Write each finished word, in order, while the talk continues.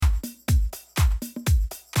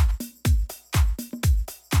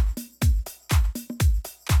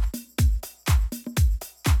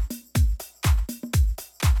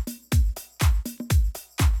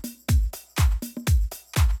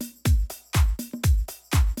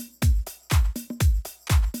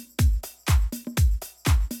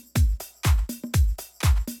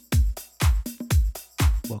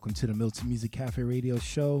Welcome to the Milton Music Cafe Radio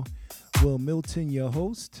Show. Will Milton, your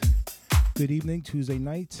host. Good evening, Tuesday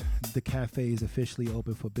night. The cafe is officially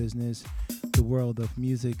open for business. The world of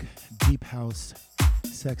music, deep house,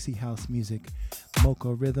 sexy house music,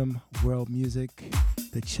 mocha rhythm, world music,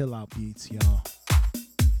 the chill out beats, y'all.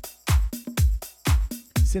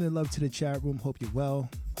 Sending love to the chat room. Hope you're well.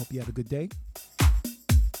 Hope you had a good day.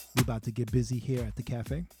 We're about to get busy here at the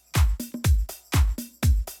cafe.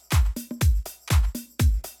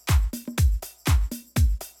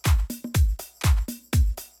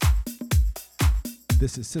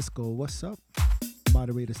 This is Cisco. What's up?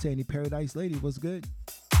 Moderator Sandy Paradise Lady. What's good?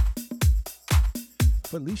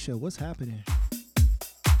 Felicia. What's happening?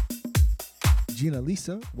 Gina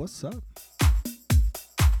Lisa. What's up?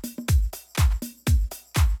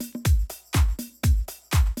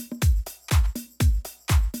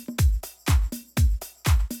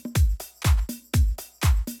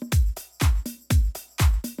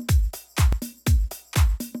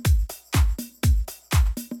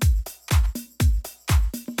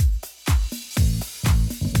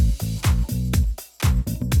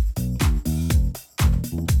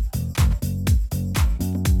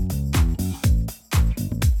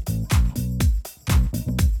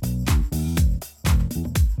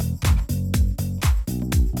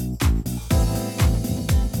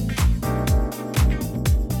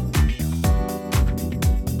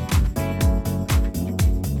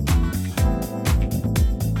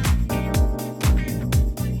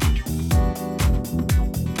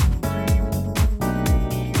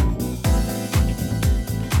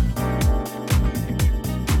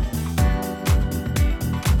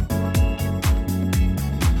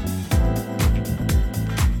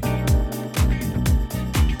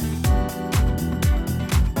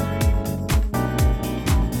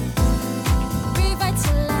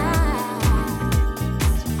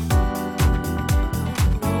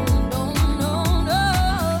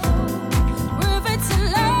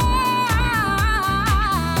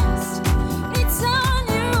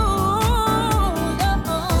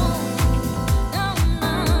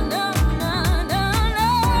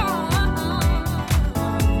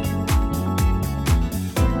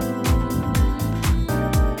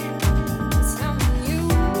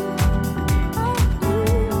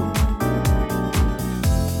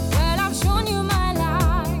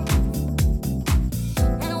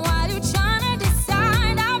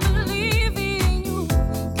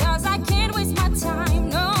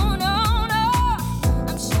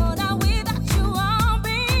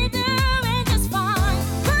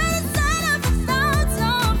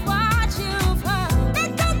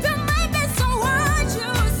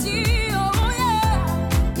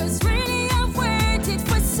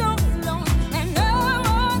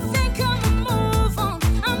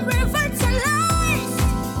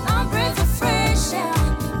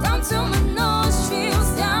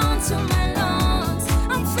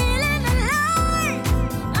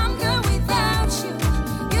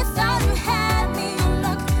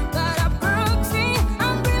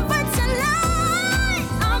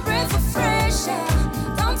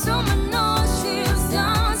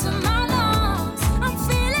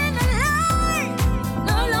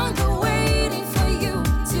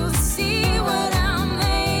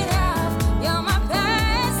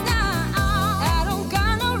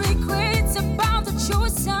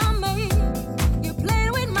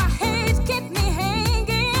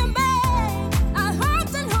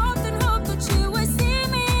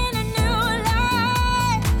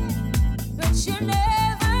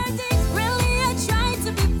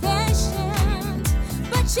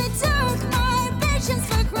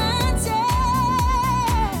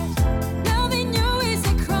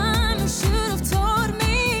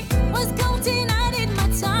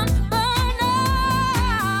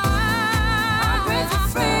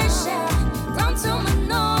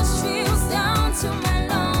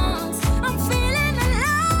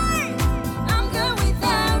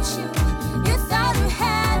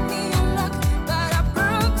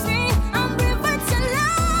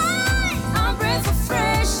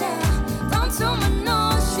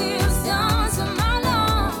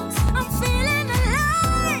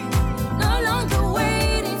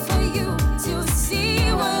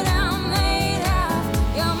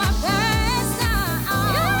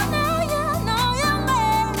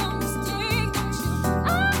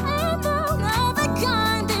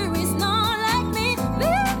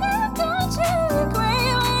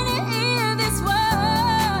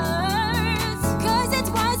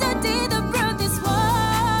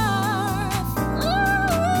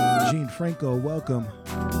 Franco, welcome.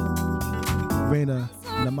 Raina,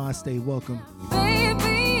 namaste, welcome.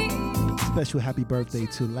 Baby, Special happy birthday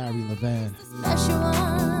to Larry Levan. Special one.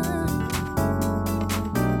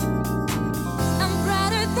 I'm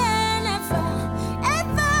brighter than ever,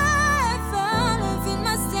 ever, ever. Living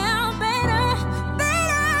my style better,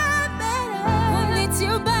 better, better. Who needs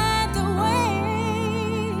you by the way?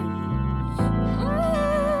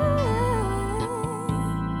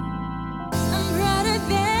 I'm brighter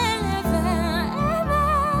than ever, ever,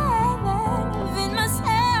 ever. Living my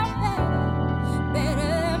style better,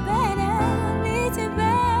 better, better. Need you better.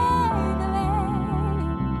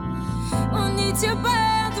 Who needs you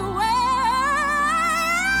by the way?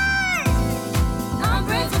 I'm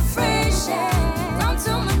breath of fresh air, down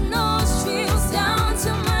to my nostrils, down to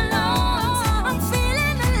my lungs. I'm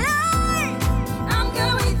feeling alive. I'm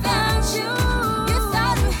good without you. You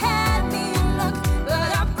thought you had me in luck, but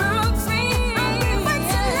I broke free. I'm back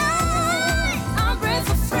to life. I'm breath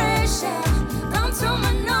of fresh air, down to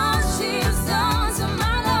my nostrils, down to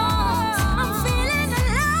my lungs. I'm feeling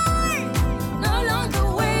alive. No longer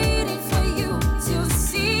waiting for you to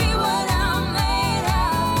see what I'm made of.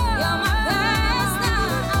 You're my past now.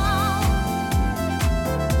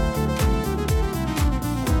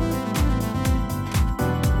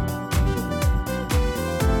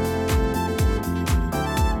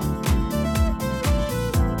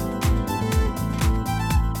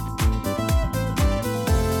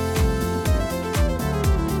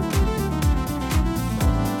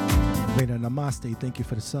 Raina Namaste, thank you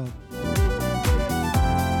for the sub.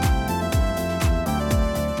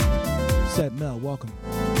 Set Mel, welcome.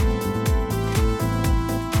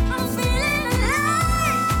 I'm feeling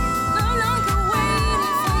alive. No longer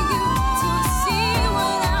waiting for you to see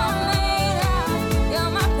what I'm made of.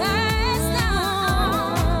 You're my past now.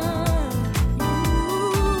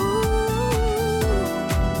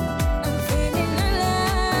 I'm feeling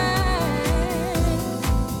alive.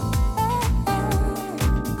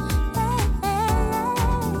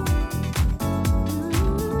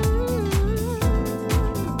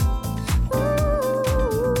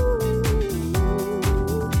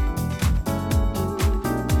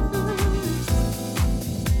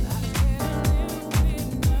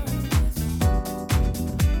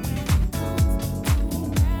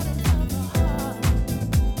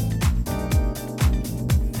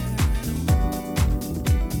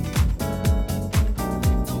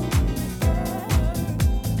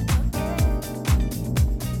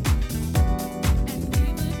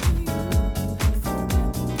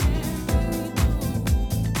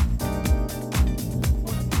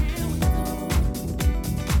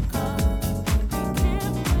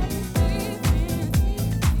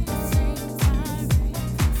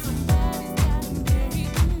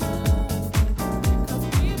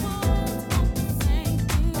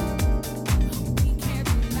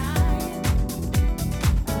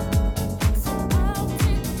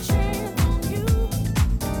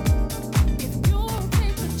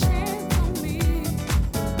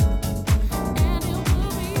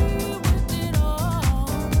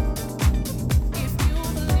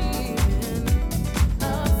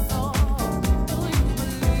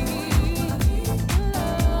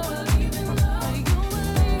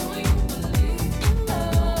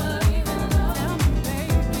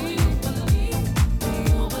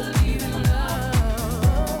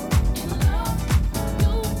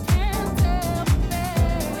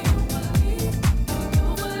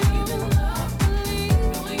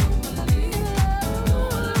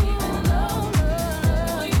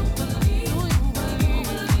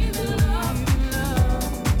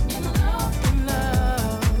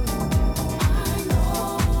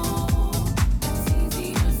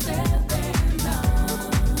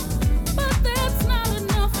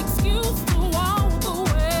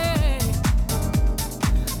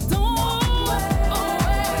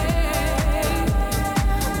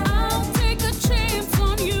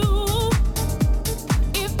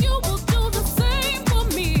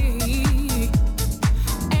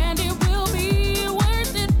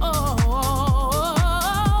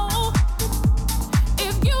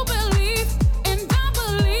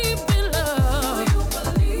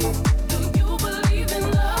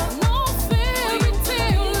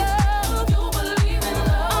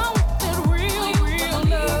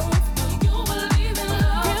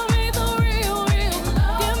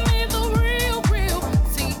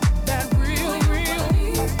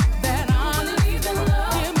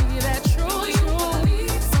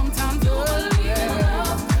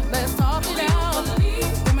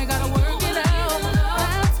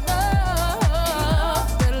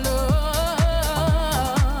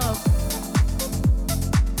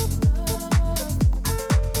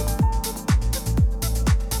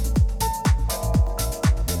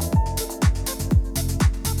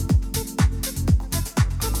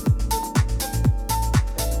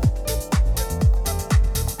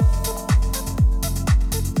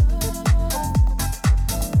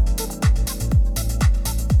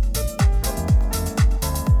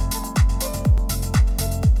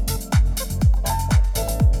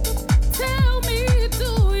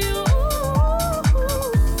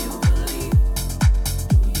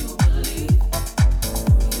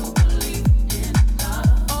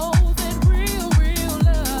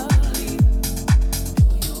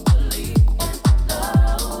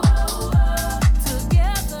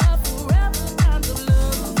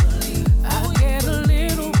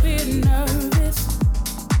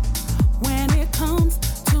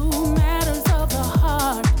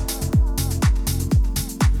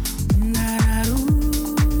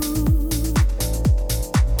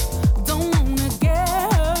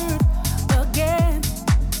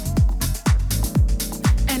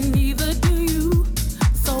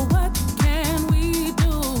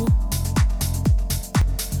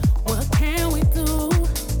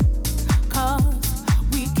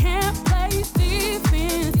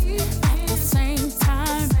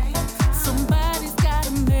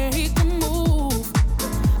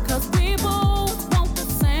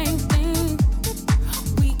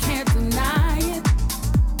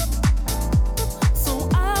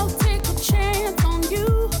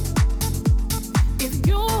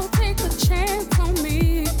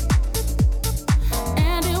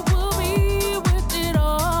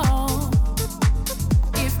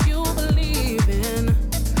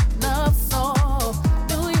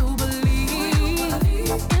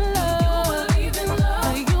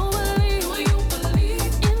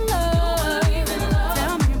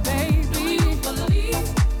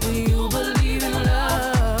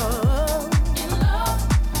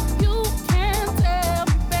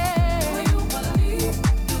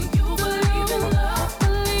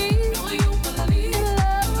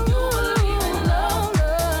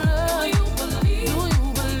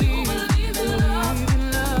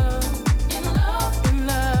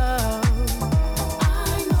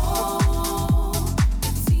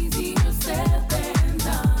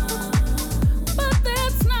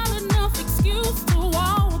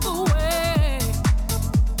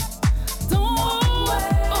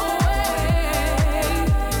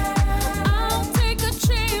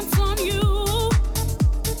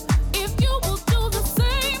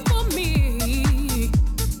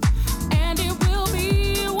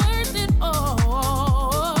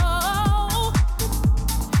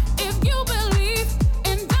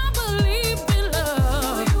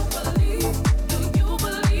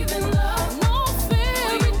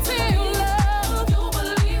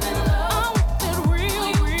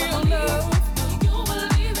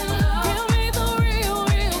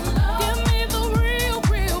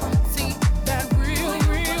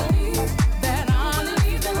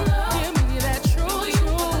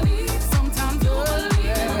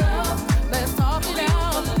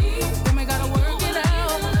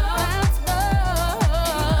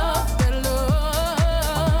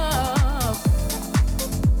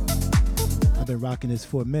 rocking this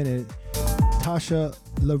for a minute. Tasha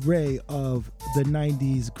LaRae of the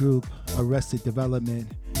 90s group Arrested Development.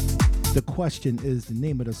 The Question is the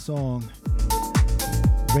name of the song.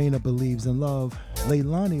 Raina Believes in Love.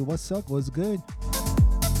 Leilani, what's up? What's good?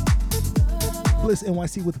 Bliss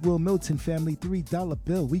NYC with Will Milton, family, $3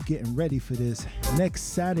 bill. We getting ready for this. Next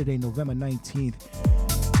Saturday, November 19th.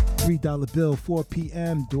 $3 bill, 4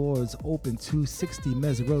 p.m. Doors open, 260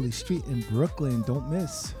 Mezzaroli Street in Brooklyn. Don't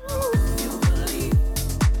miss.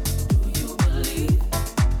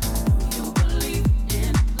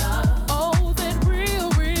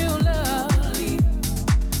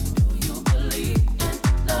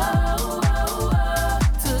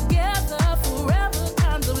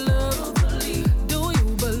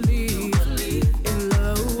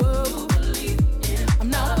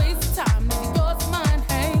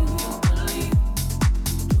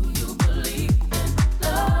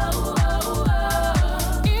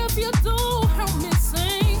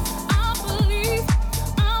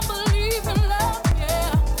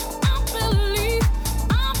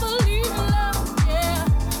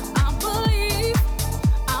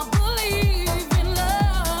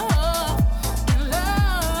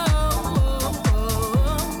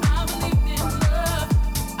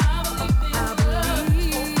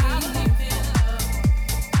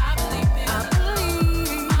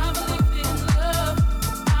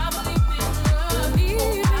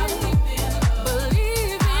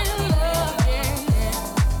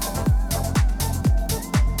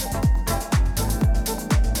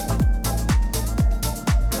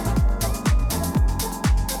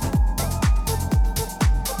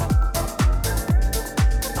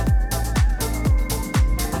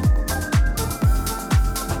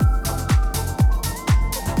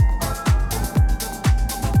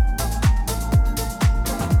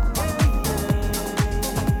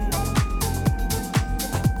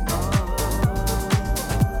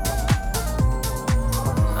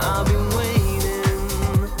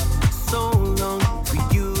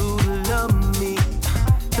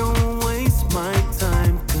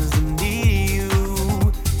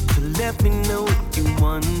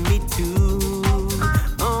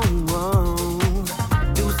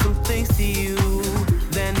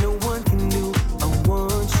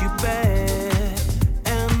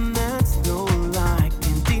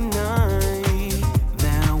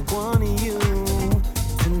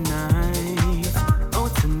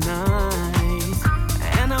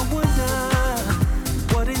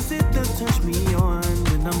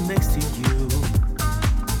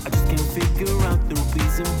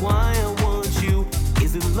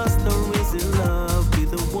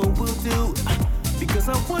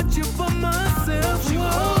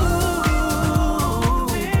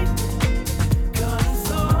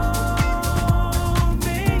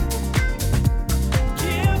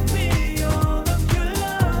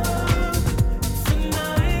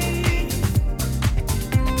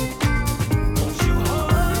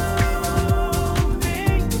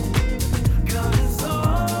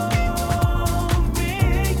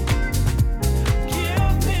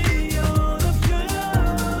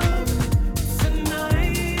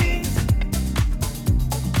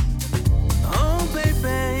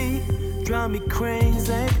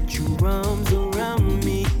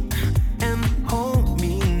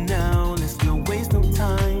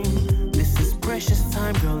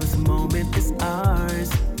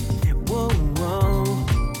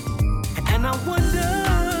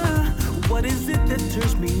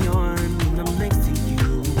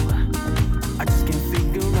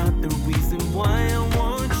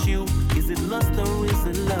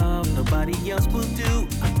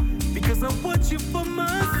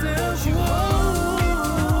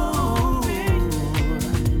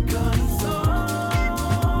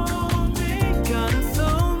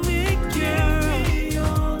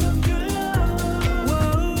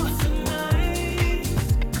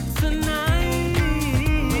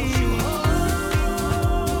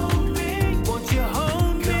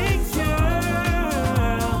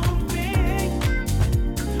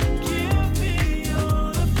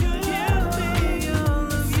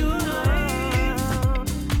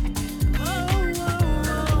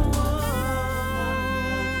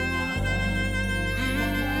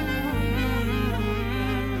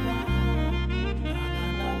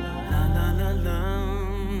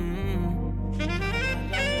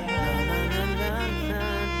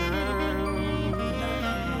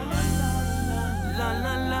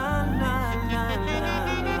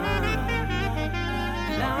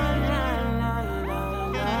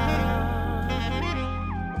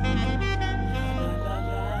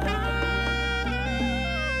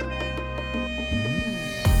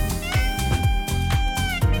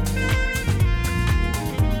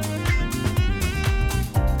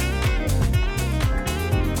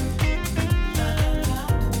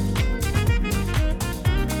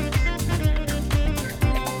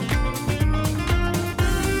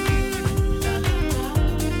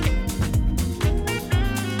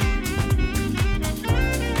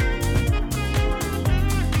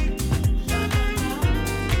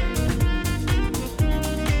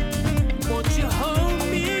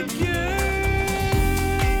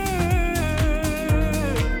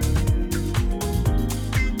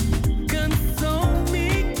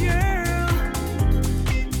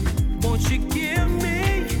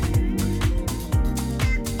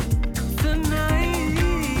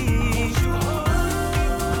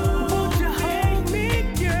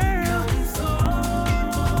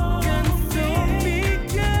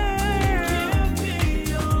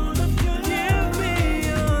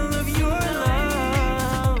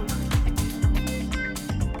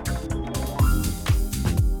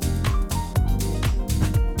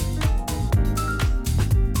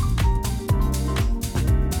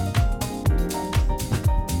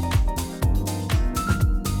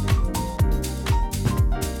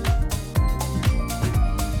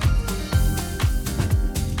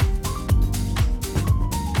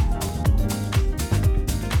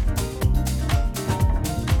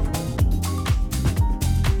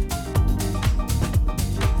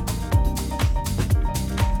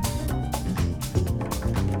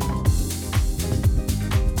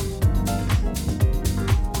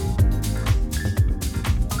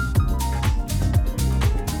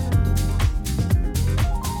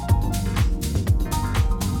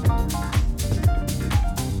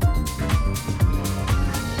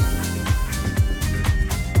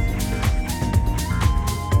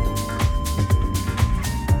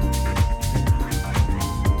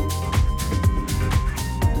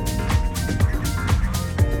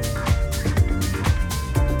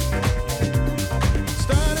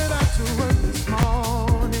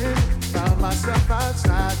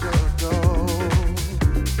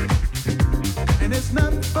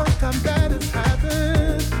 not the first time that it's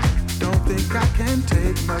happened. Don't think I can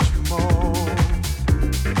take much more.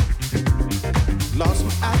 Lost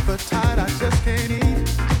my appetite, I just can't eat.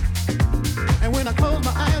 And when I close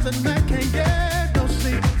my eyes at night, can't get no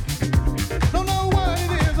sleep. Don't know what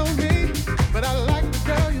it is on me, but I like the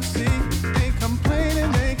girl you see. Ain't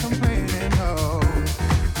complaining, no.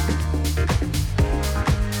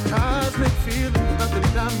 Cosmic feeling up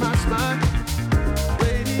and down my spine,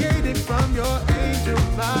 radiating from your angel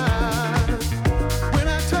eyes. When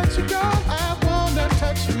I touch you, girl, I wanna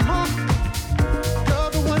touch you more.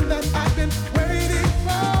 You're the one that I've been waiting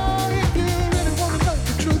for. If you really wanna know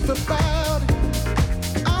the truth about it,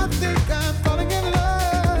 I think I'm falling in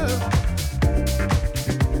love.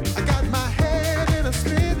 I got my head in a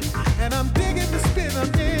spin, and I'm digging the spin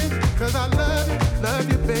I'm in. 'Cause I love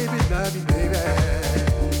you, baby, love you, baby.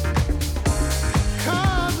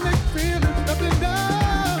 Cosmic feeling up and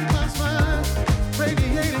down my spine,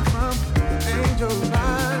 radiating from angel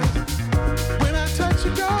eyes. When I touch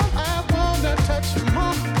you, girl, I wanna touch you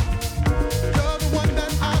more. You're the one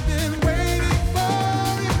that I've been waiting for.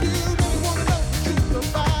 If you really wanna know the truth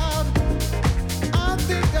about it, I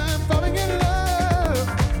think I'm falling in love.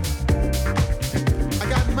 I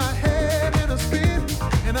got my head in a spin,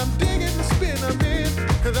 and I'm digging the spin I'm in.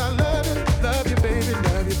 'Cause I love you, baby,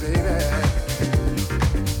 love you, baby.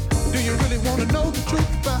 Do you really wanna know the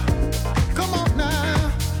truth about? Come on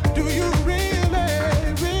now. Do you really,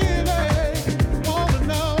 really wanna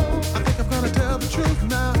know? I think I'm gonna tell the truth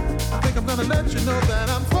now. I think I'm gonna let you know that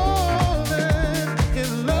I'm falling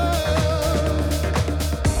in love.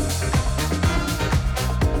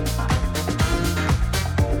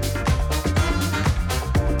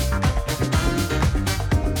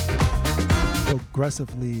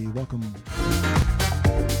 Progressively, welcome.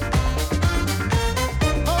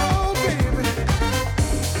 Oh, baby.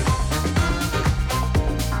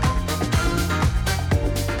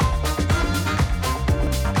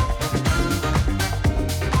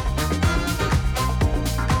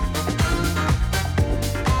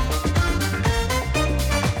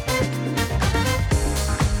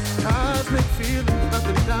 Cosmic feeling up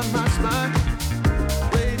and down my spine,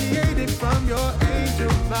 radiating from your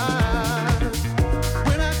angel eyes.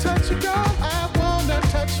 When I touch you, girl, I wanna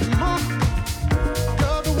touch you more.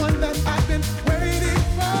 You're the one that I've been waiting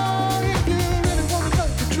for. If you really wanna know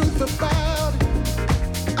the truth about it,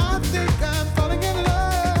 I think I'm falling in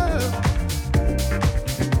love.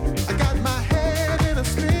 I got my head in a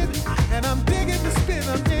spin, and I'm digging the spin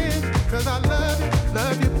I'm in. 'Cause I love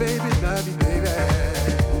you, baby, love you, baby.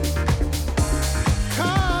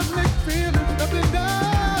 Cosmic feeling up and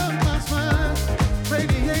down my spine,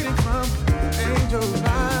 radiating from angel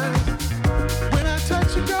eyes. When I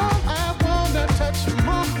touch you, girl, I wanna touch you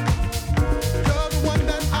more. You're the one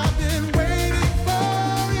that I've been waiting for.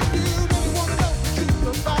 If you really wanna know the truth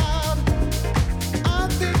about it, I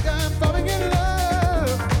think I'm falling in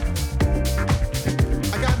love.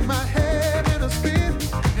 I got my head in a spin,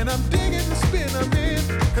 and I'm digging the spin I'm in.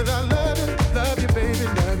 'Cause I love you, baby,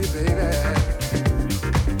 love you, baby.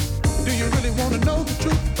 Do you really wanna know the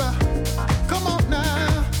truth about? Come on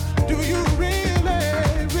now. Do you really,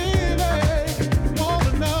 really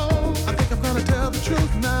wanna know? I think I'm gonna tell the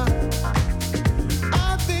truth now.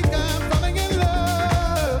 I think I'm falling in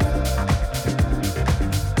love.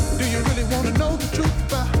 Do you really wanna know the truth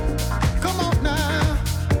about? Come on now.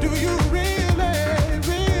 Do you really,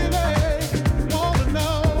 really wanna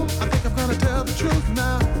know? I think I'm gonna tell the truth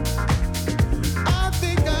now. I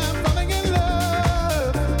think I'm falling in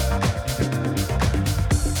love.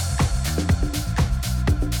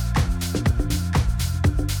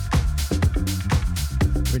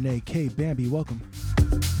 Renee K. Bambi, welcome.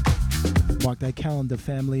 Mark that calendar,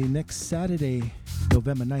 family. Next Saturday,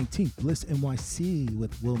 November 19th, Bliss NYC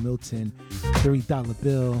with Will Milton, $3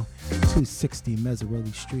 bill, 260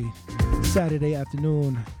 Mezzarelli Street. Saturday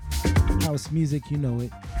afternoon, house music, you know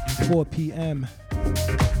it, 4 p.m.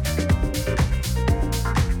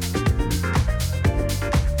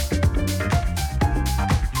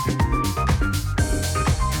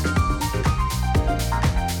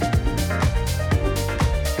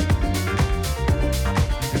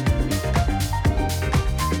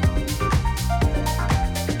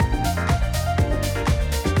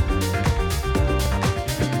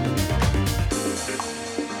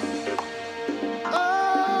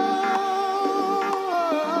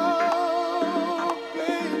 Oh,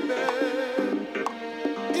 baby.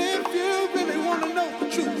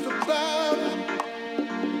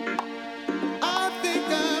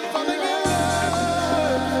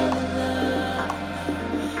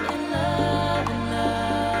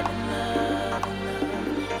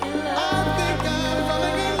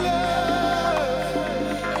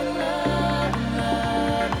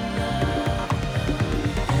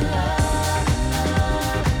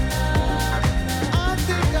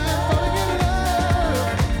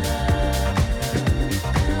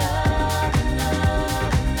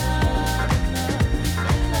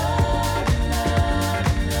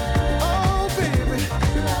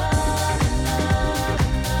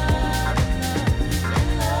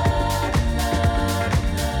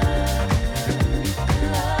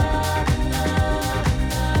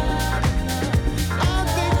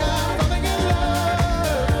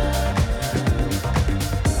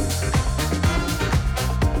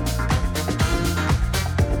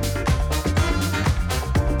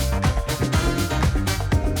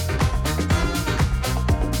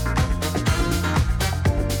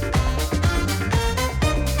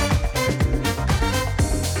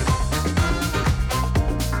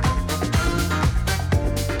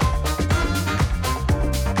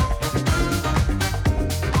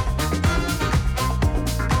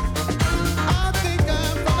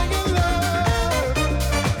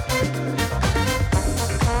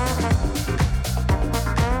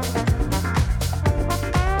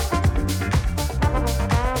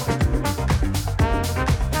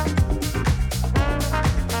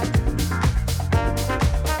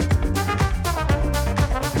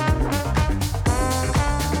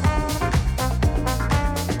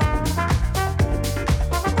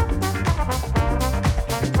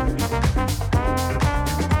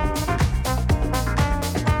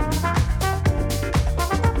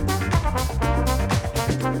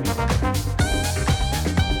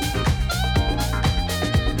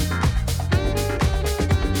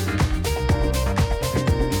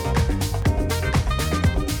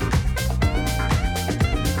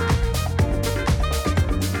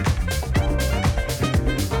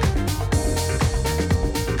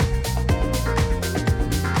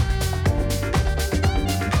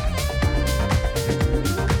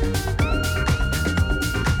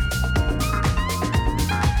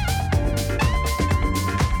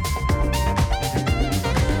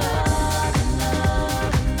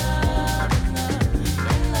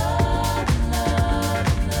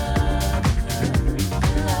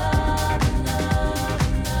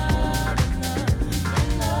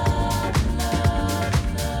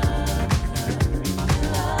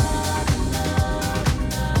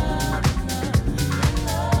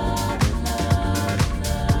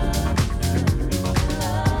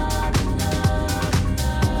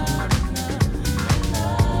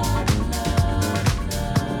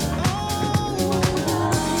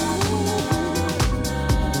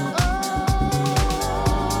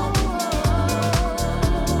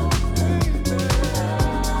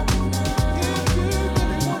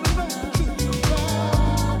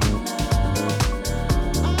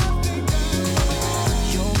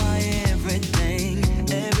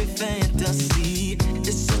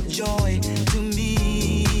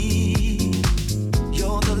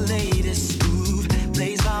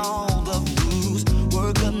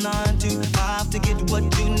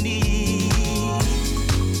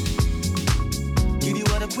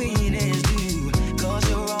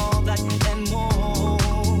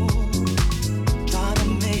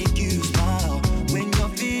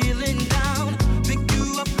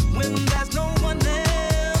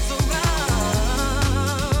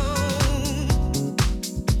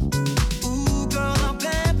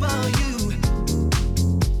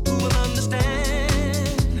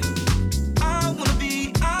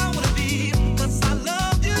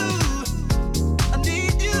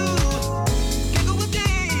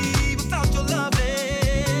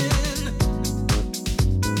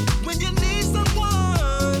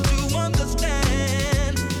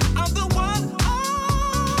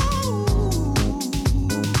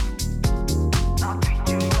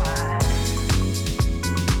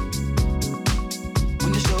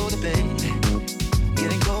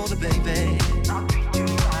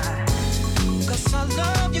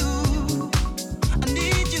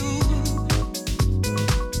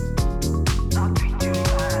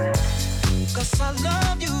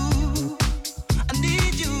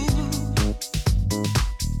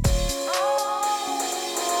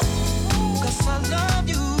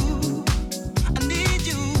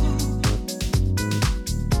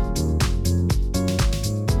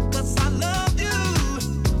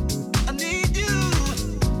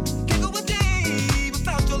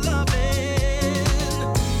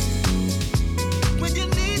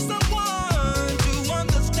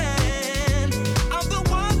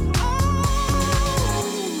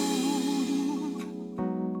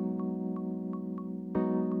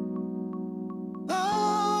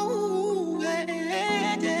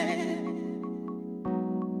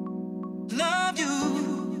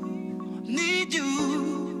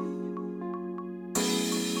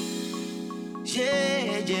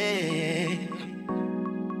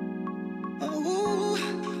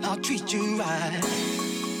 I'll treat you right.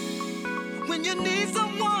 When you need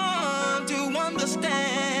someone to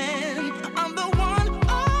understand, I'm the one.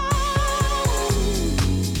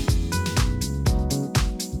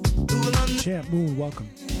 Champ Moon, welcome.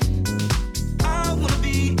 I wanna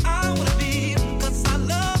be, 'cause I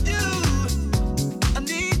love you. I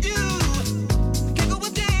need you. Can't go a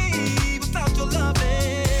day without your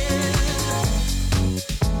loving.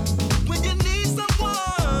 When you need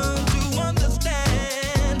someone to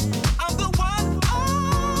understand, I'm the one.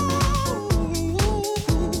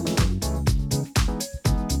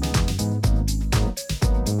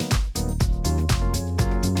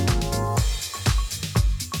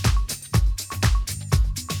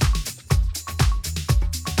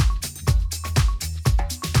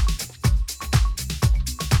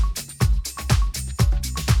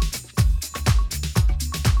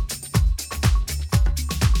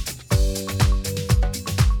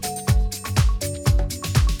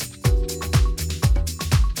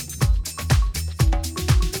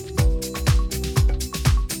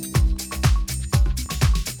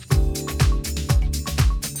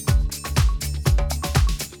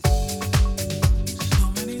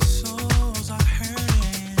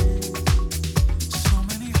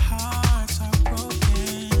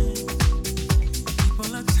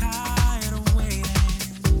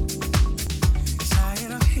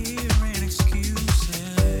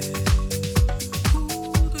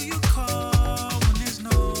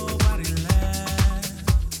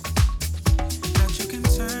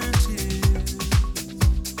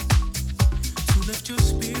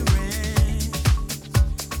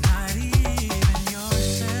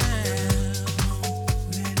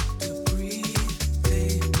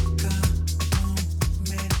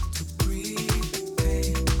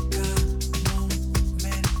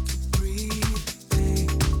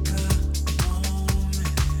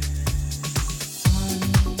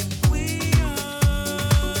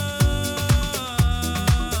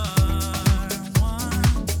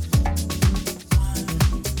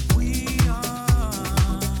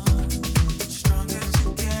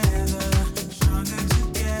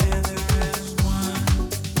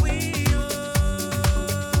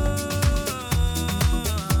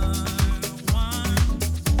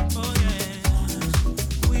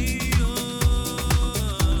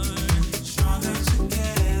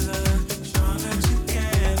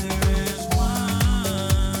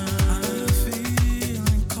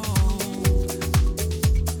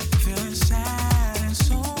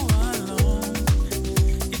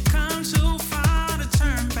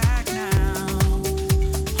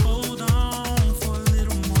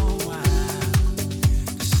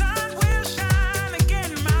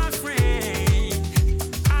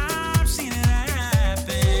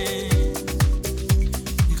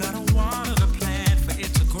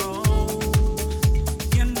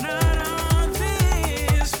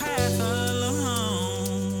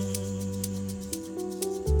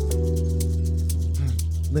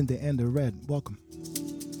 Linda and the Red, welcome.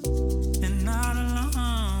 And not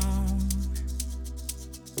alone.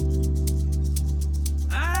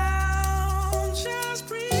 I'll just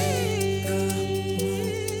breathe.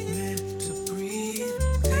 Meant to breathe.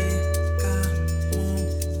 Take a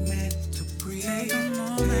moment to breathe. Take a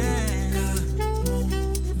moment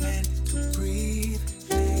to breathe.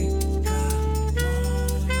 Take a moment.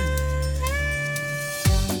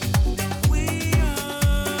 We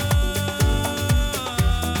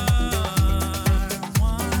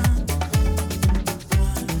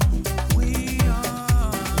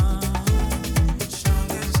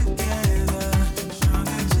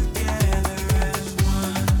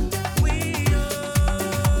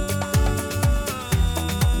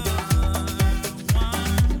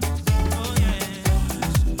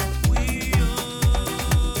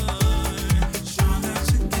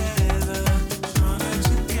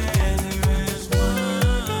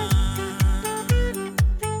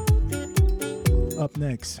Up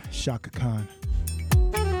next, Shaka Khan.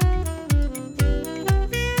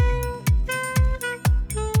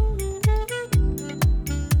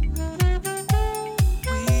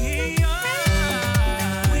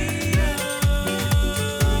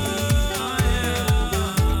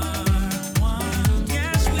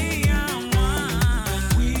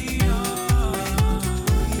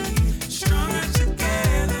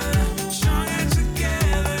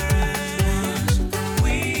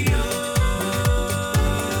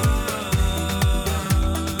 are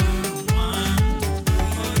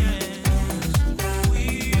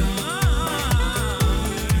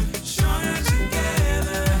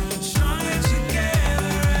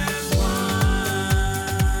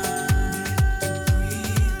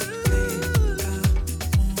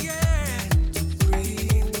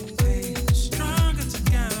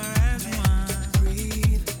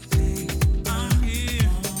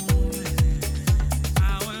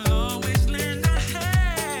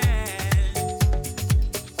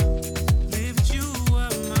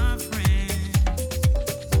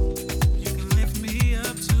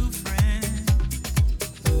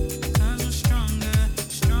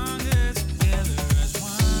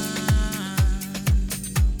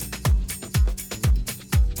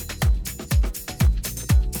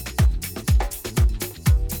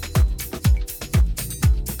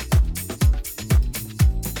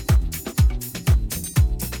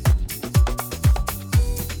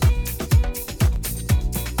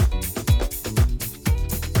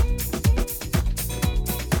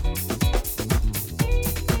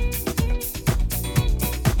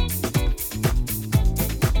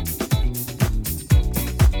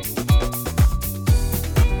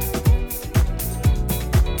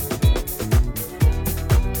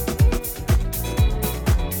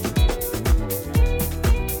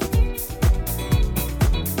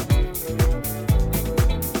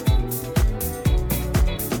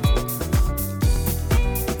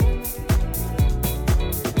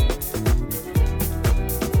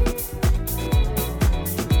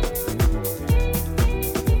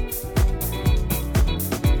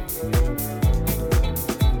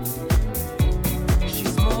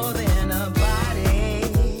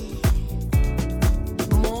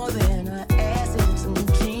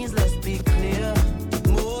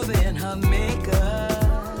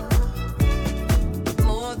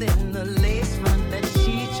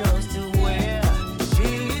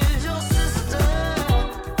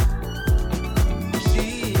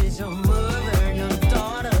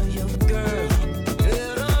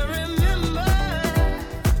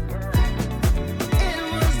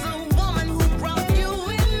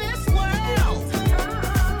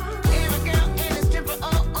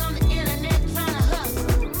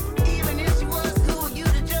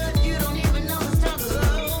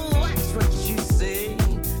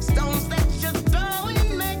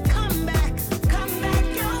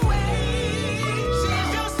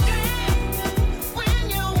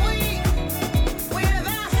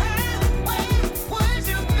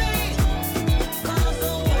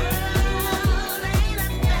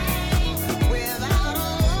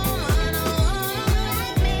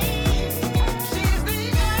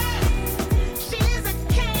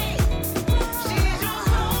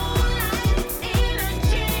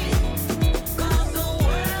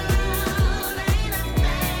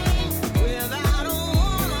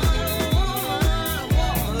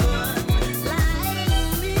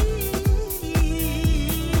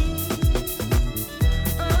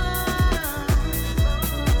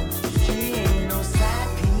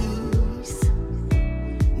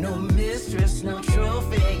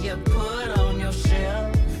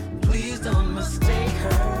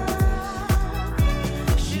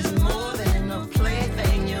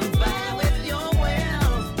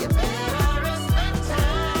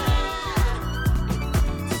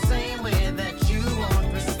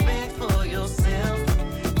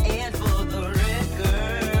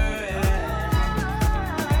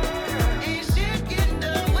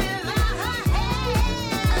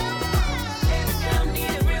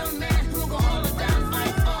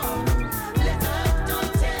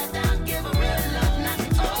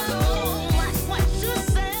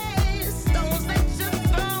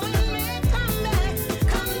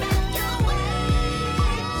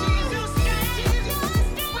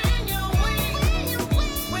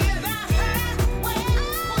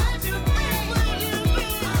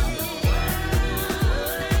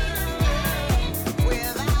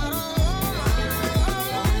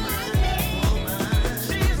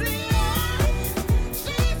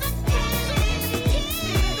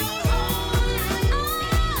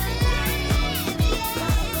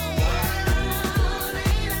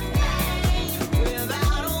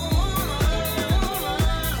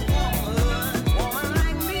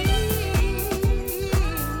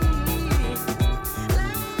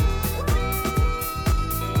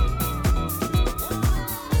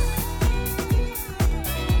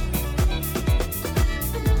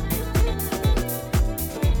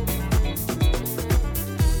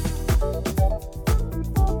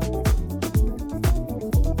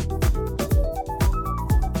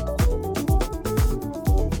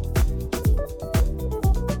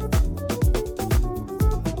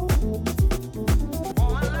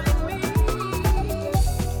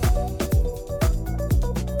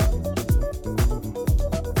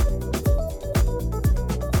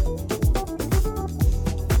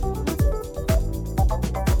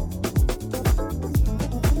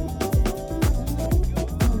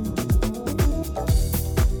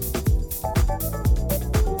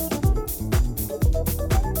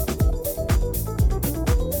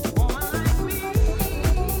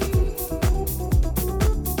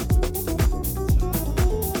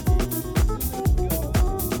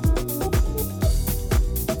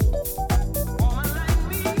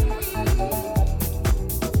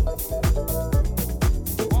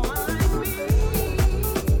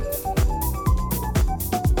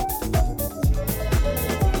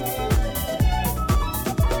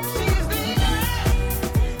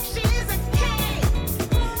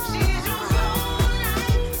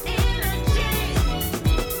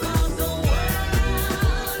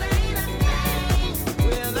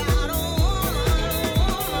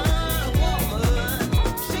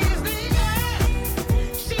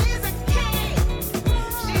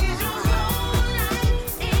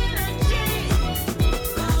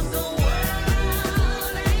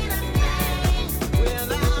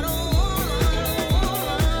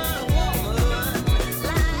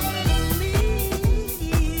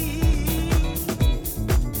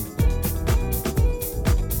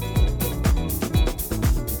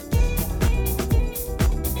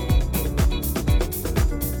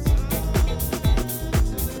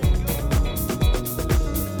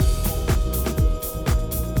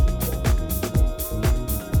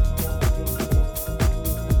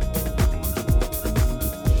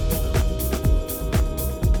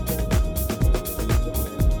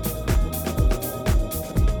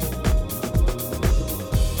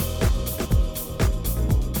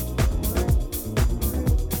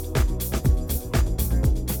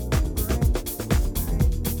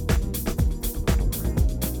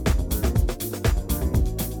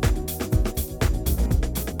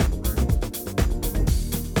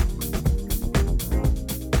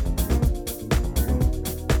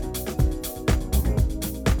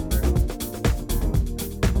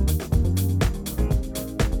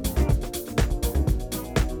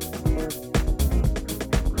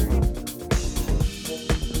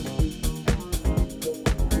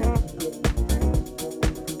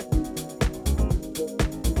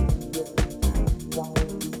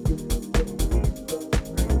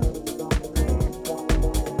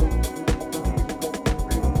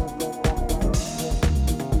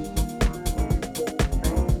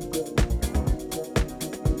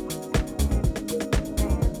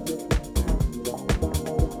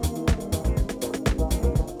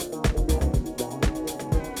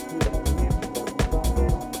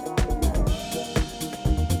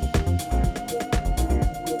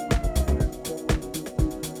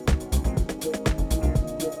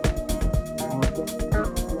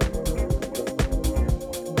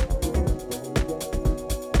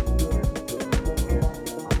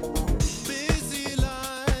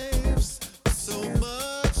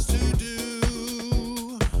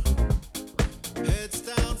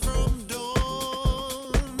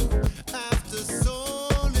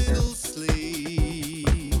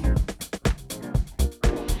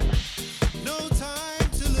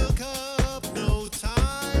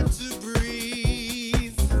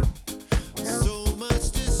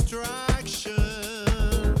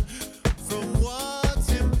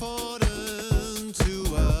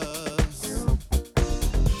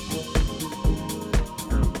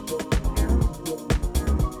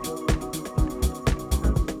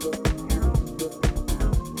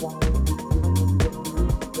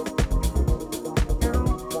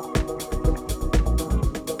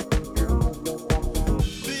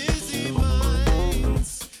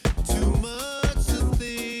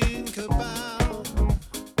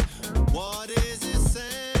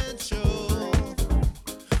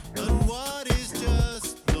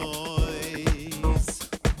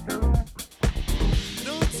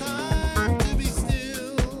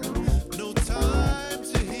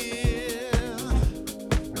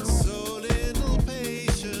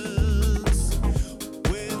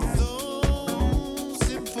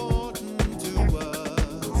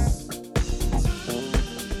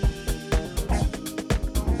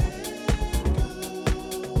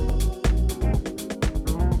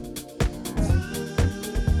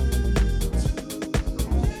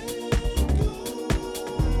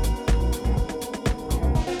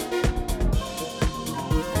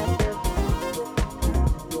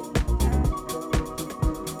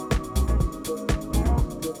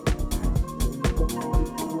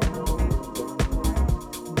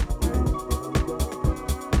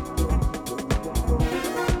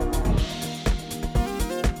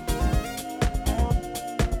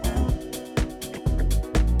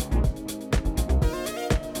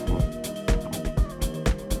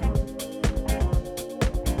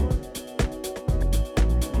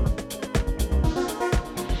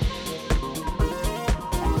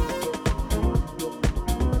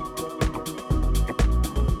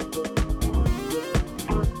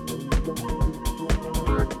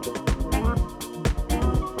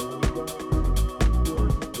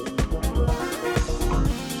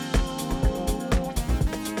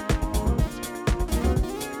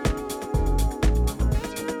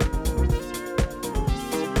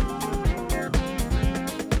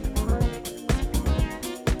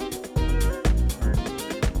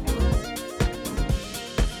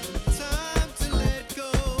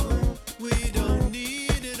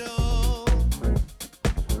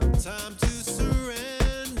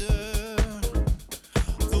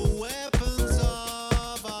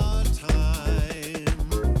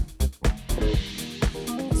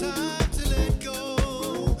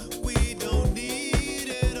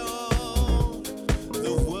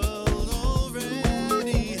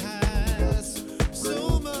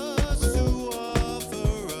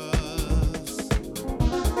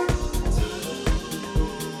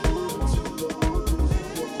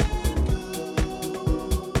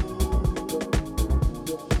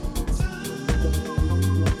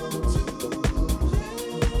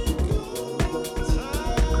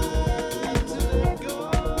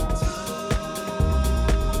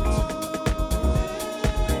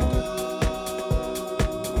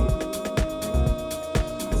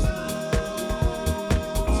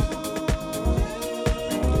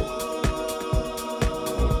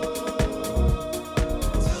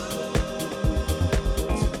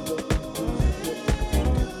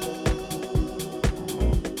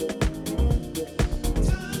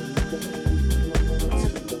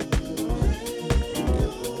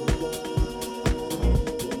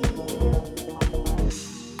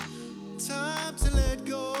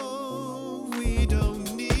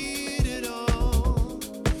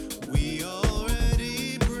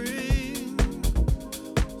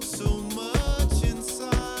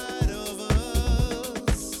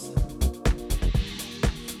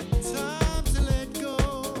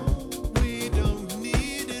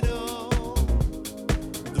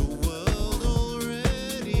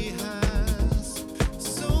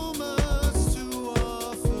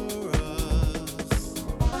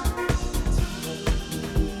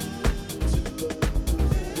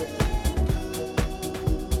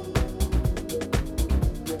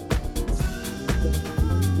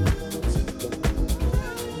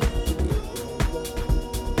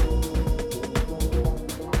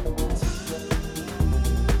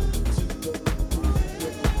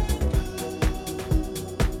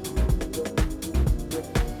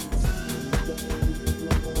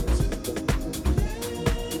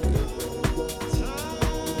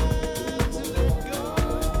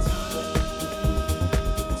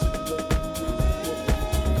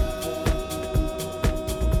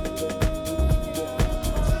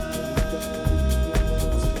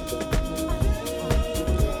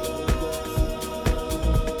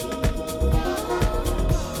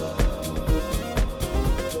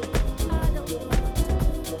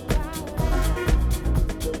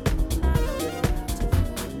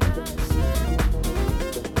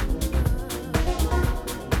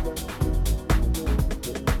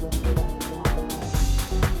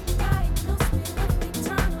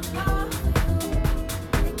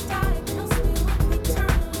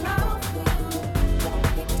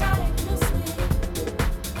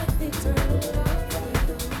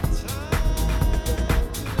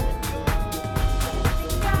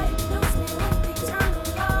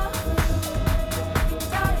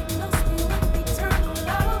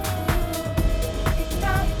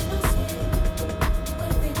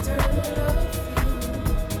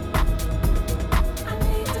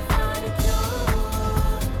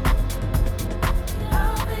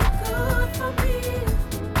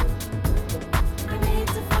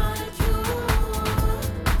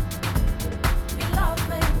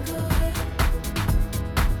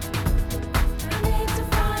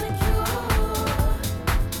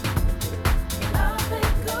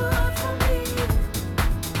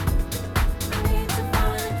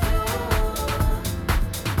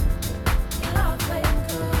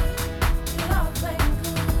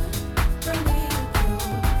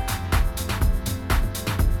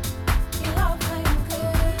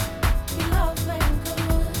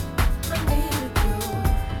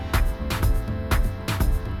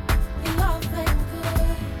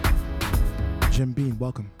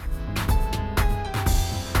Welcome.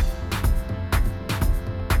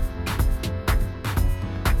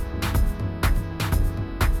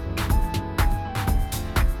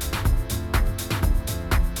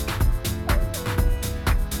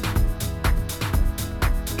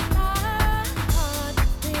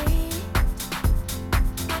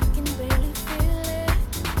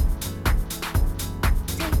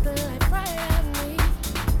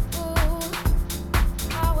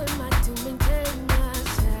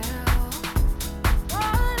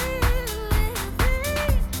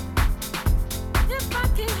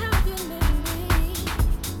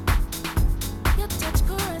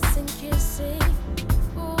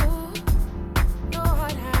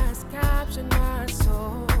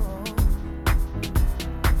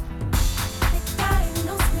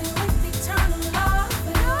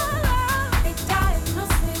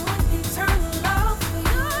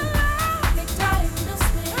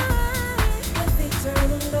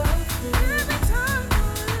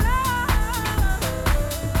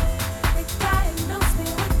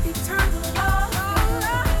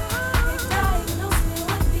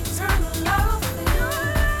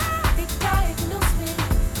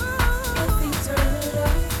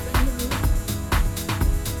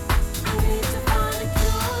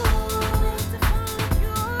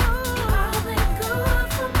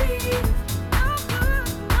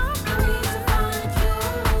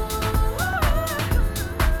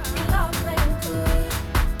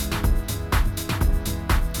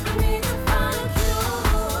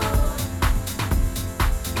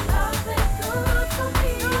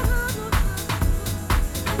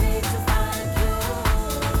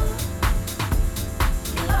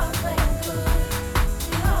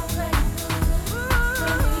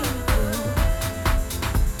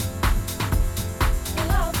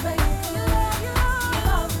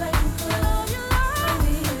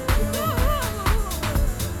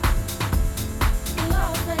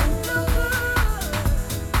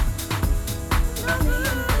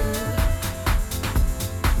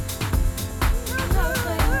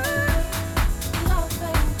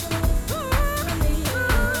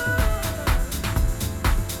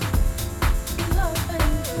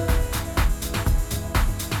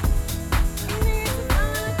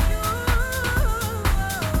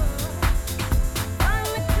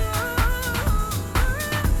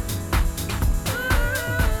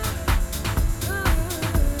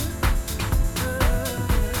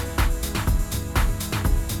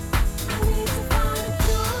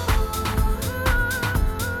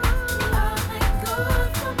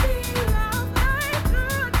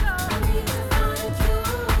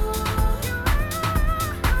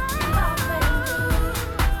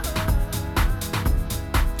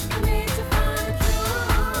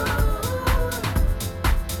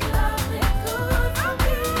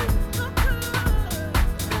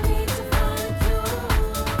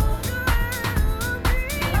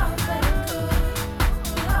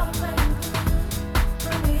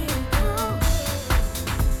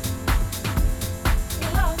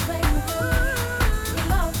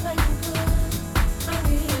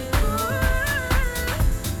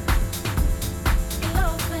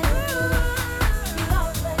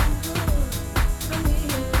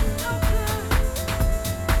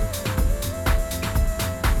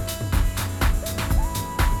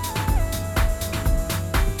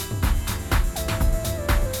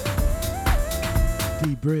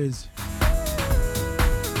 Briz,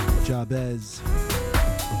 Jabez,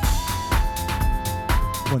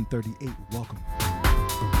 138, welcome.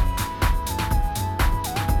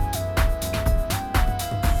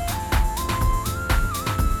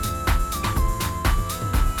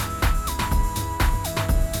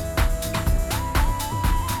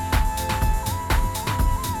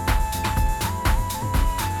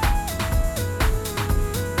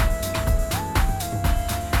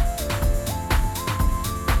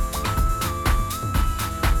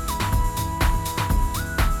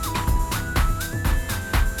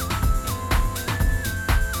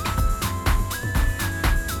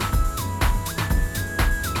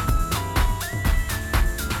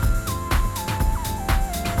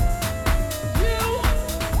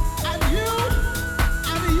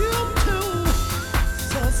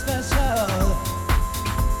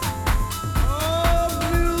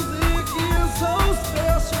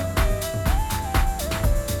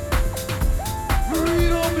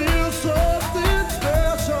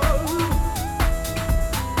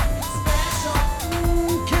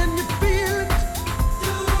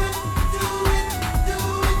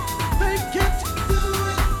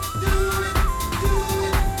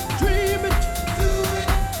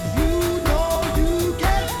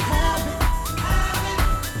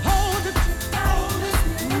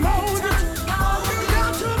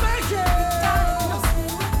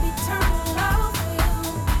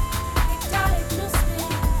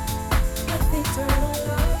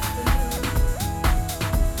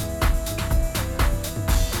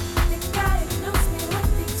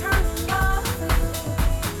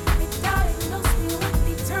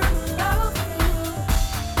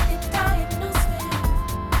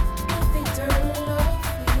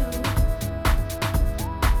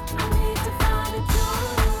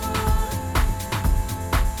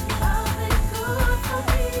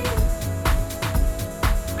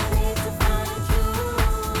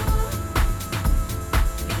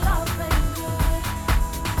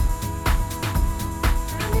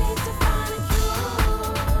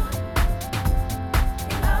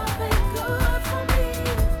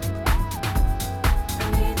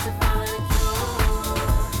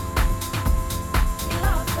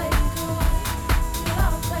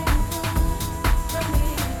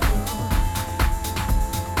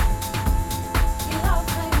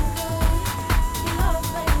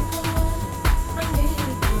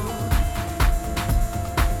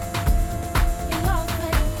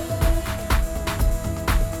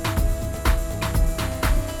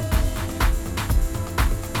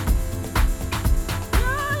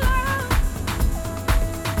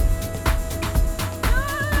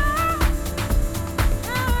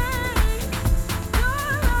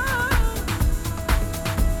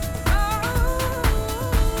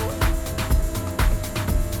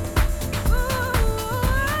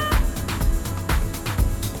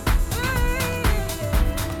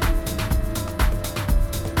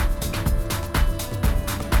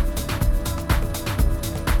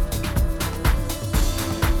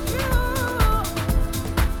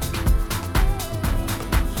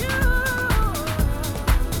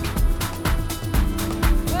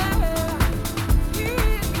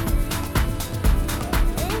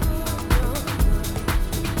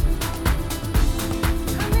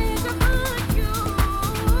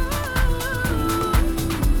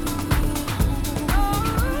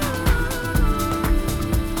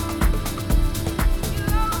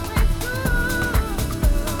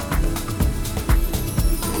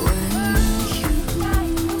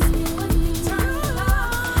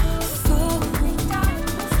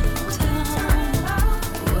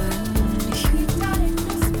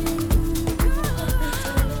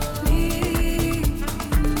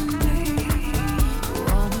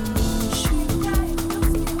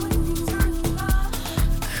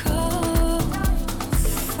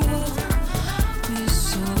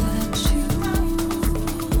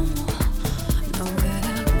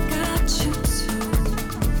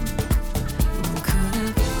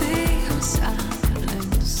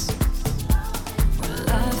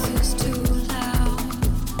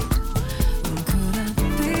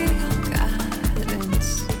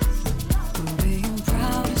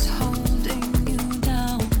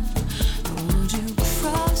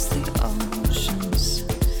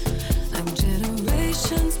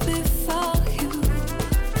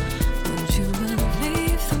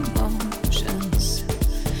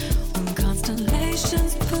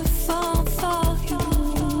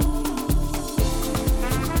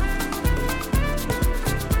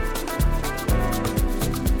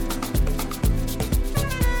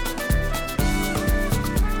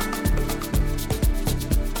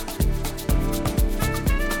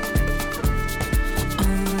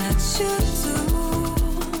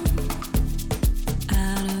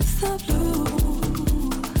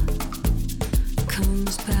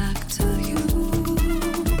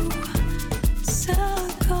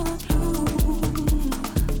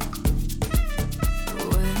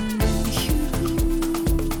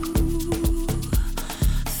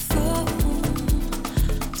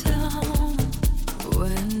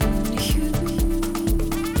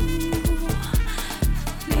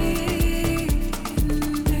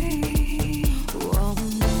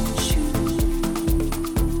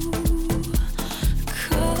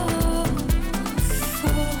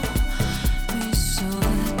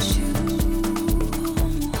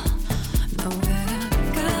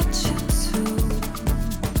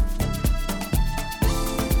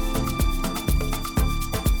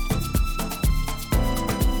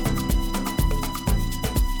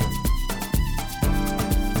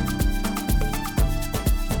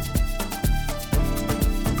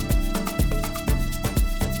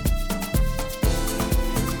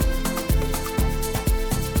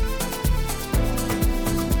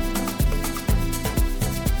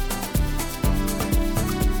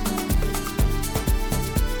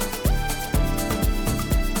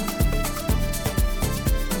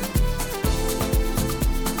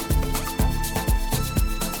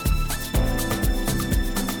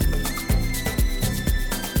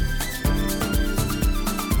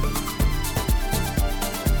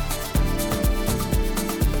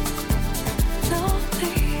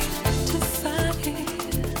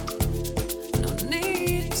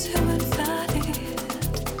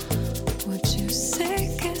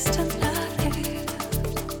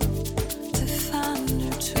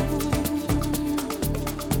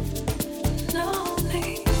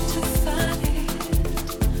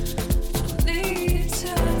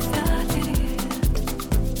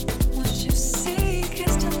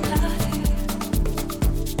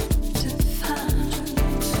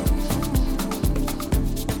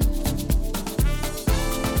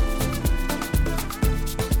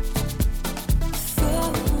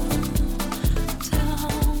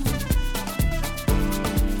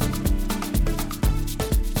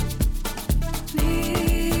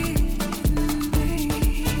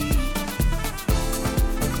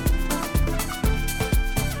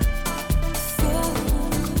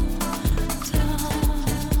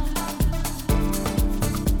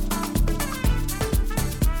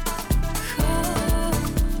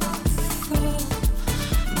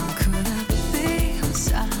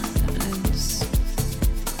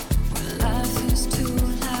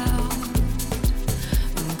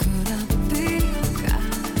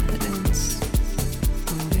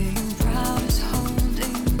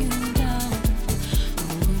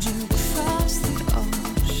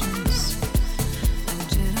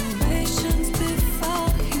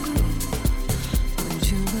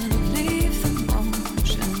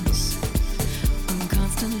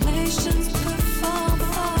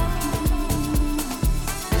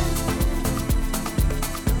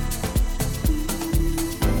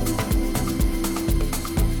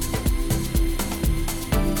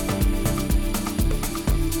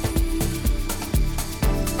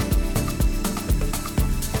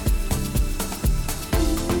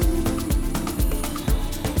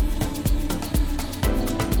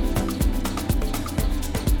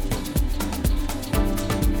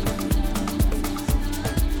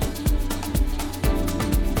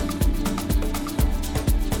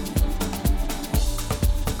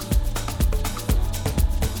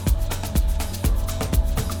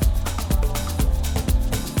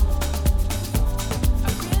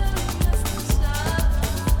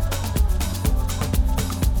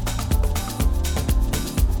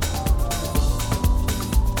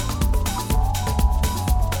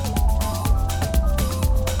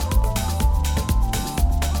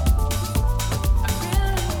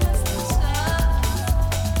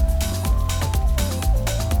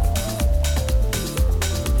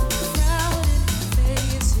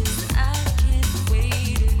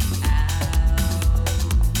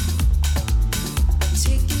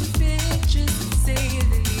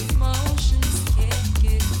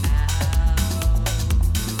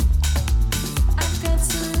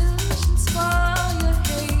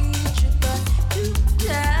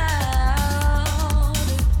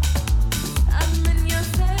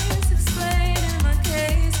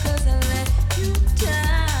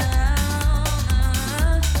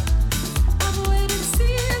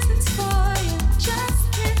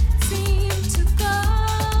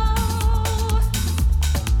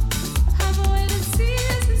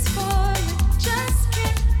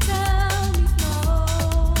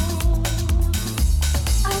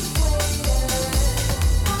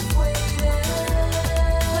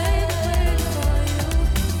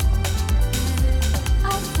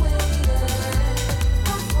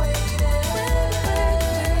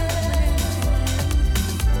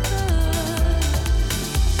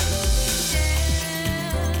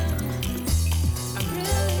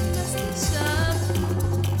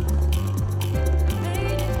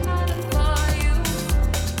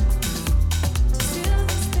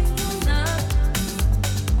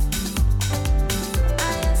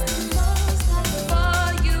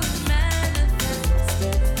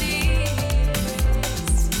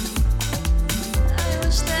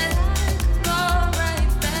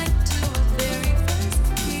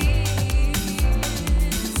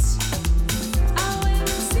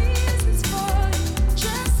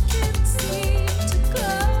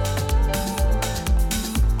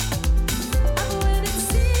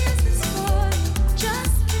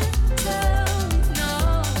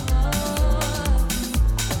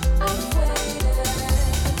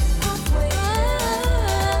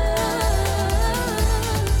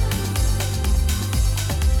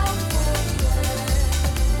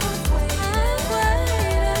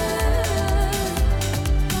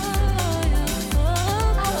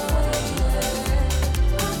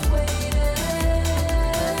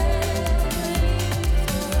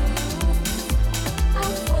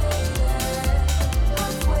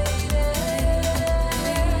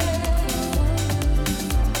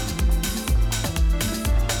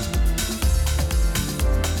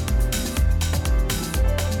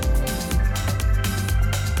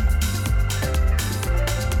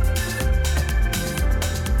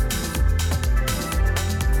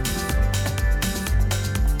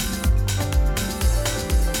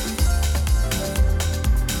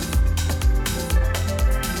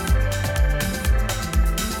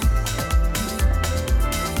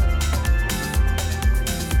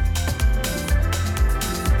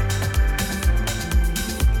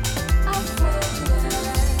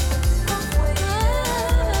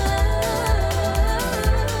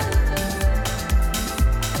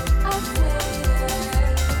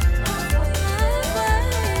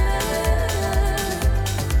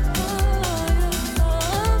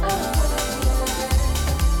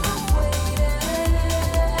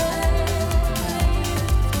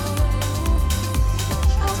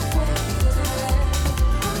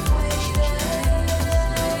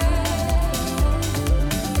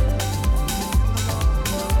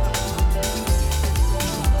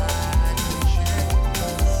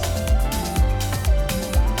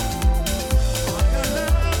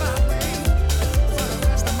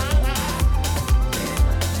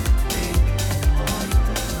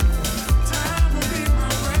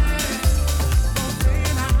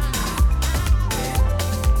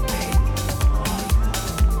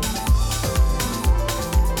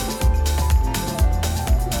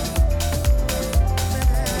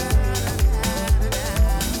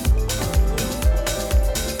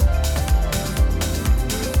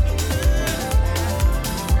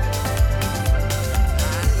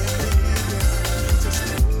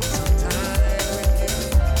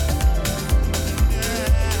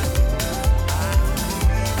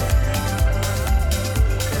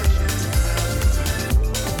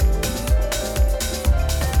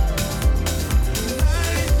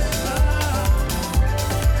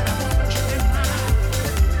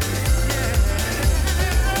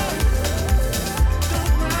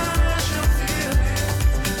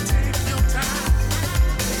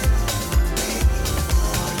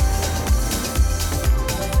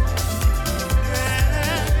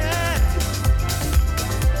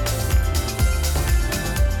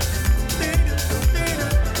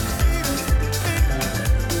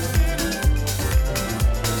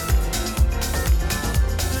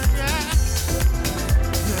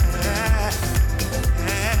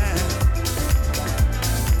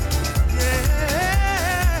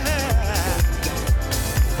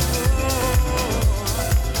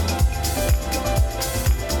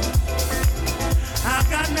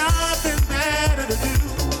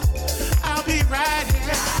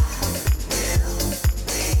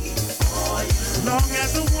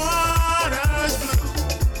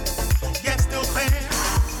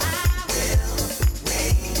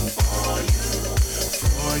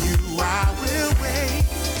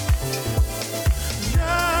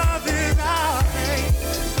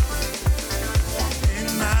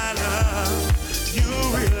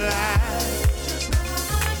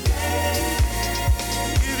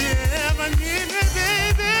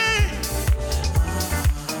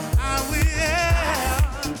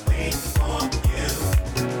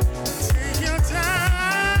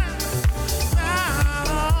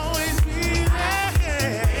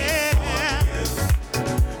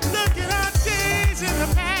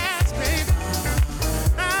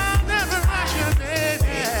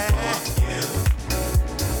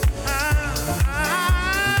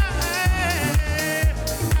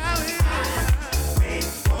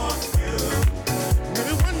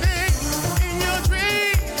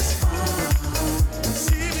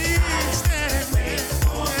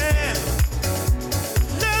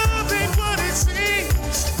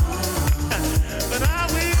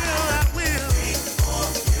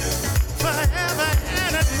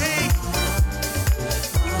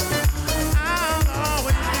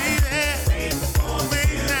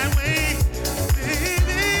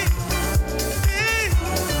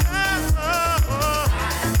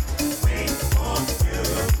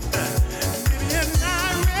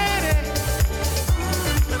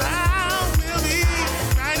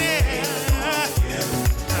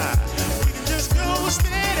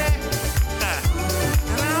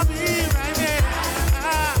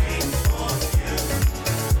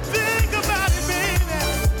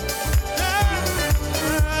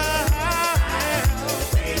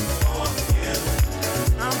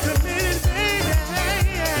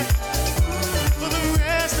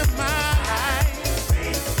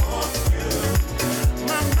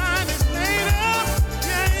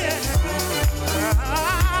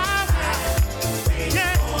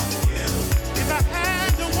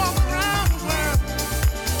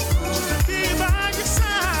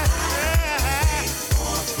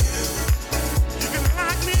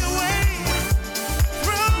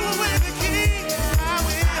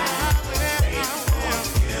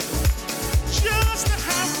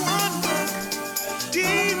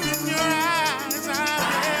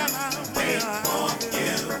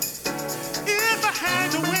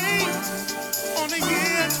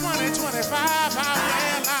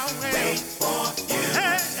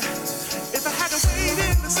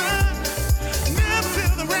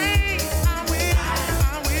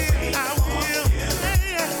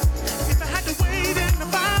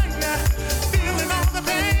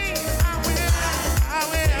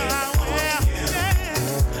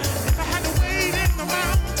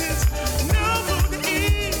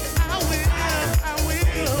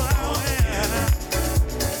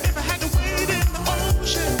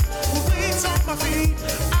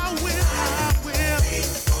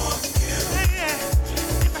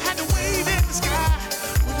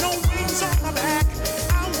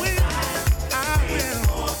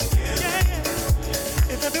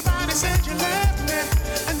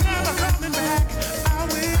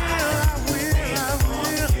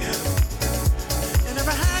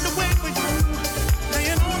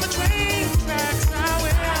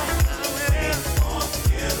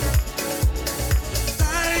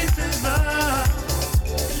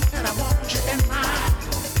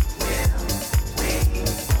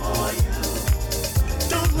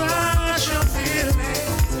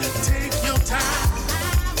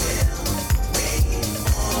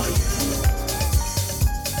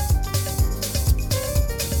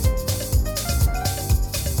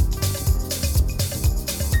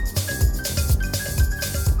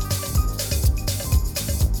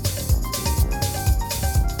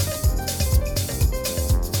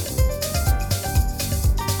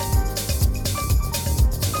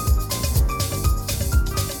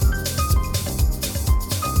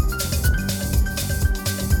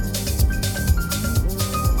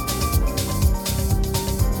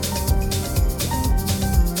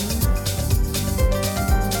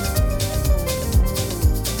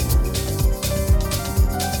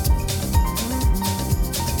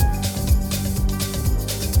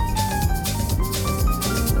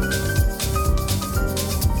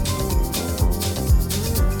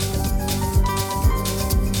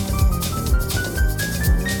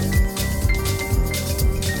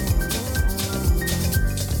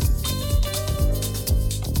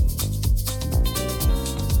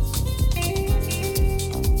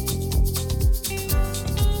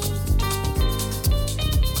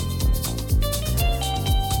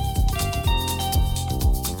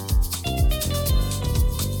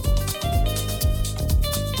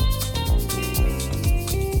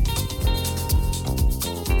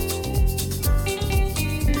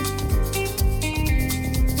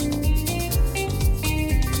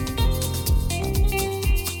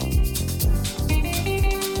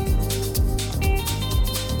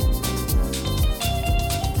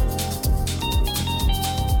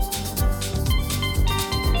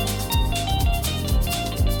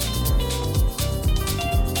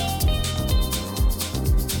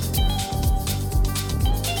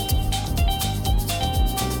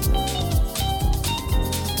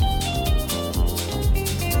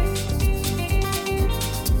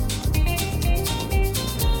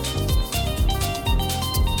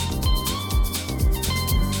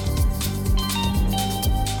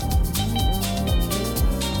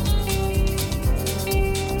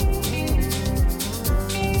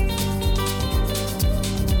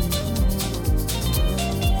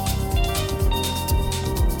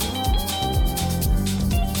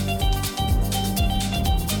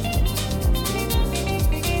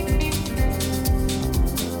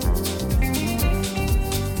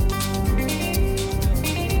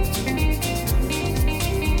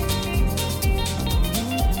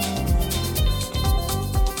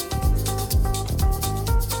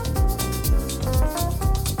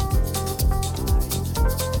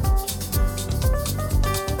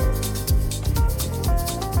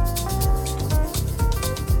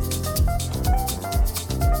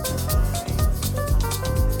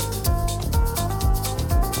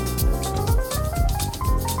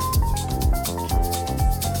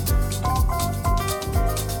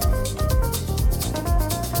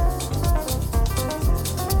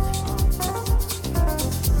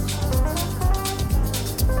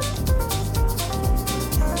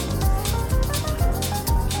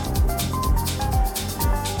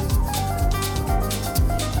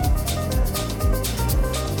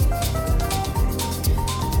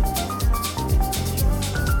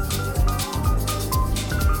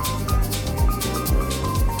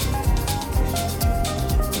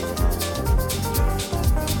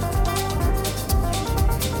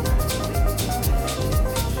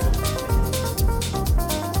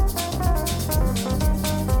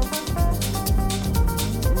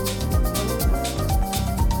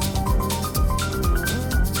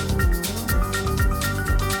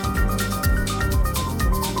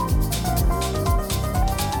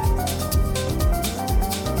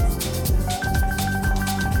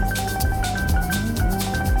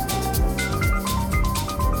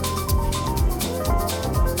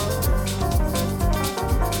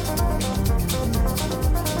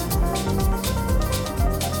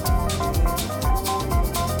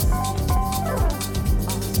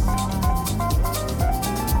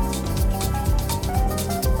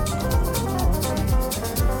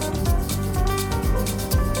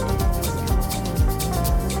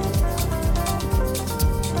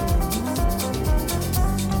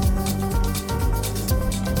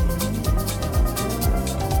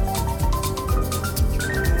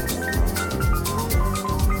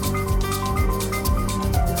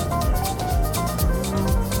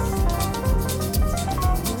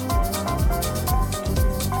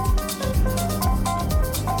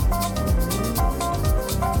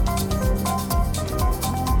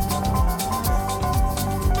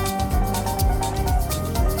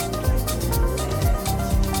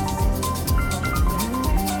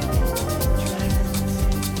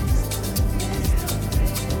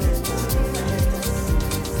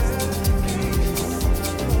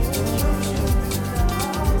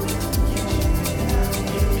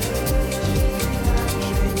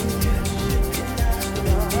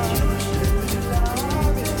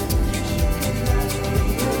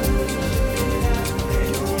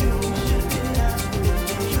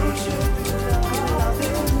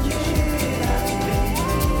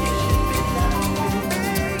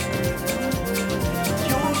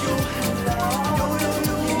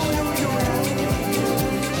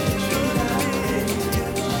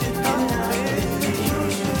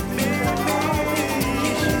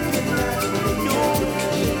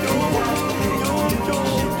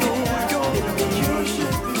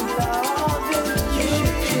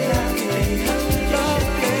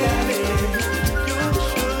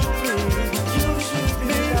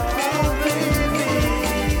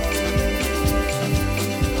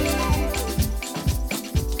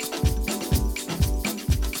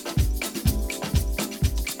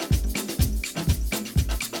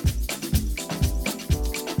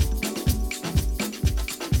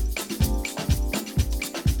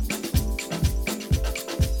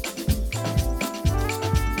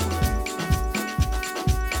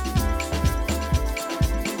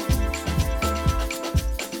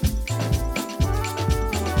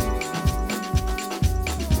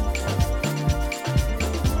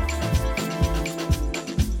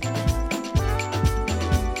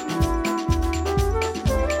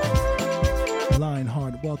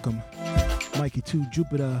 Mikey 2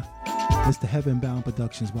 Jupiter, Mr. Heavenbound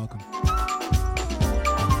Productions, welcome.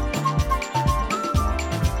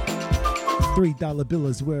 $3 bill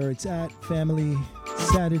is where it's at, family.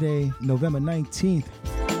 Saturday, November 19th.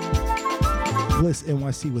 Bliss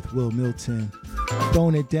NYC with Will Milton.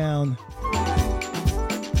 Throwing it down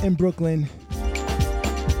in Brooklyn.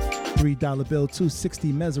 $3 bill,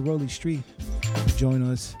 260 Mezzaroli Street. Join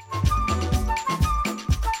us.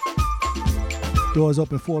 Doors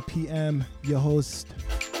open 4 p.m. Your host,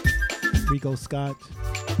 Rico Scott.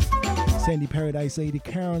 Sandy Paradise Lady,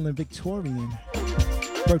 Carolyn Victorian.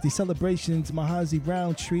 Birthday celebrations, Mahazi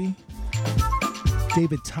Roundtree,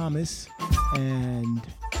 David Thomas, and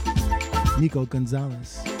Nico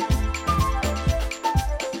Gonzalez.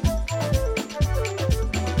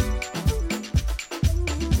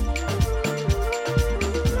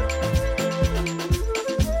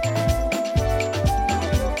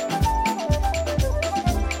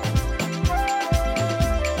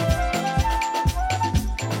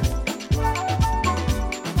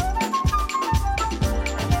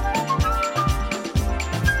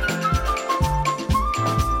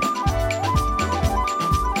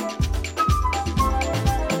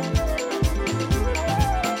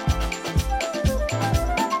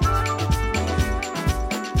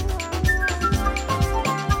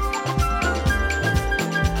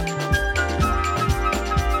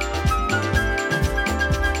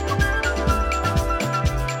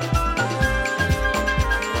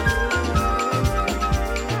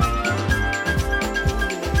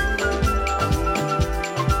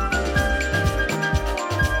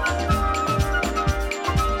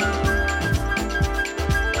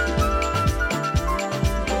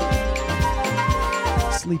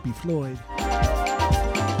 Sleepy Floyd.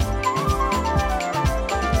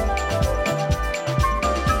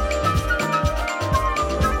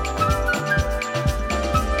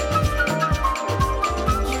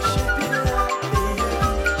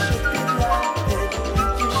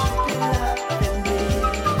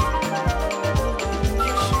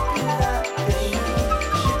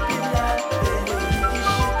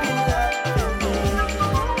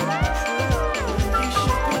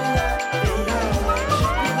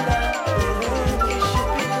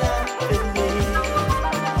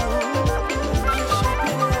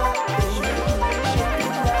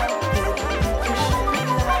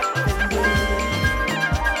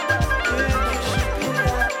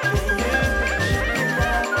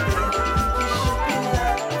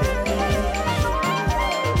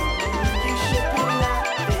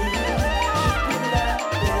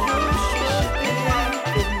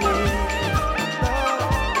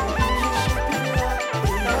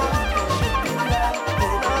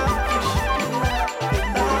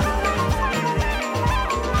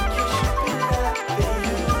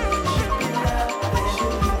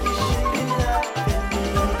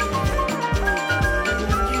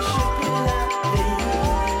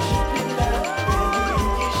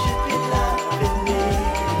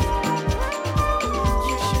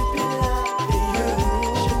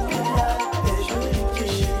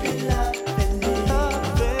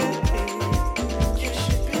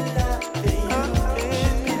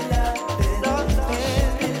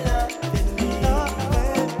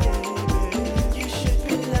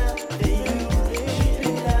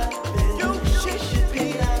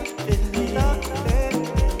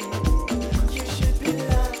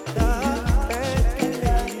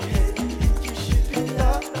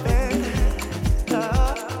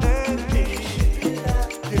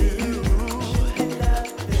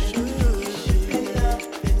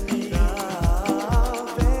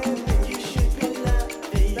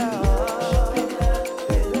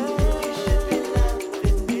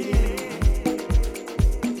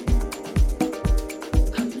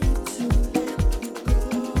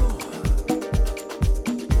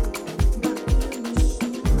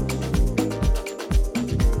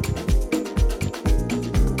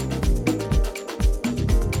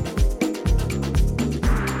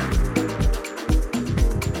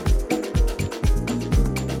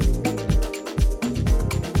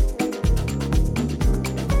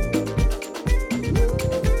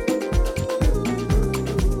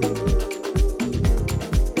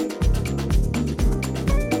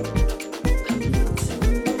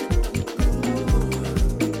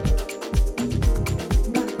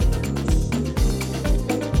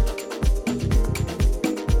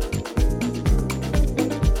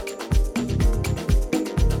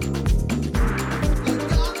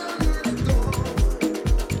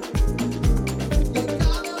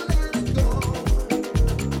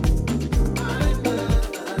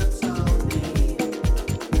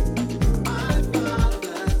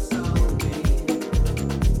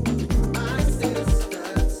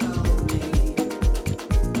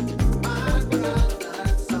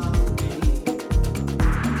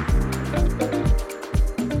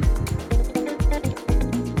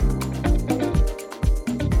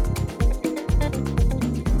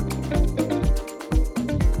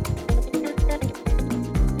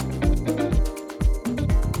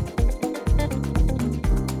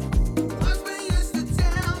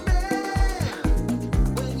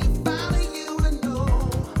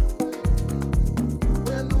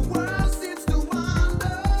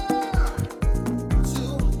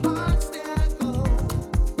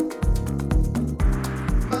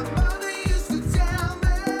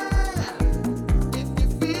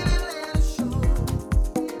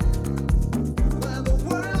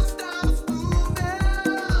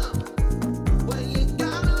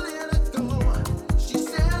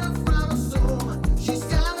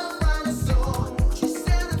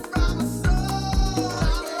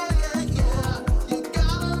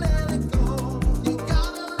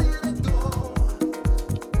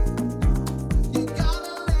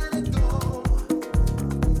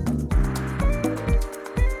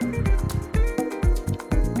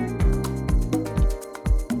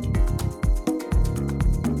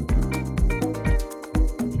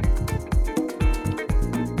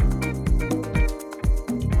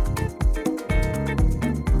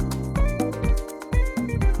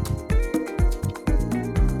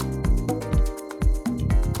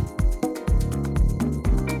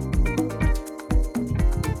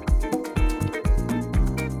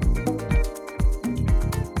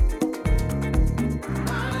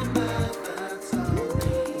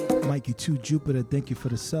 to Jupiter, thank you for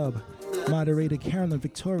the sub. Moderator Carolyn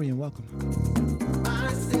Victorian, welcome.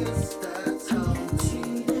 My sister told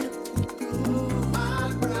me,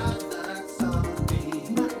 my brother told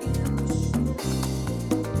me,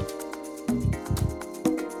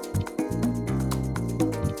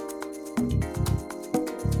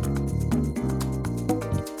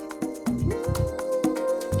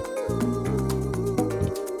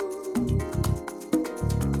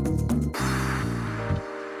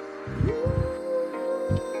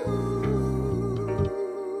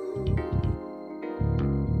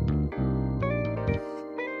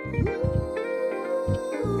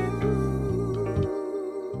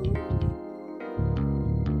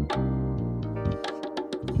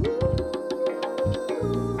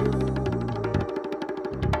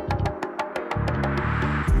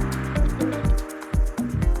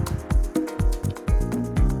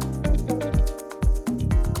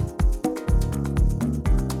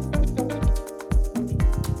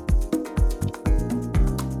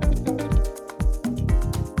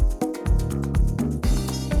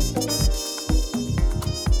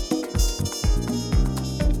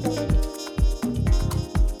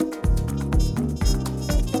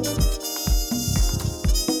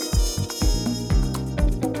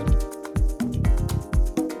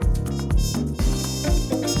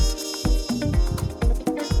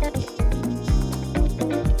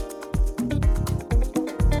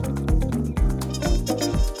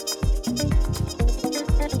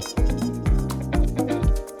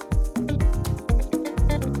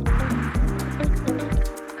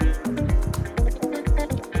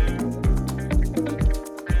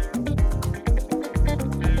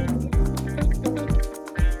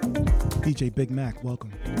 DJ Big Mac,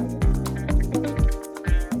 welcome.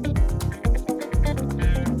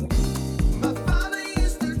 my father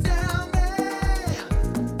used to tell me,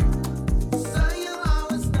 so you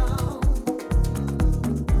always know,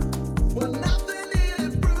 when nothing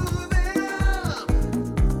is proven,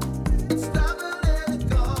 it's time to let it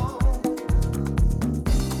go.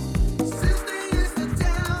 Sister used to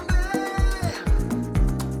tell me,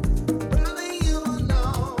 brother, you will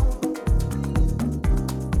know,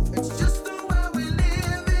 it's just the way we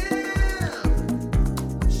live in.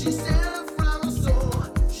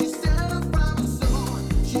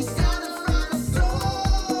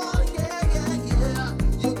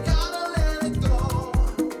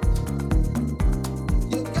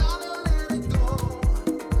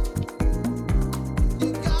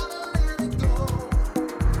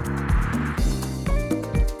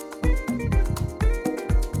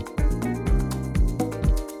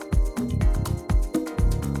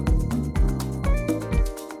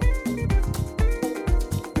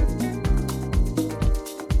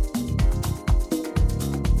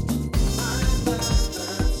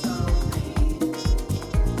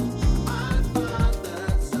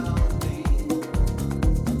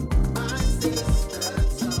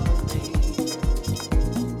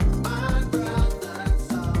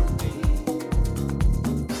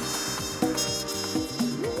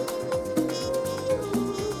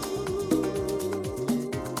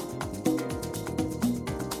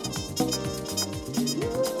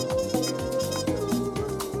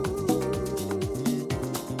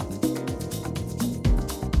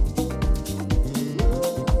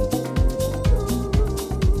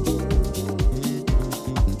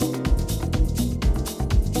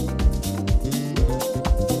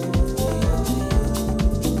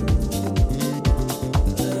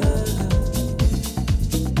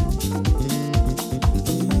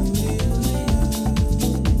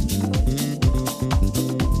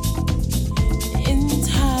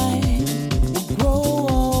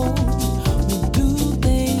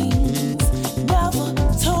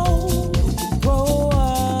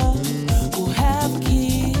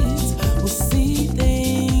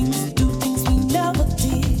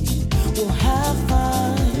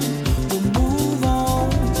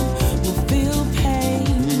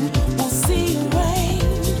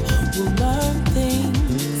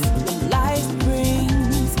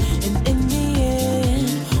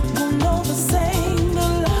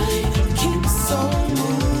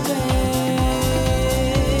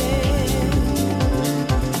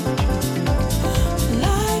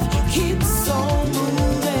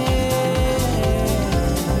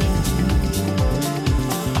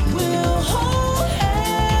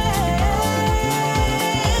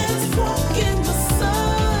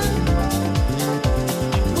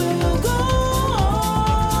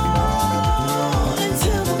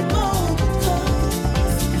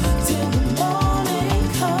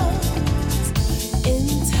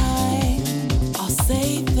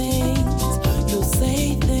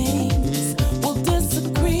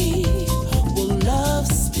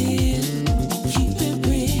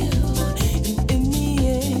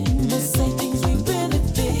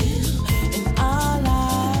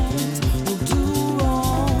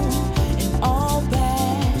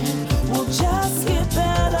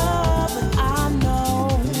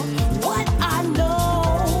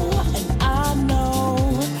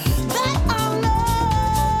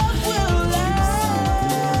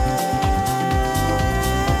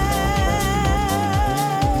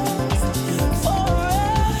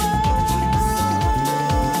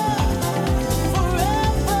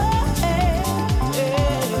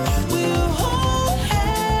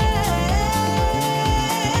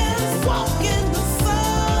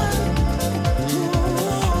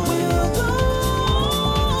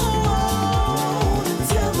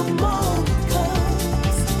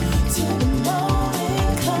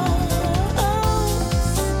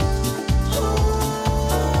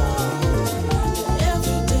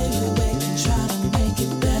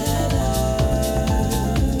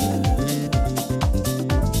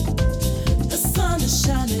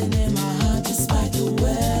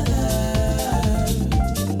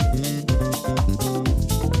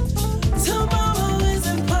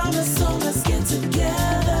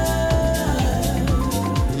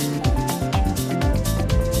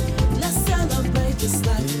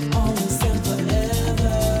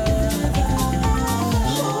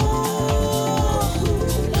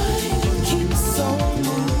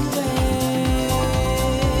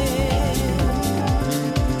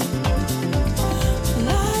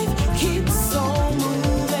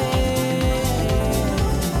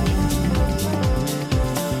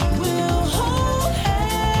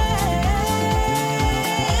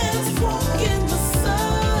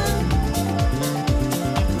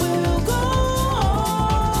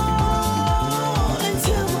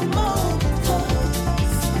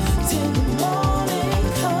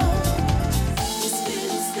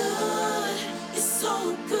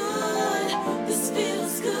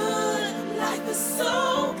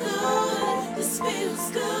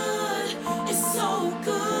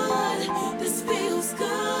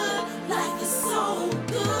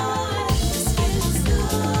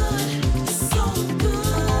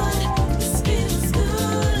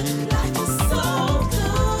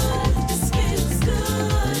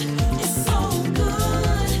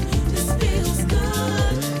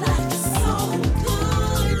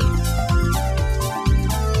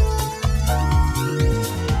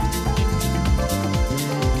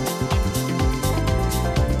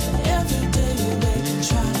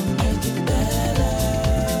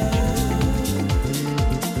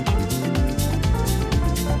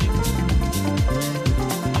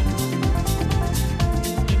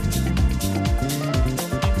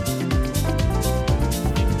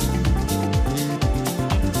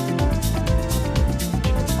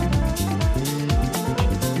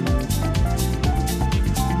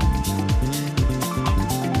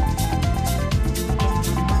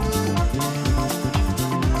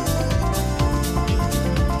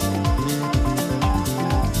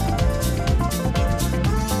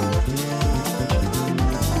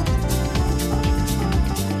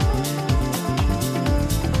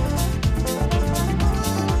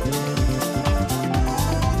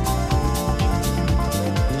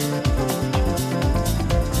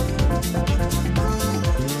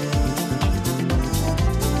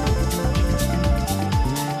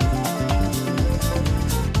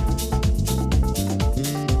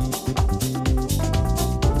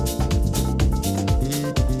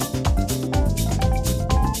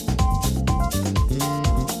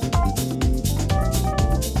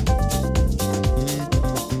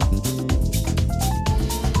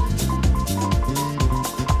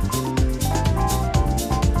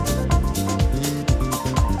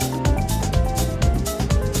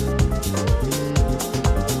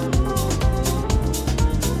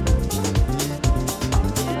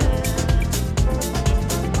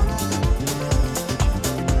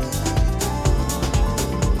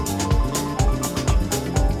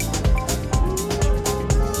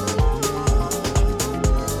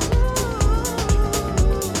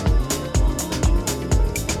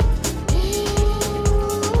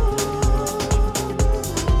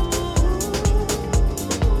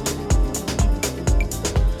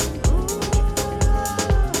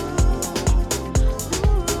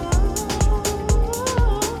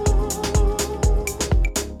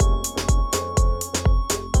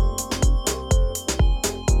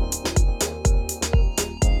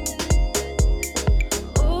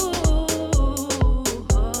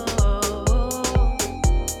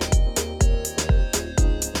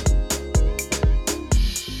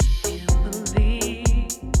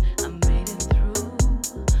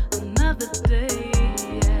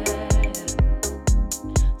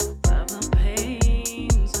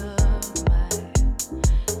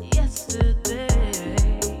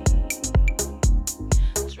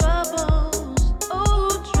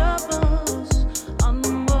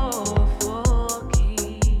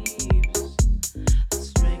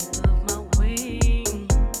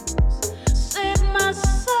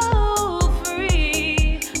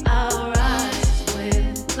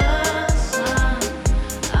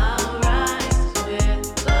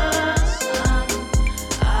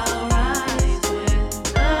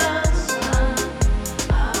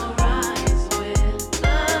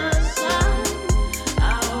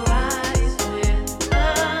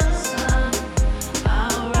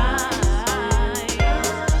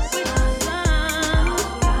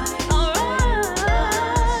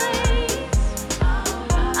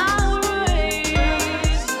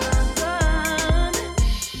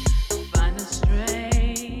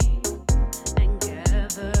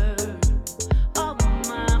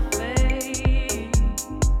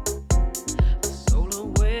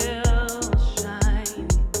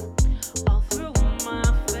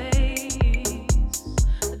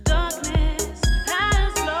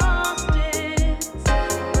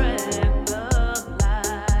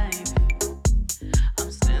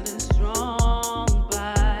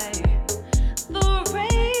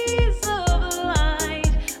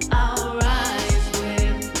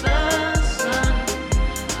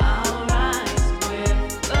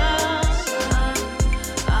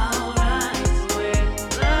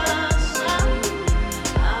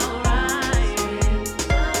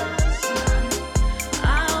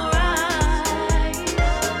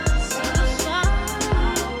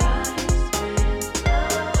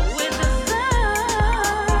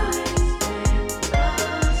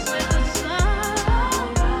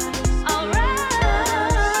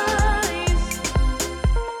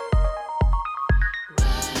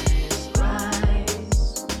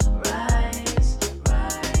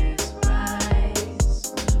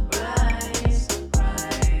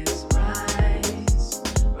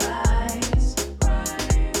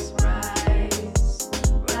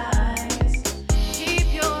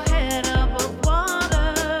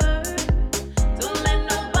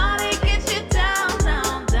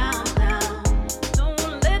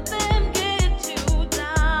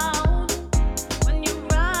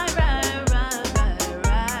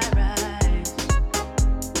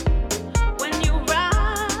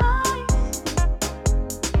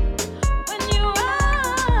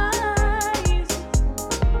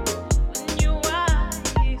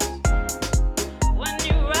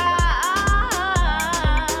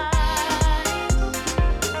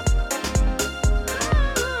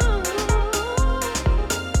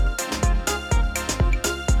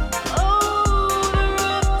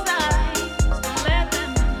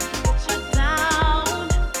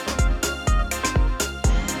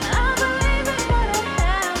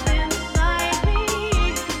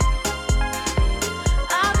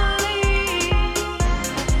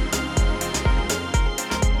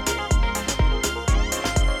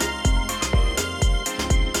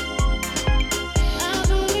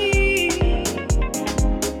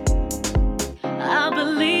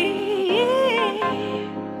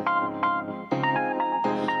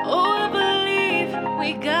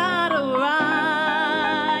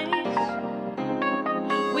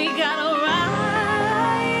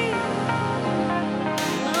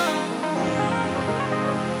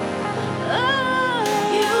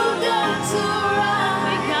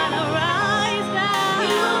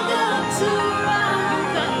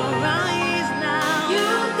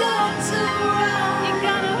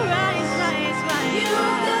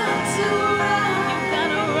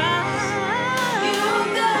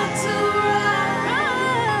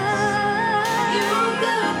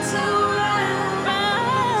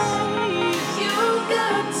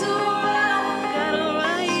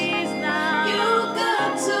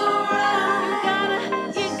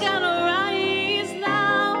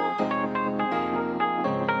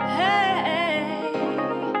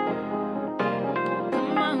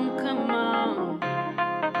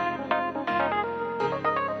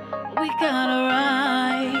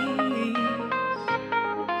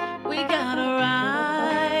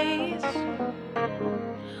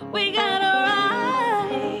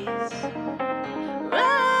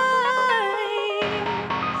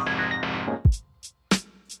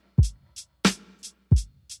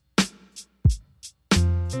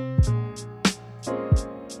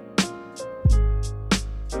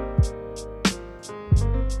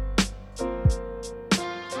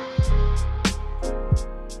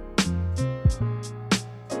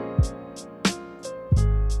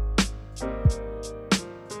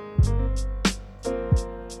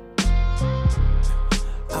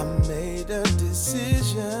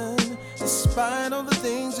 Despite all the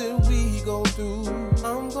things that we go through,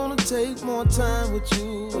 I'm gonna take more time with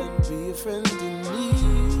you and be a friend in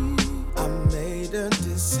need. I made a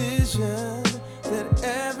decision that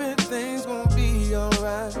everything's gonna be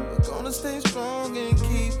alright. We're gonna stay strong and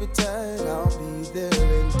keep it tight. I'll be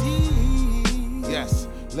there indeed. Yes.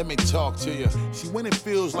 Let me talk to you. See, when it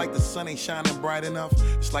feels like the sun ain't shining bright enough,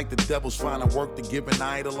 it's like the devil's finding work to give an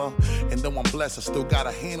idler. And though I'm blessed, I still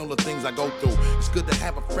gotta handle the things I go through. It's good to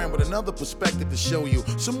have a friend with another perspective to show you.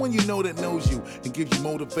 Someone you know that knows you and gives you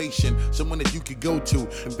motivation. Someone that you could go to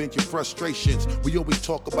and vent your frustrations. We always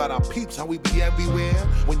talk about our peeps, how we be everywhere.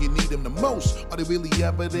 When you need them the most, are they really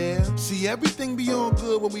ever there? See, everything be all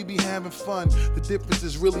good when we be having fun. The difference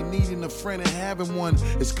is really needing a friend and having one.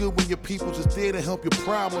 It's good when your people's is there to help your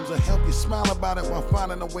problems and help you smile about it while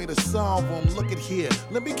finding a way to solve them. Look at here,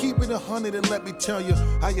 let me keep it 100 and let me tell you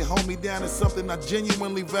how you hold me down is something I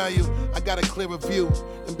genuinely value. I got a clearer view,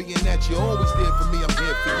 and being that you're always there for me, I'm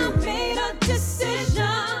here for you. I made a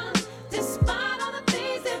decision, despite all the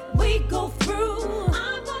things that we go through.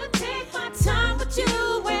 I'm gonna take my time with you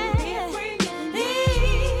and be a friend in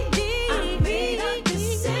need. I made a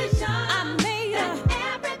decision, that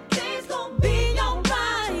everything's gonna be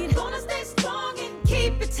alright. Gonna stay strong and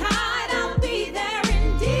keep it tight. I'll be there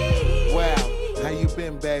indeed. Wow, how you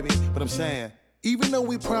been, baby? But I'm saying, even though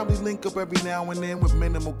we probably link up every now and then with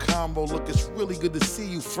minimal combo, look, it's really good to see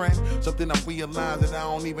you, friend. Something I realize that I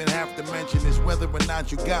don't even have to mention is whether or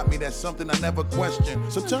not you got me. That's something I never question.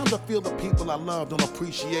 Sometimes I feel the people I love don't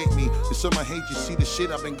appreciate me. There's some I hate. You see the shit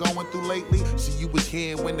I've been going through lately? See, you was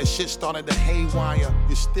here when the shit started to haywire.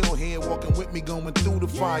 You're still here walking with me going through the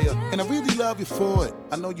fire. And I really love you for it.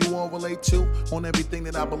 I know you all relate to on everything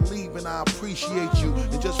that I believe, and I appreciate you.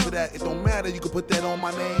 And just for that, it don't matter. You can put that on my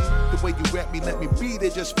name. The way you rap me, let me be there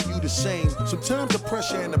just for you the same. Sometimes the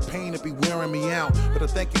pressure and the pain will be wearing me out, but I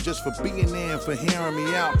thank you just for being there and for hearing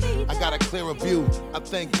me out. I got a clearer view. I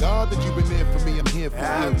thank God that you've been there for me. I'm here for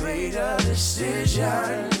I you. made a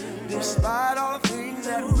decision, despite all the things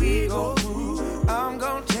that we go through. I'm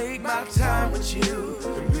gonna take my time with you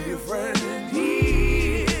and be a friend in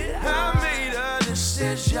need. I made a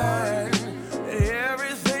decision that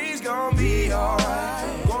everything's gonna be alright.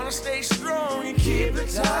 I'm gonna stay strong and keep it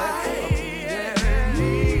tight.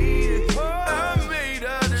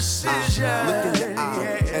 Look in your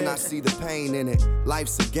eye, and I see the pain in it.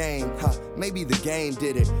 Life's a game, maybe the game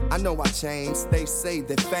did it. I know I changed, they say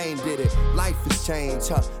that fame did it. Life has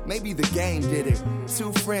changed, maybe the game did it.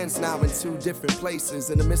 Two friends now in two different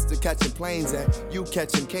places. In the midst of catching planes and you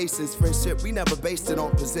catching cases. Friendship, we never based it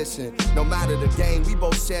on position. No matter the game, we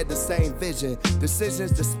both shared the same vision.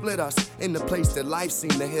 Decisions to split us in the place that life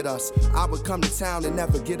seemed to hit us. I would come to town and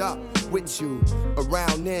never get up with you.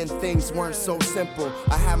 Around then, things weren't so simple.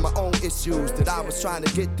 I had my own issues that I was trying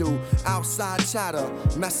to get through. Outside chatter,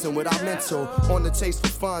 messing with our mental. On the chase for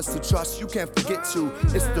funds to trust, you can't forget to.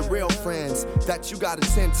 It's the real friends that you gotta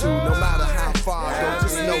tend to. No matter how far, don't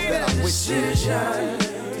just know that I'm with you.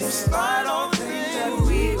 Despite all the things that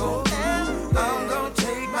we go through, I'm gonna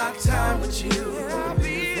take my time with you and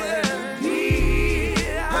be a friend in need.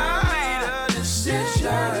 I made a decision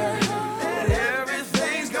that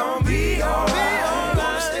everything's gonna be alright. I'm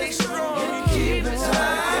gonna stay strong and keep it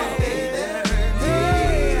tight.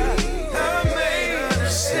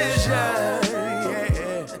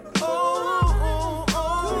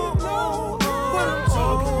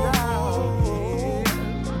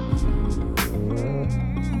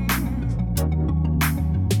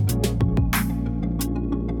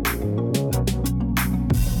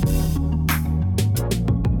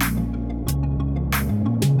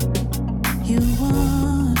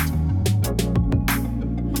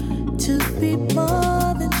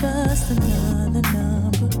 More than just another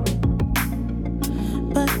number,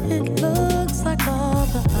 but it looks like all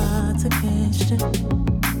the odds against you.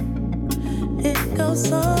 It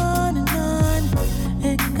goes on and on,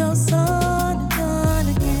 it goes on and on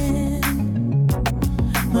again.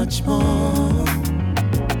 Much more.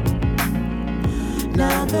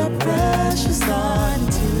 Now the pressure's starting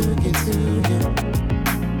to get to you.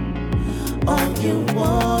 All you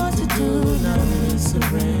want to do now is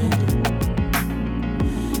surrender.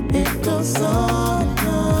 It goes on and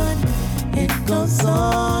on, it goes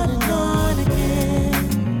on and on again.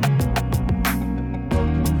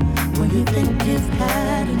 When you think you've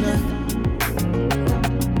had enough,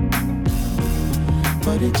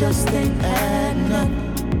 but it just ain't adding up.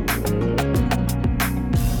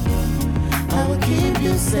 I will keep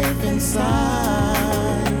you safe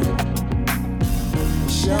inside,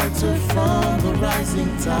 shelter from the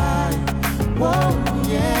rising tide. Whoa,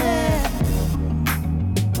 yeah.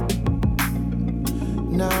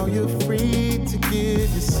 Now you're free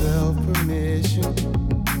yourself permission.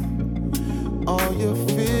 All your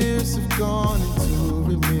fears have gone into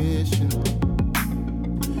remission.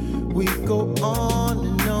 We go on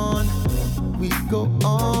and on. We go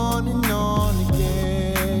on and on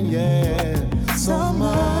again, yeah. So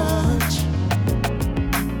much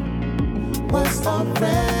was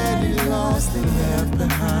already lost and left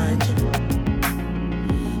behind you.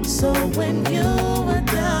 So when you were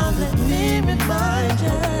down, let me remind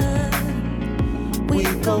you. We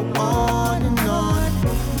go on and on.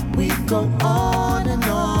 We go on and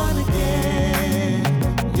on again,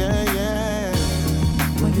 yeah, yeah.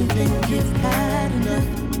 When you think you've had enough,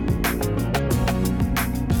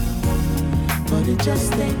 but it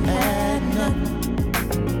just ain't adding up.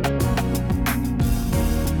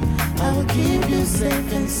 I will keep you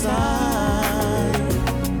safe inside,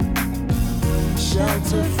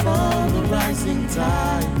 shelter from the rising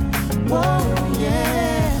tide. Whoa,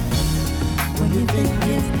 yeah. When you think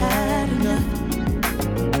you've had enough,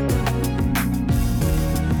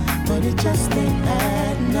 but it just ain't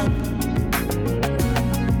adding up.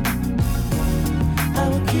 I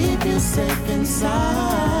will keep you safe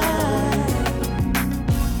inside,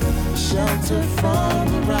 shelter from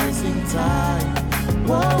the rising tide.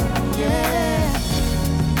 Whoa, yeah.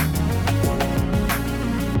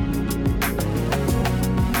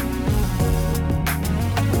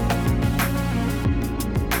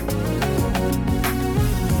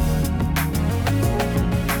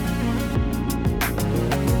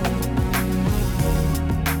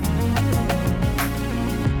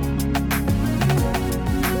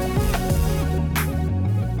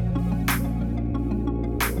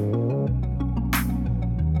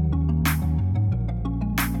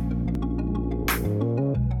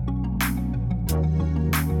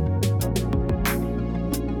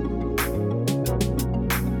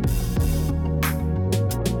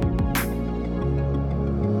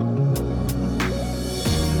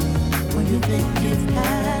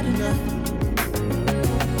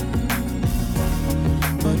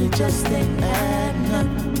 Just ain't adding up.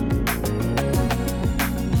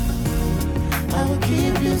 I will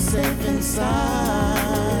keep you safe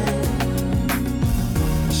inside,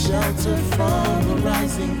 shelter from the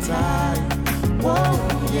rising tide. Whoa,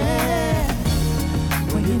 yeah.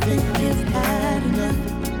 When you think you've had enough,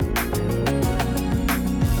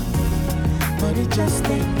 but it just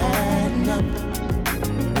ain't adding up.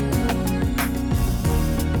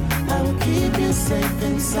 I will keep you safe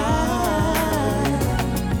inside,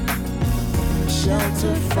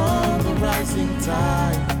 shelter from the rising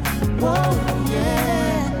tide. Whoa, yeah.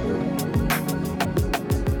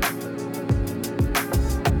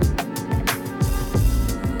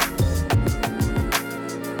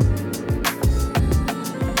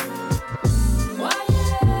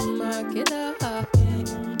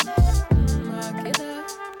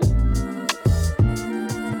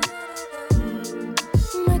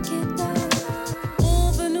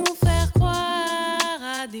 On veut nous faire croire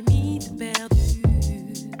à des mythes perdus,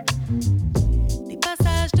 des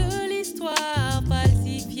passages de l'histoire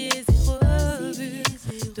falsifiés et revus,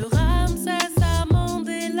 de Ramsès à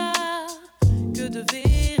Mandela, que de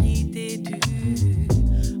vérité due.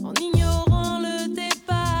 En ignorant le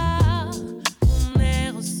départ, on est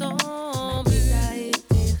ressemblé. A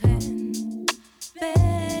été reine,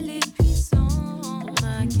 belle et puissante,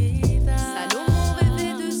 Maqueda. Salomon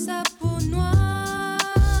rêvait de sa peau noire.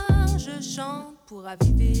 Je chante pour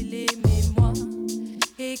raviver les mémoires,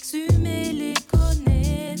 exhumer les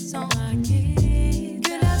connaissances.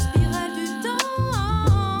 Que la spirale du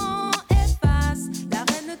temps efface la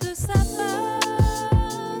reine de sa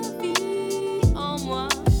vie en moi.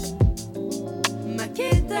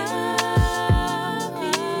 Maqueda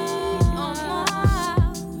vit en moi.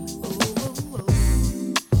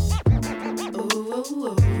 Oh, oh,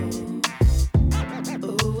 oh.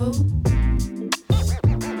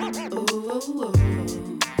 Oh, oh, oh.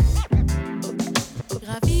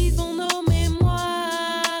 Gravivons nos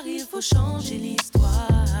mémoires, il faut changer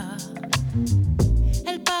l'histoire.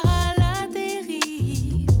 Elle part à la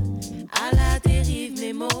dérive,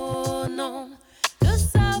 mes mots non. Le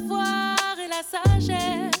savoir et la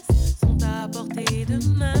sagesse sont à portée de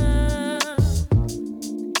main.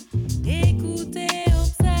 Écoutez,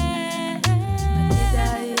 observe. Maqueda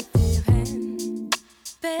était reine,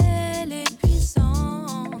 belle et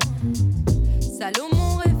puissante.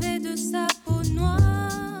 Salomon rêvait de sa peau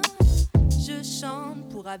noire. Je chante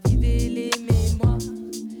pour raviver les mémoires,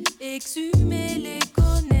 exhumer les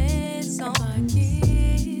connaissances.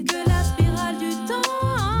 Que la spirale du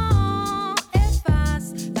temps efface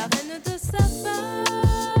la reine de sa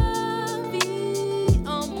vie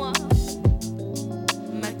en moi.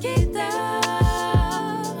 Maqueda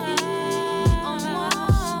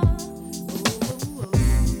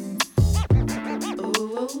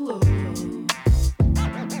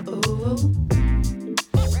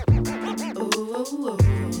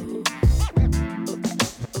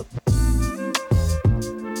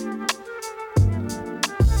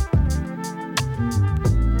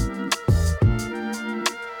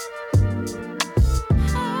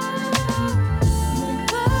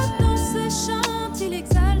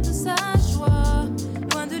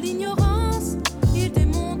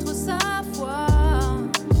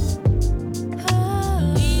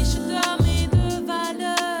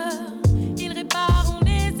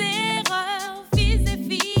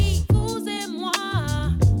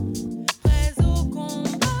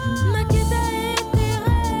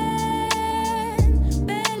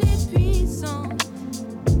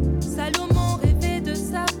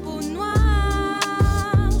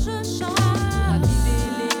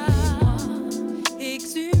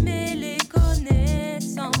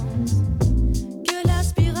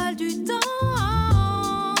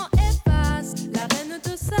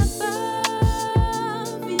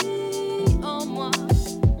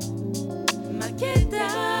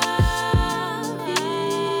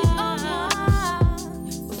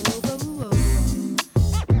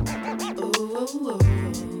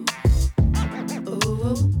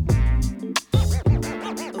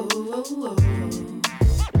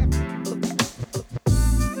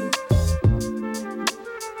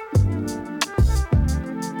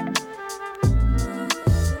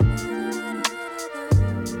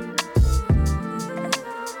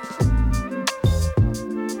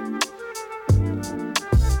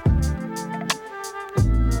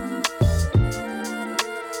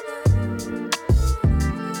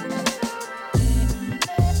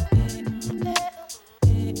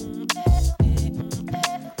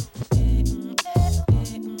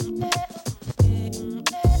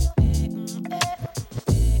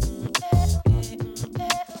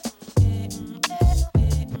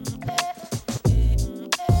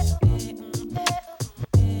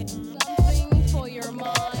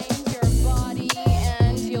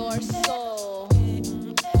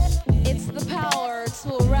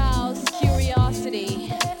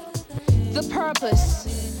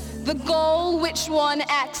which one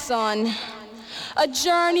axon. A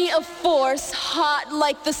journey of force, hot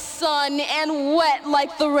like the sun and wet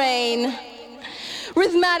like the rain.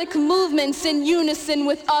 Rhythmic movements in unison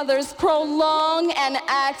with others prolong an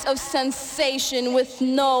act of sensation with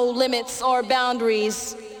no limits or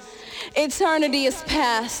boundaries. Eternity is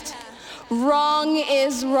past. Wrong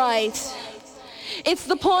is right. It's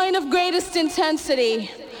the point of greatest intensity.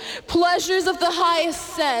 Pleasures of the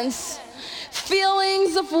highest sense.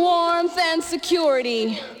 Feelings of warmth and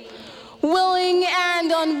security. Willing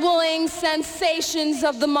and unwilling sensations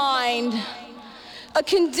of the mind. A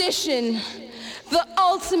condition. The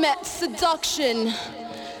ultimate seduction,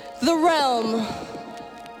 the realm.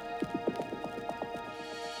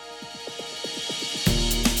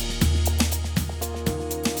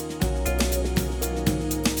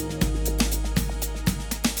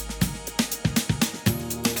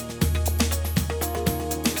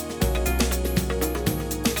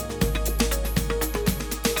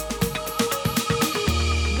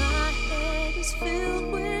 My head is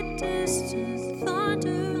filled with distant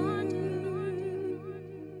thunder.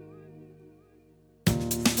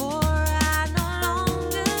 For I no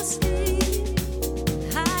longer sleep.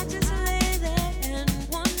 I just lay there and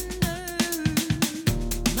wonder.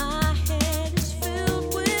 My head is filled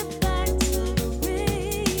with acts of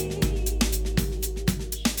rage.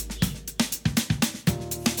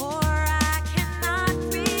 For I cannot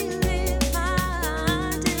relive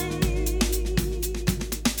my days.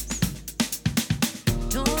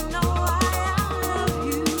 Don't know why I love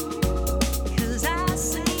you, 'cause I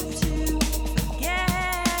seem to forget.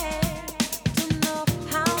 Don't know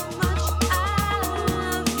how much I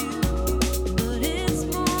love you, but it's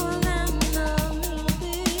more than a little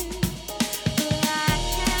bit. But I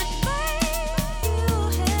can't make you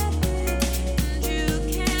happy, and you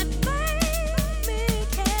can't make me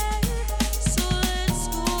care. So let's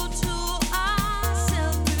go to our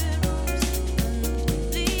separate rooms and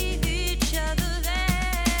leave each other there.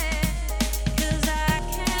 'Cause I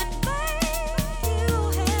can't make you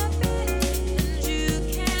happy, and you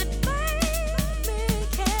can't make me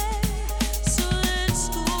care. So let's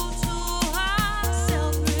go to our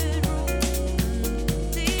separate rooms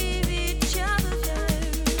and leave each other there.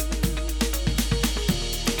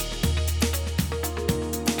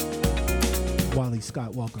 Wally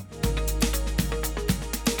Scott, welcome.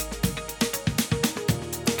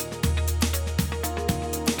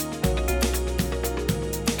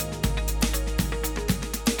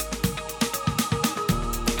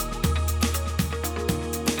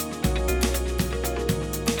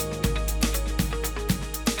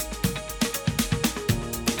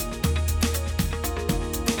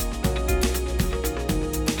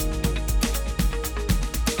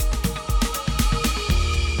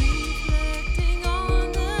 Reflecting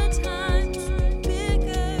on the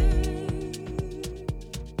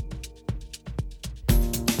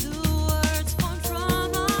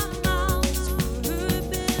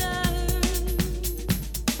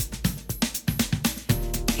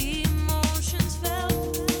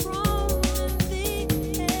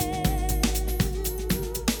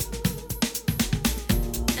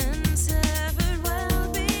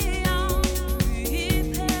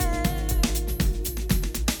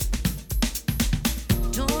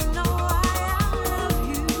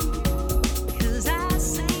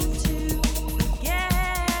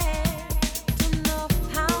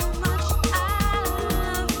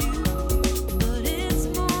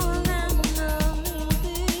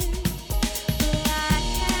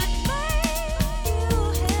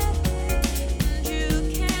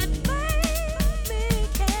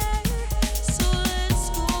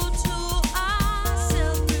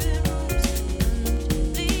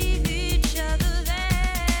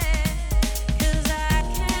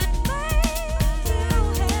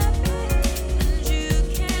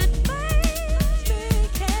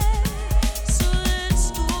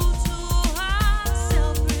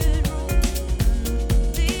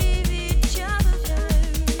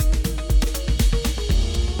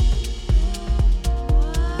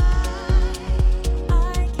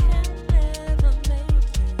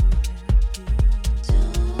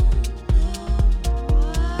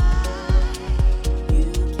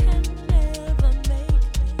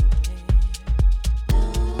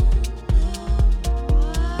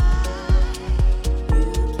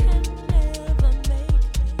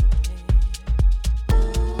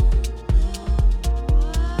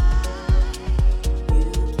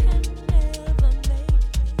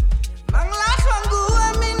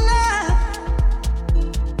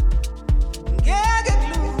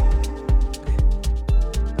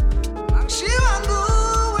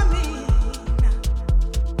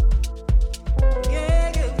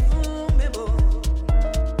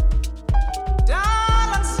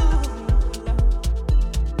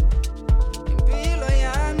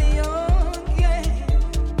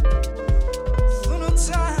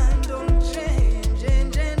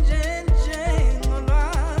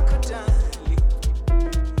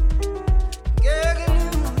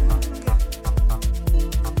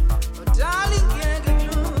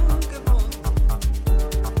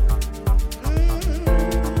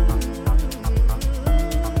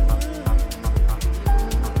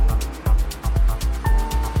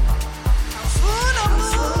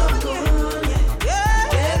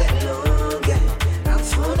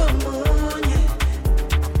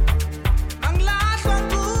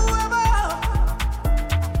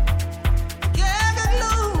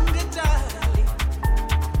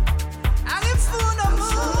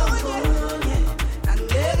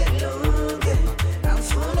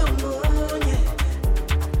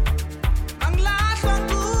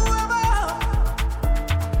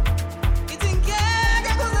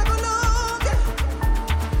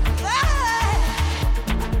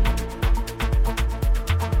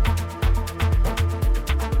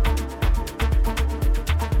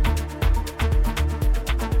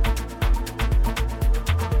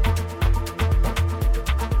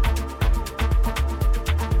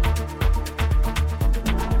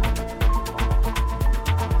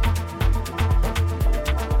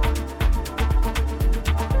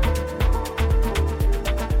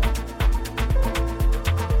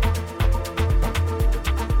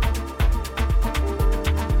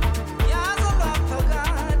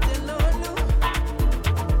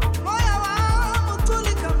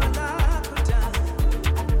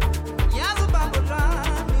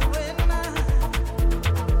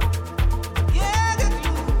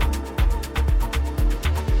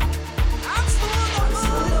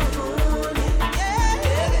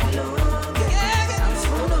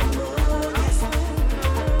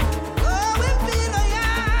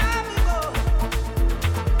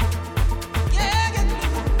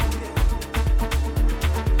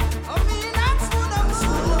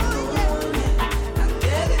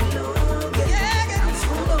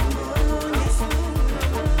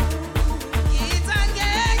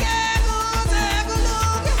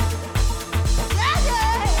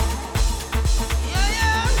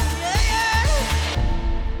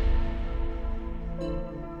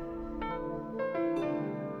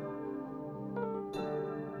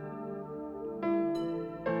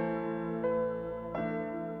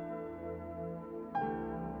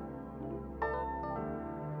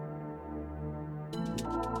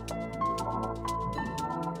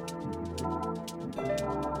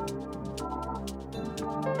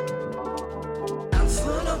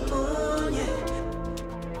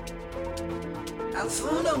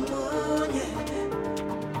Angifuna omunye.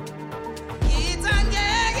 Ngithi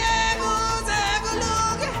angeke kuze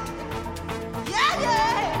kulunge. Yeah,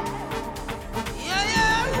 yeah. Yeah,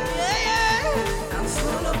 yeah, yeah, yeah.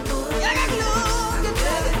 Angifuna omunye. Ngeke kulunge,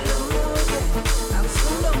 ngeke kulunge.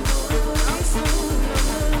 Angifuna omunye, angifuna omunye.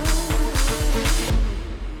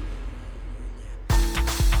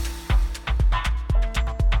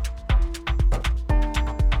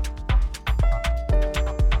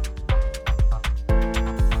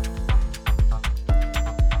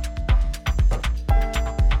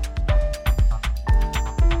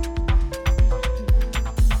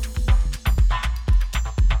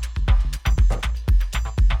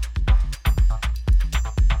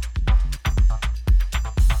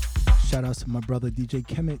 Shout out to my brother DJ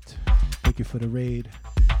Kemet. Thank you for the raid.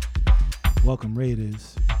 Welcome,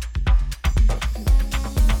 Raiders.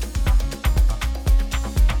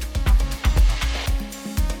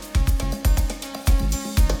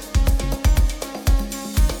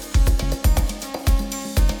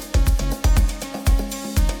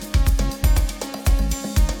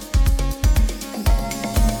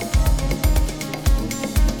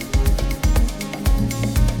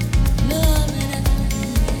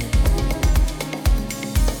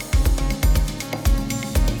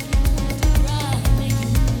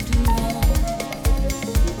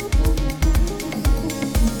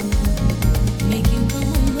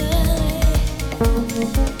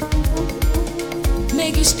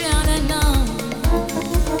 Make you strong and numb.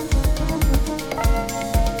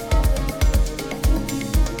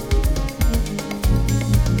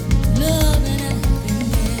 Love and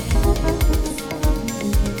happiness.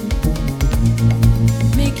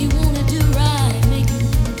 Make you wanna do right, make you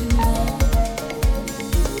wanna do wrong.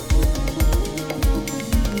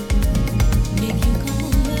 Make you come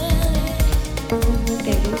away.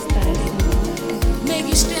 ¿Te gusta eso? Make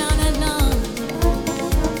you strong and numb.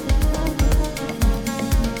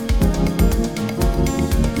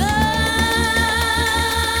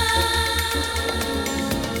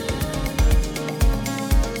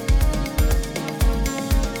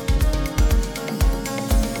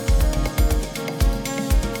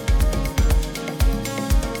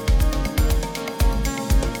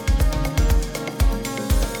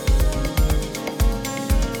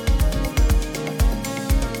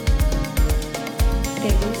 ¿Te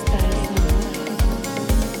gusta eso?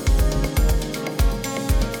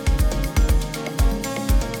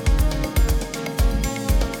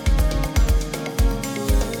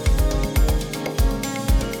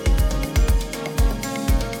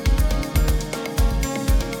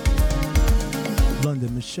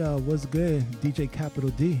 London Michelle, what's good? DJ Capital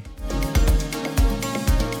D.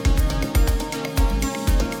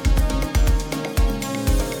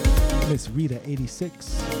 Miss Rita 86.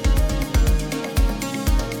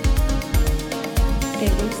 ¿Te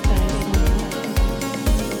gusta eso?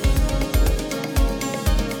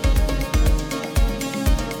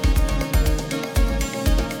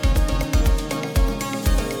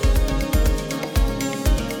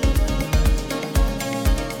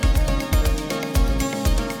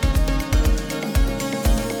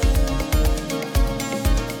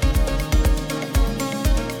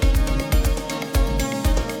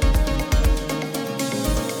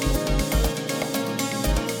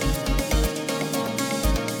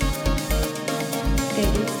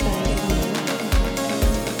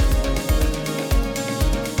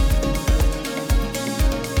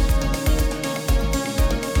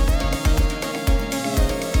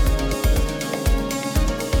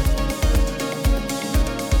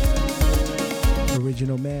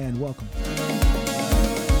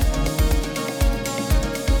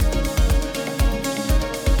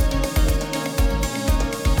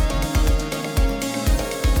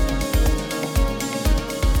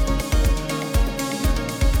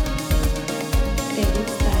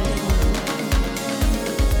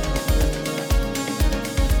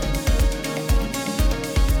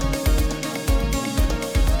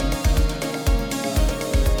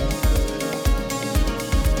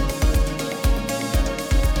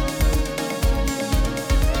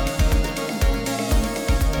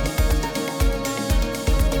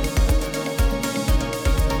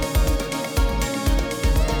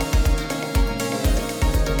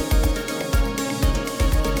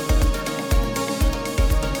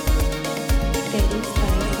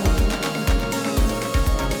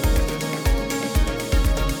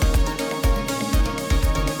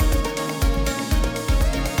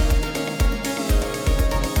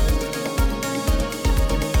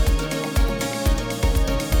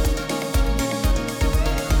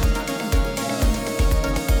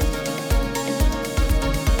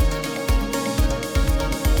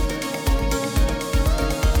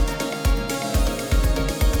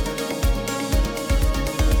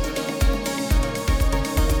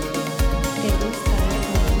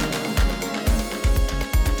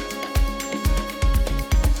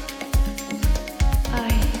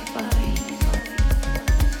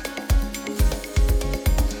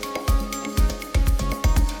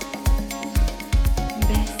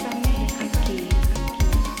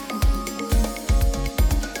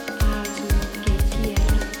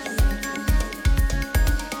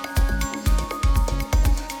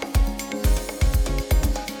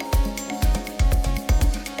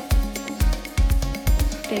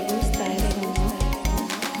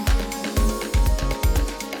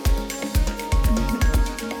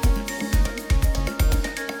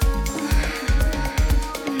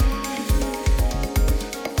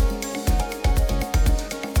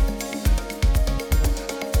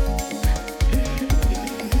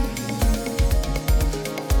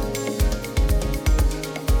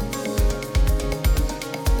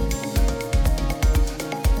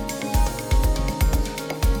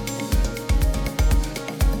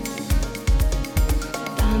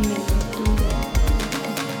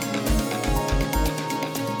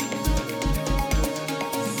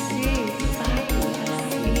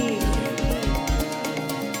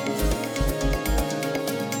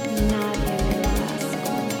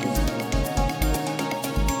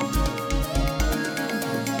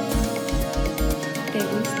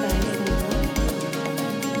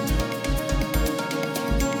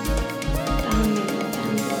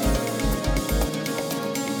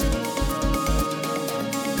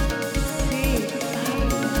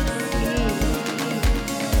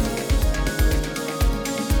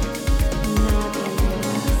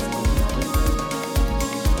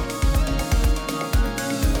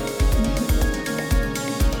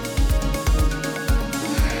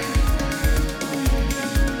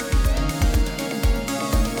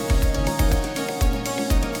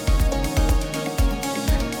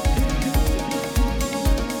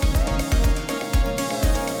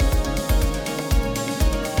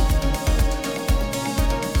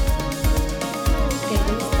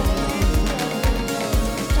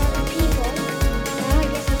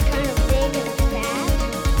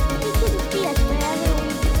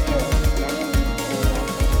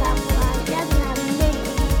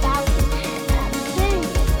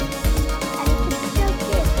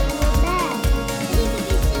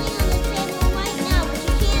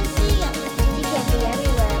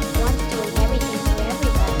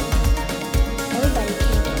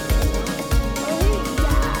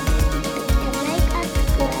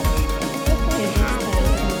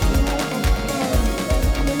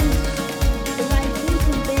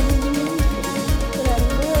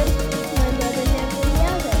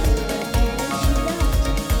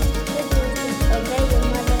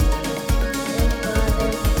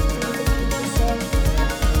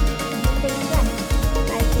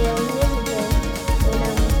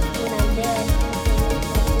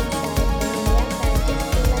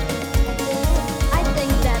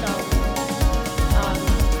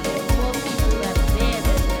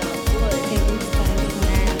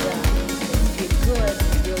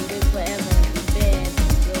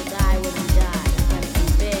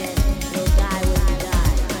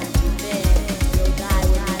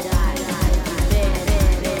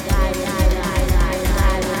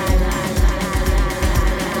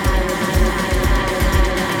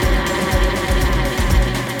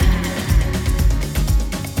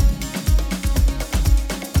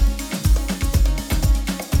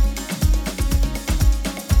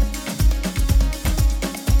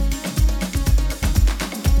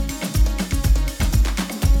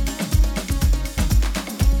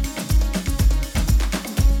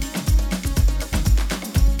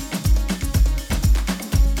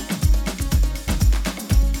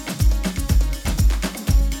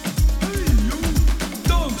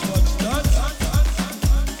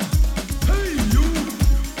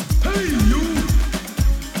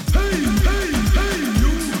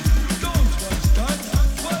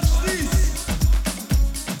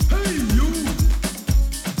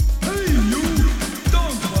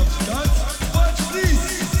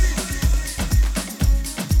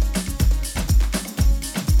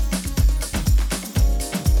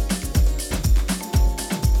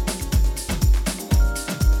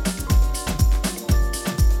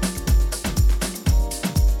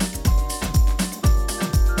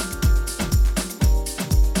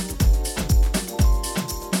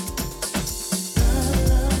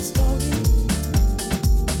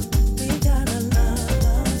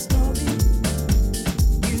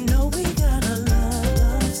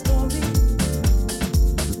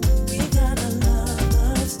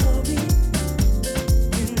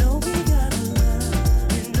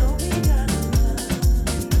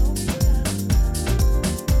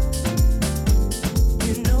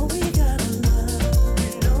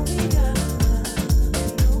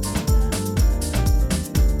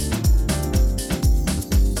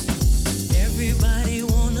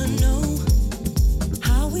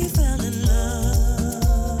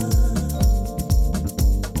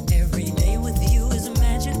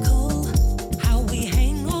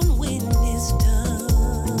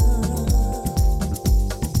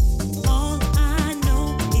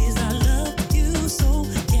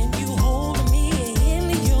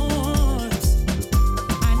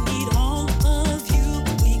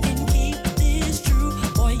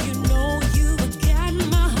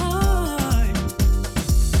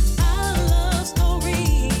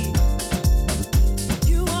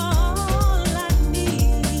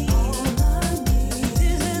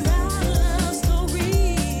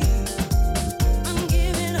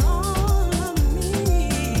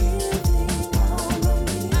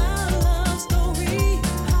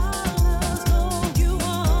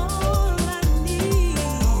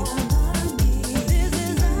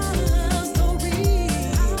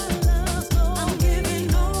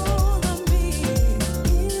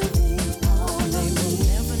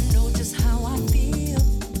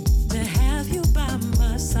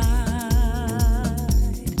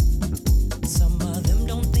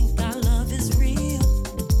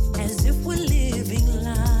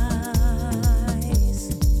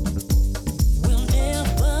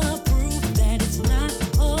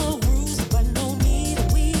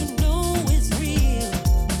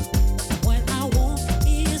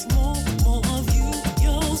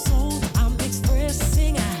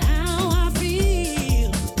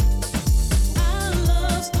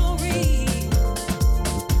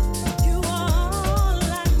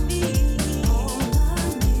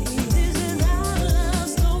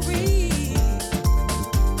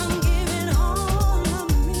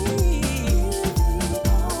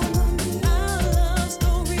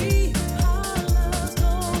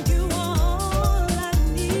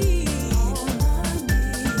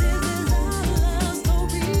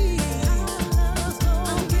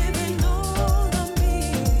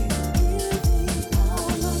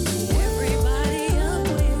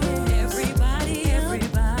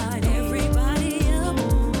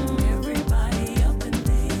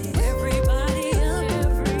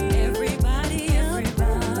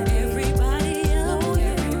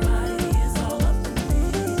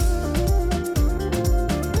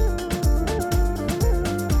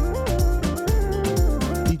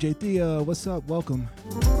 Hey Thea, what's up? Welcome.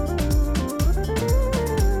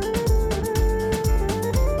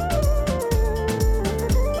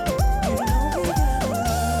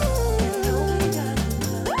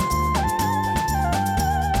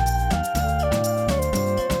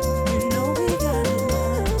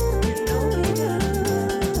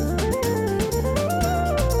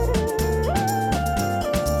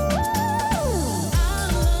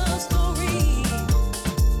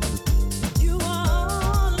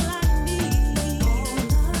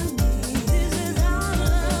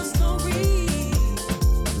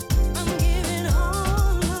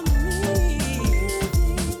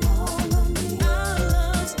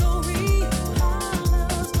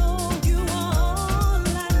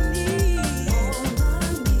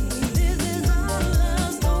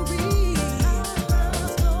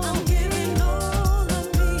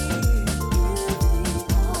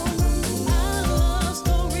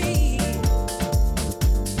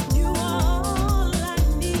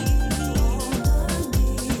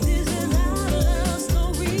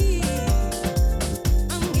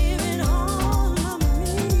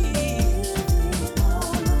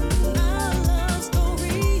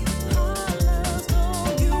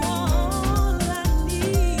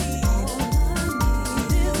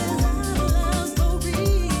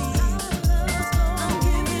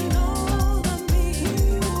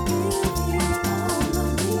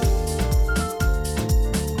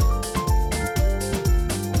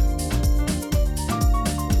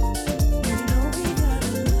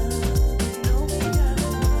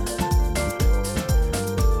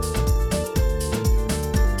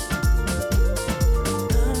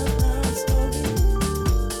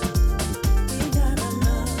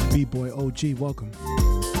 B-Boy OG, welcome.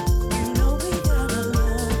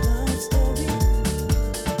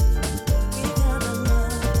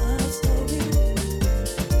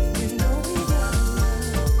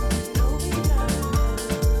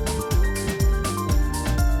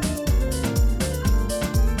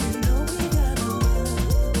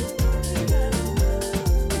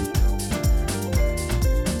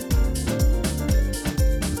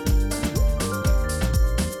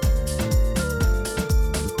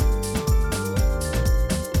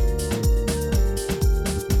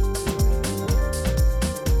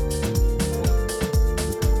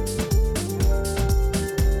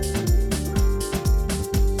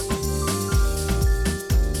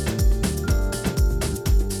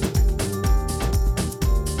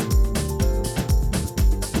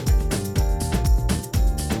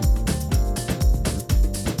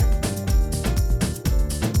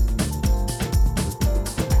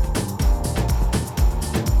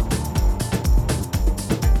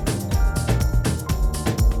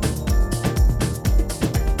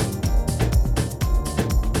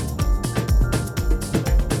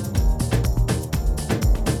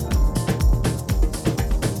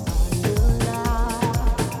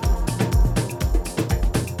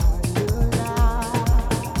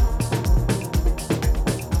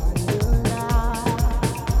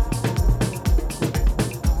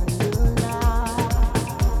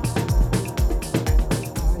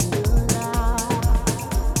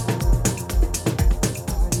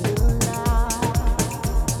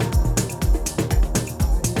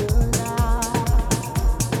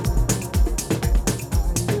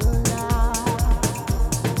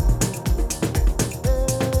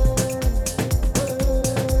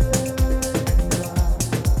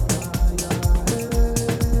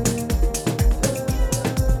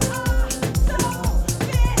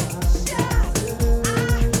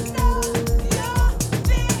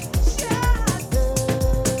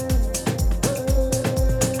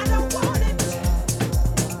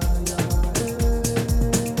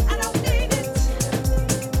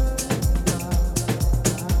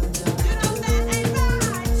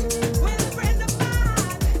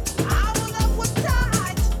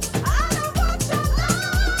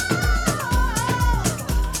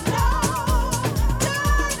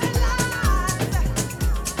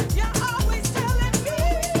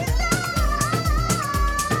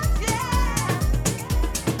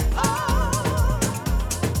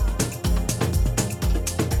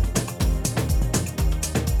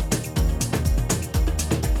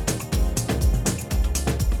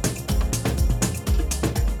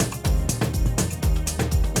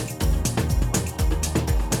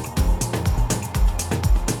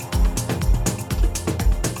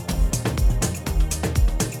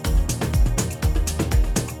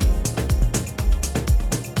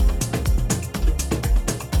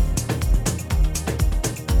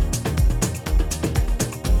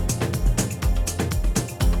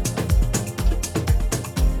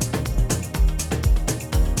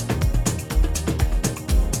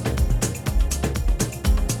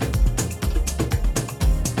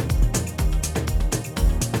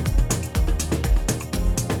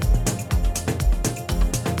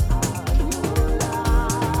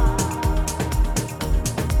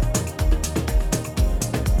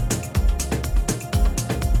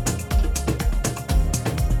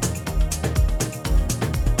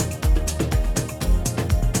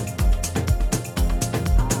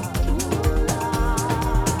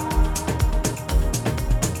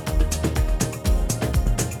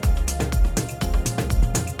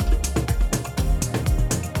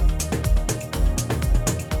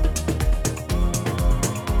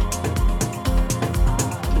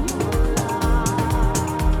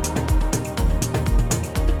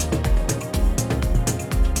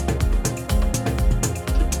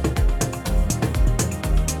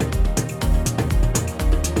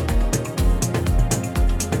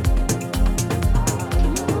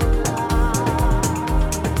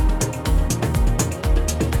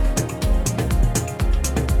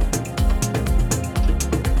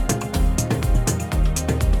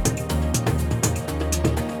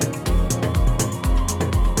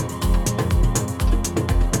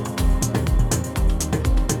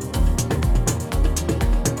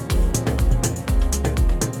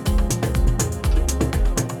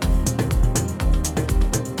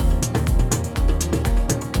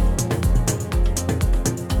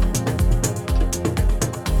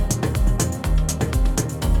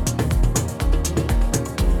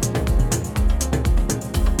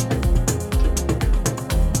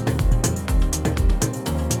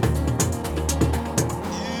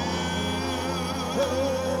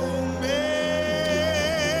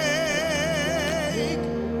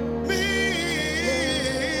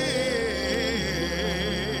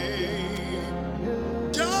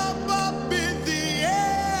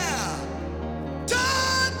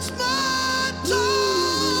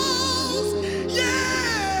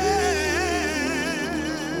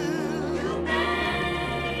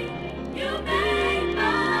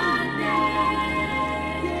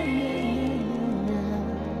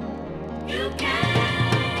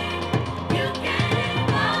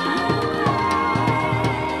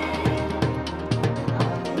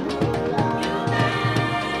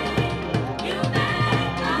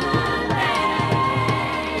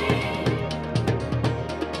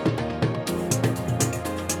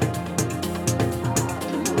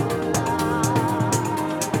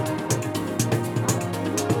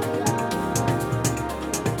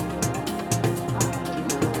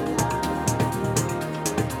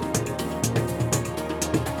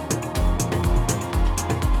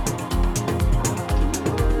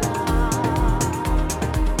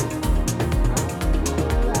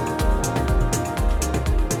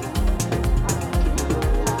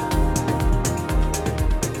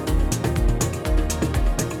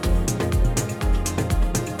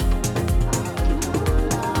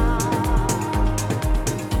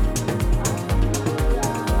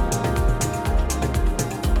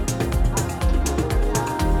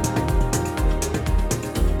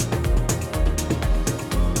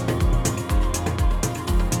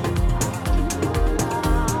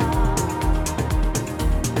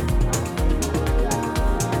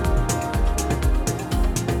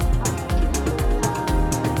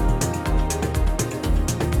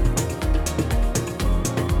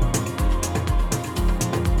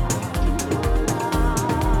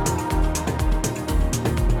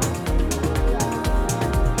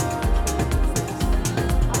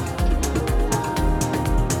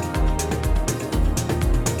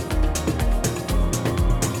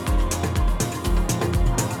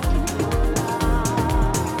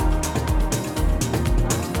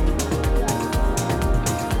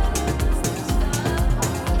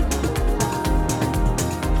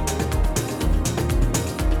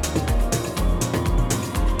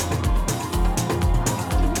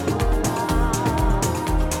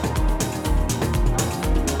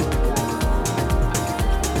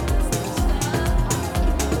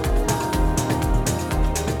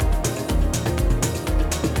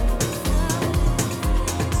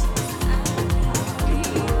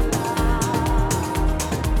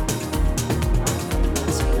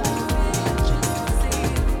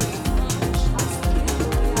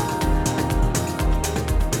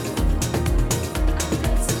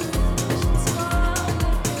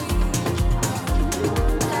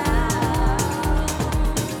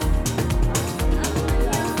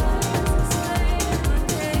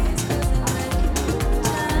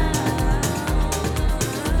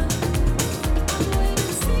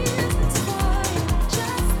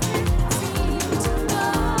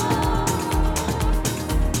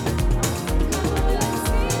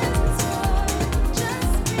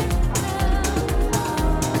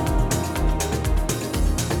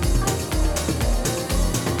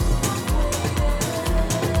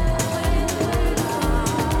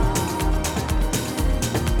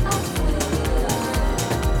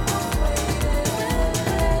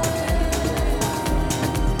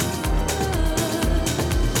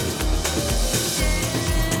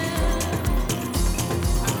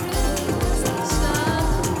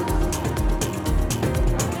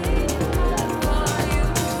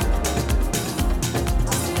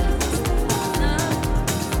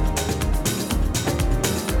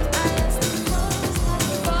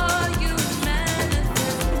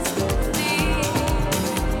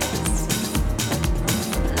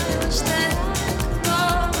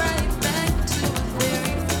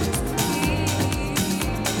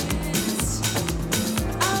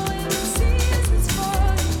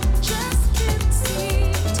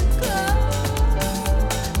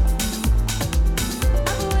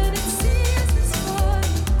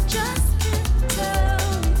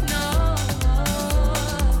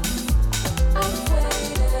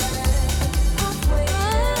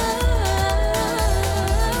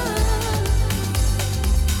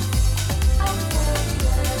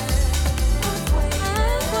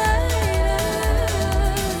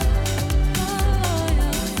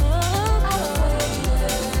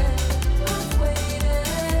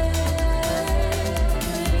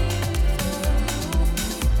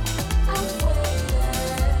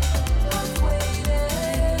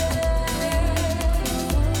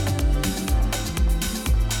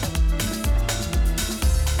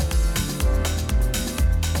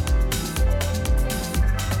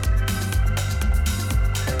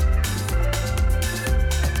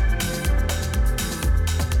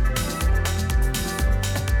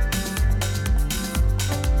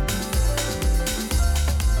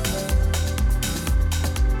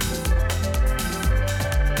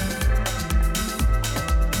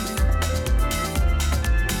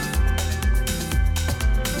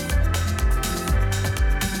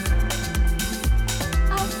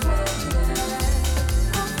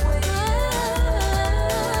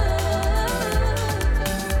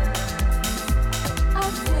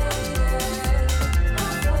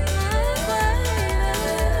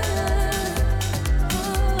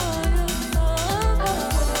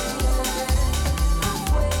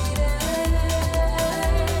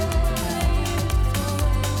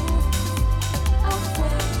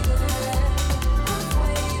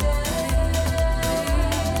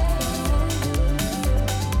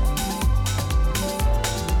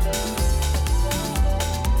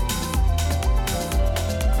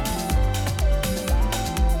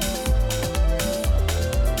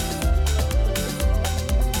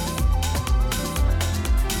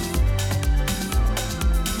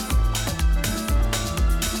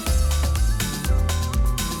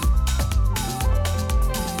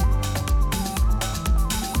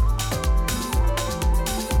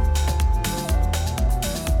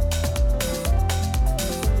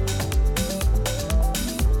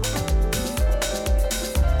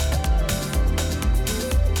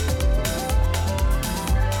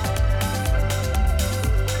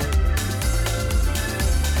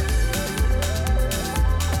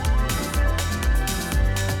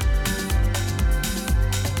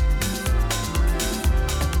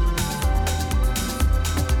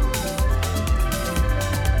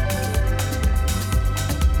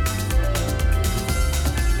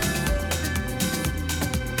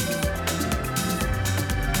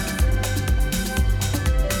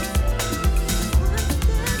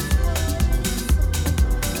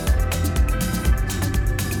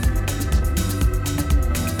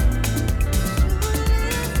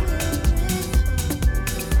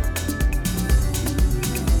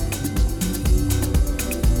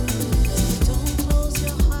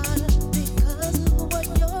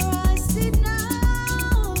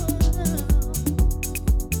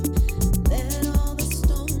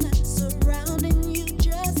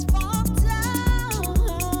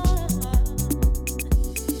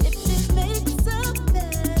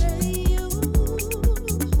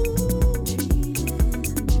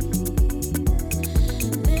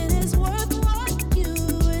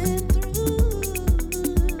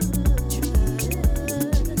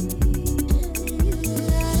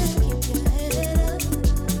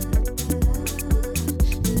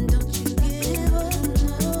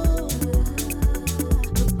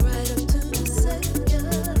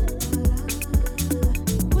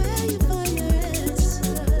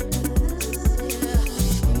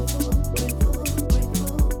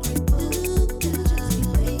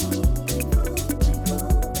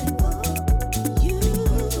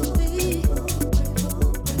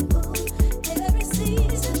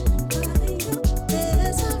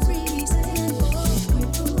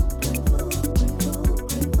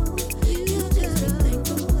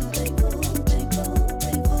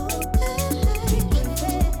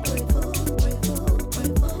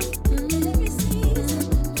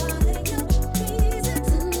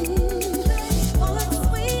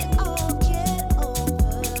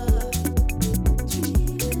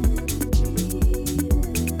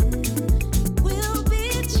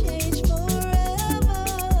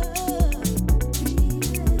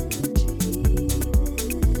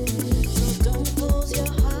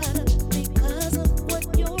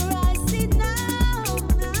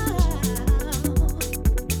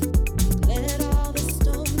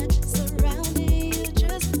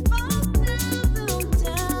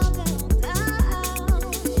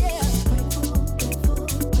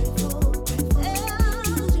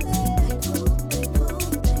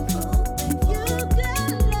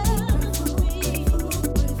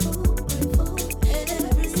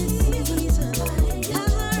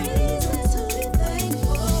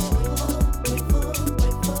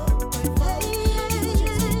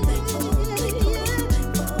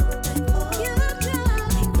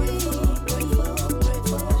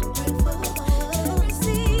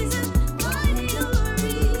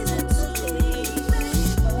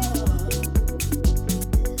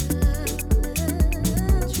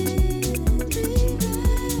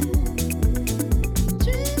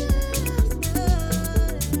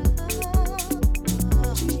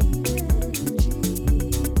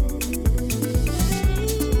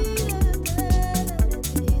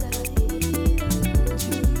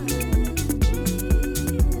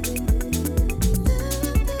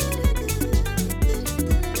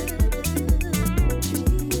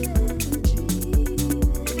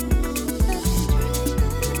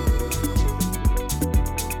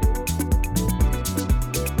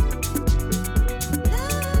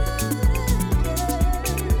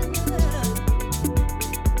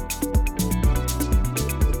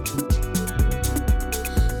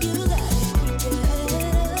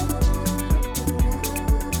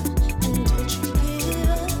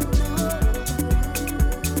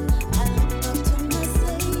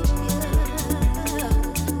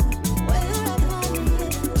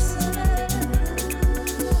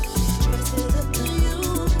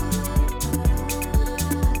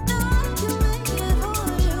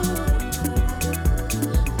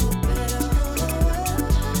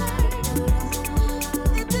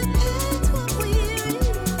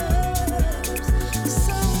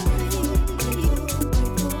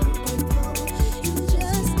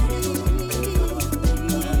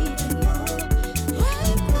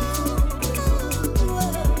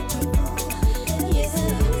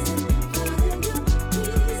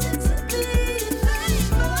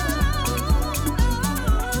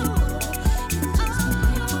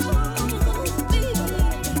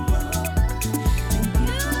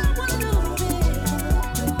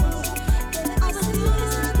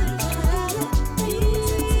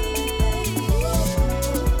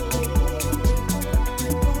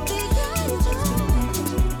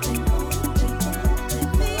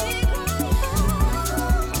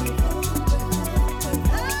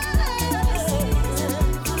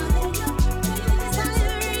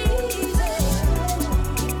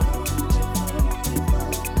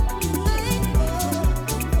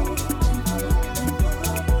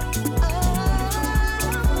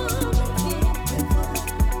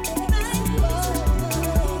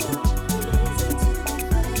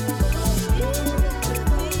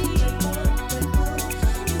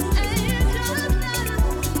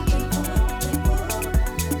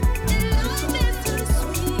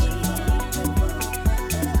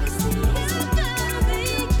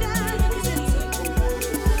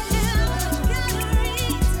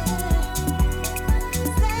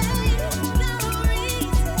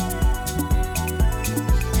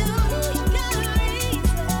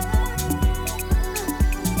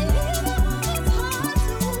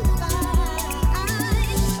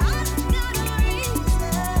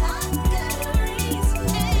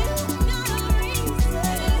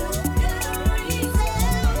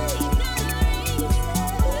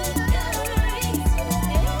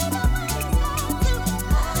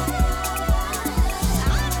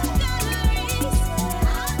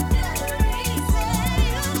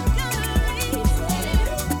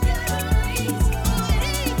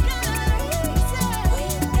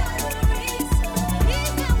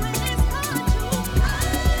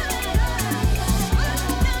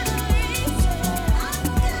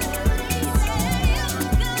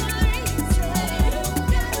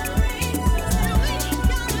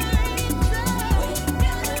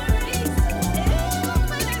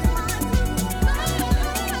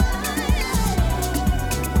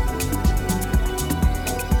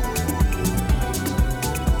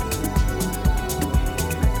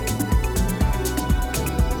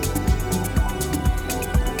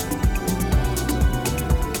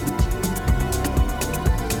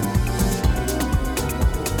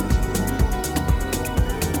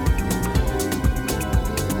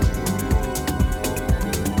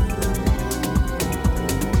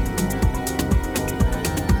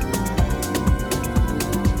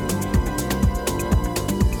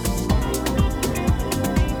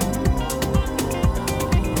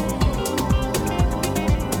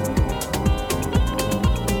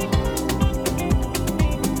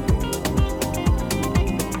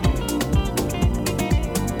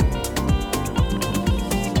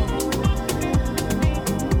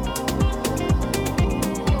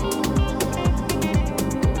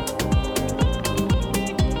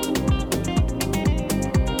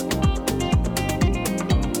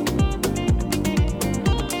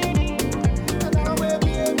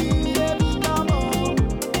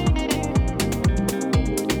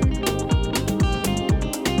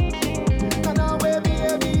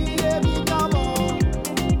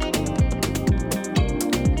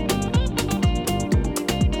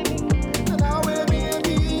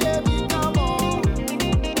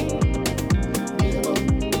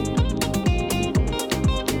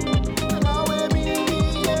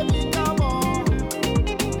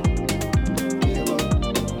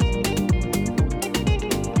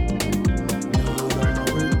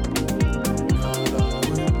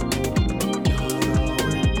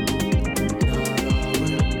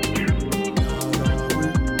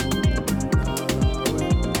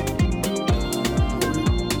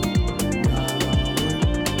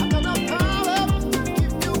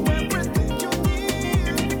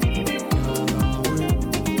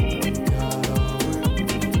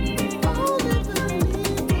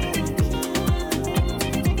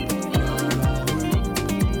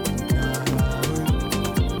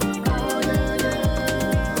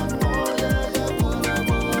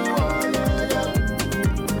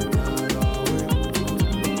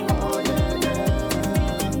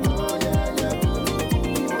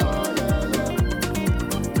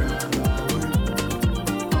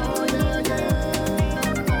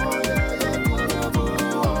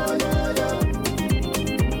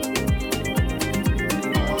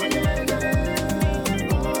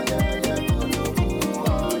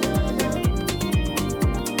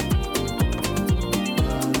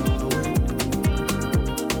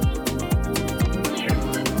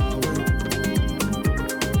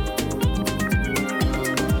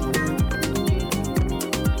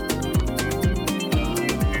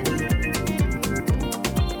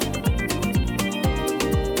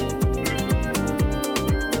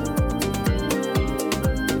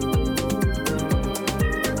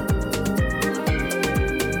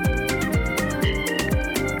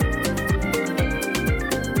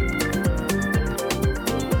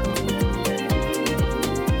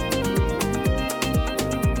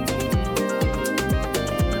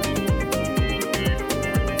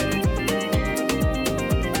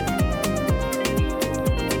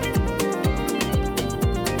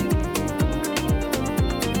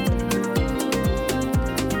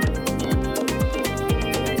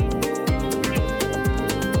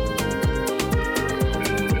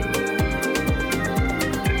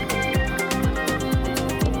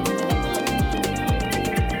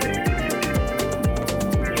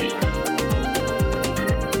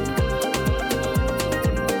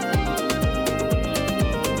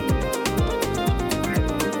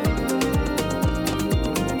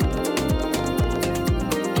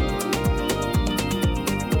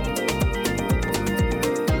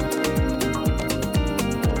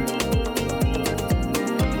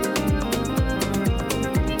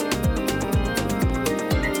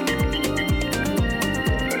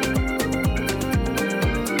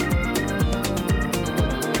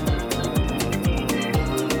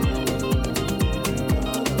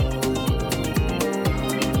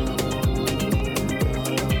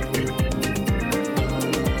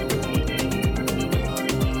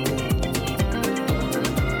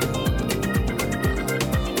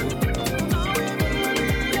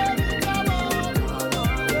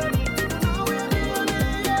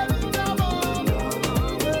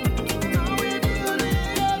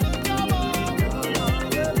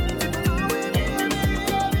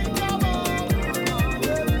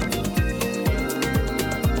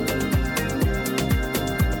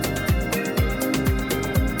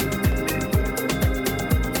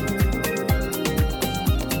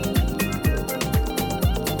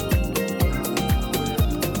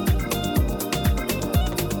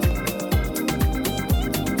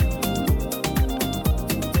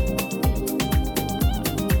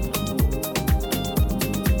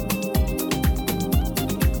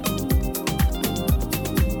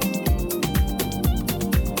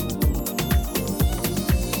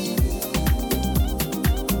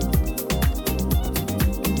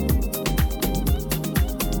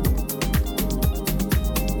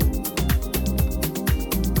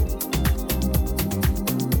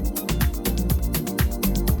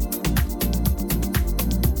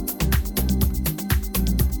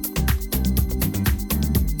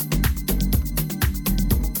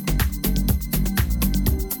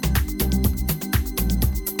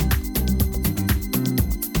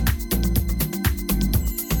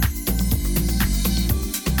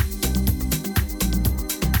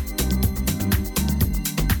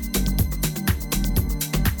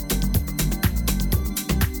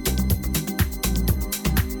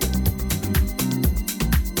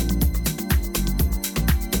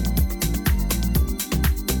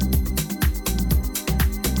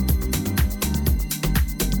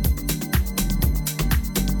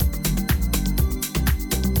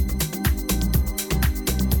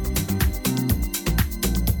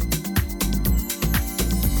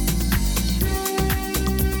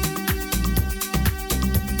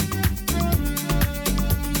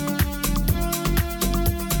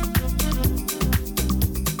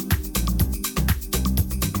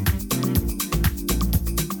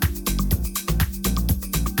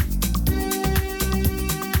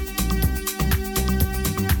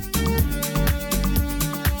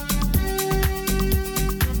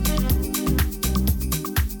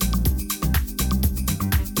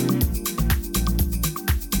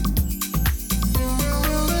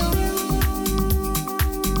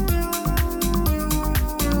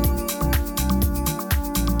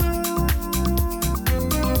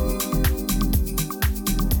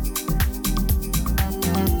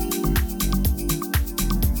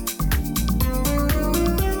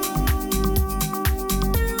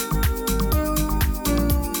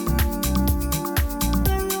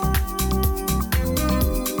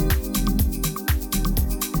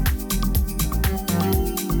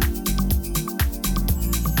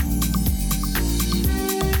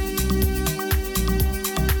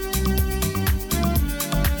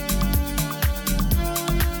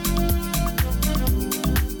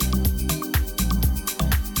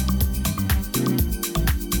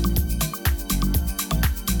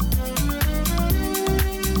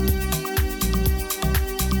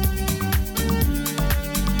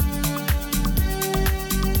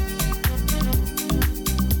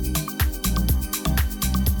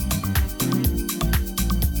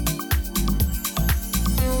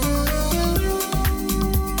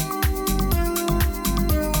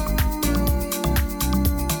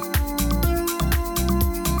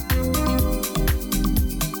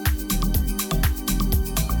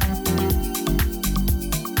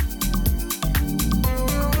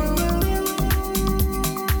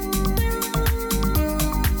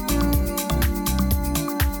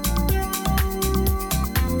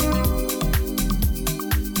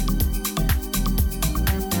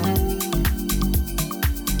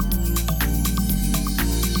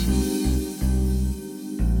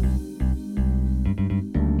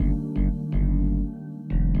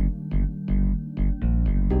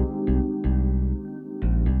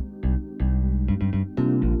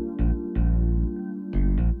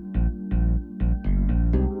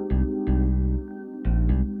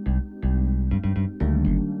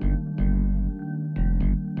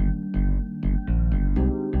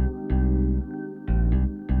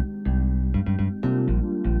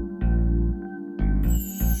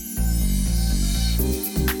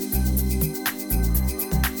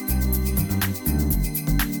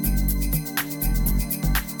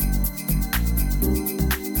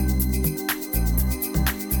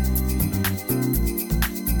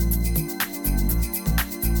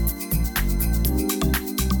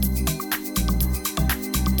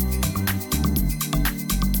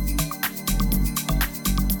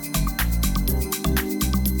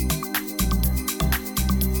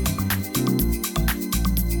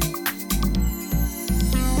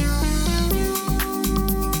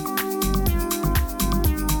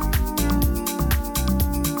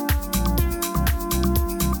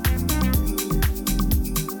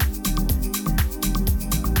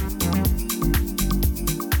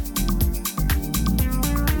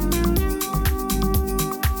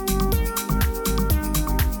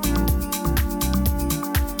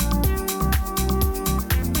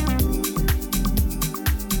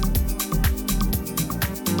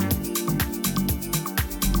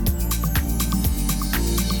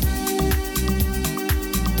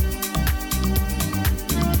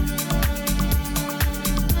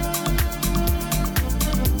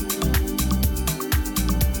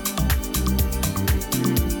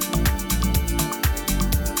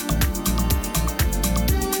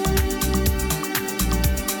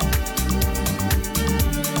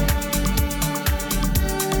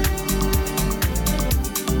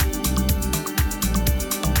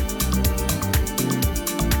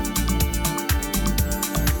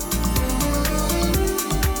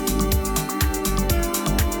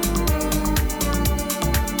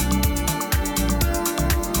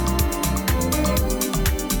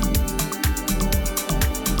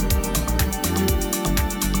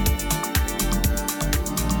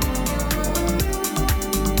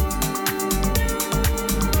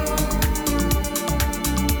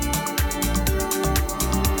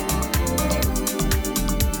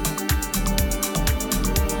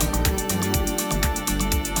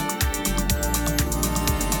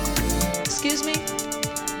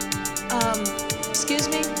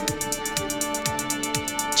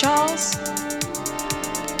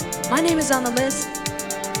 name is on the list.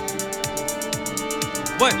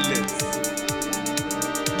 What list?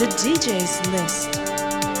 The DJ's list.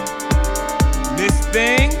 Miss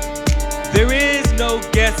Thing, there is no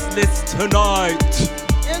guest list tonight.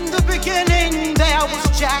 In the beginning there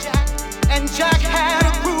was Jack, and Jack had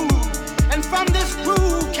a groove, and from this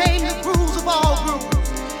groove came the grooves of all grooves.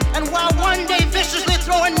 And while one day viciously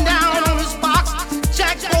throwing down on his box,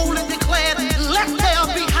 Jack boldly declared, "Let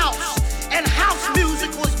there be house," and house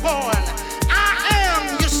music was born. I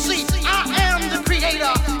am, you see, I am the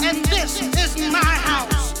creator, and this is my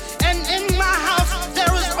house. And in my house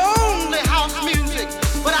there is only house music.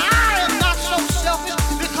 But I am not so selfish,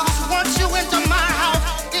 because once you enter my house,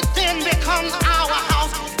 it then becomes our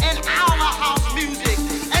house and our house music.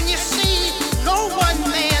 And you see, no one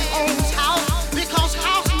man owns house, because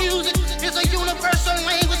house music is a universal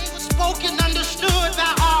language spoken, understood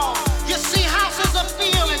by all. You see, house is a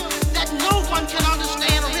feeling that no one can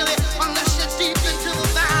understand really unless you're deep into the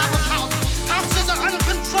vibe of house. House is an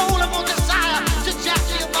uncontrollable desire to jack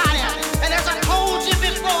your body. And as I told you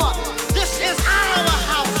before, this is our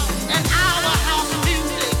house and our house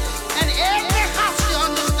music. And every house, you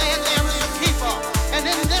understand, there is a keeper. And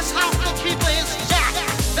in this house, the keeper is Jack.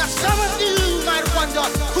 Now some of you might wonder,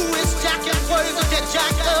 who is Jack and what is it that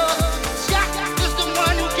Jack does? Jack is the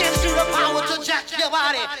one who gives you the power to jack your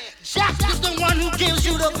body. Jack is the one who gives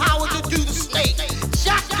you the power to do the snake.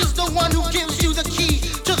 Jack is the one who gives you the key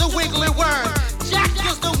to the wiggly worm. Jack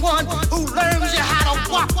is the one who learns you how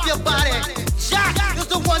to walk your body. Jack is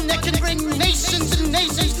the one that can bring nations and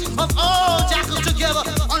nations of all jackals together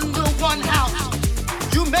under one house.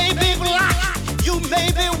 You may be black, you may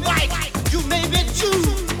be white, you may be Jew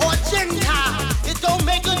or Gentile. It don't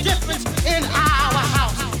make a difference in our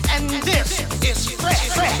house. And this is fresh,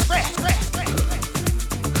 fresh, fresh, fresh.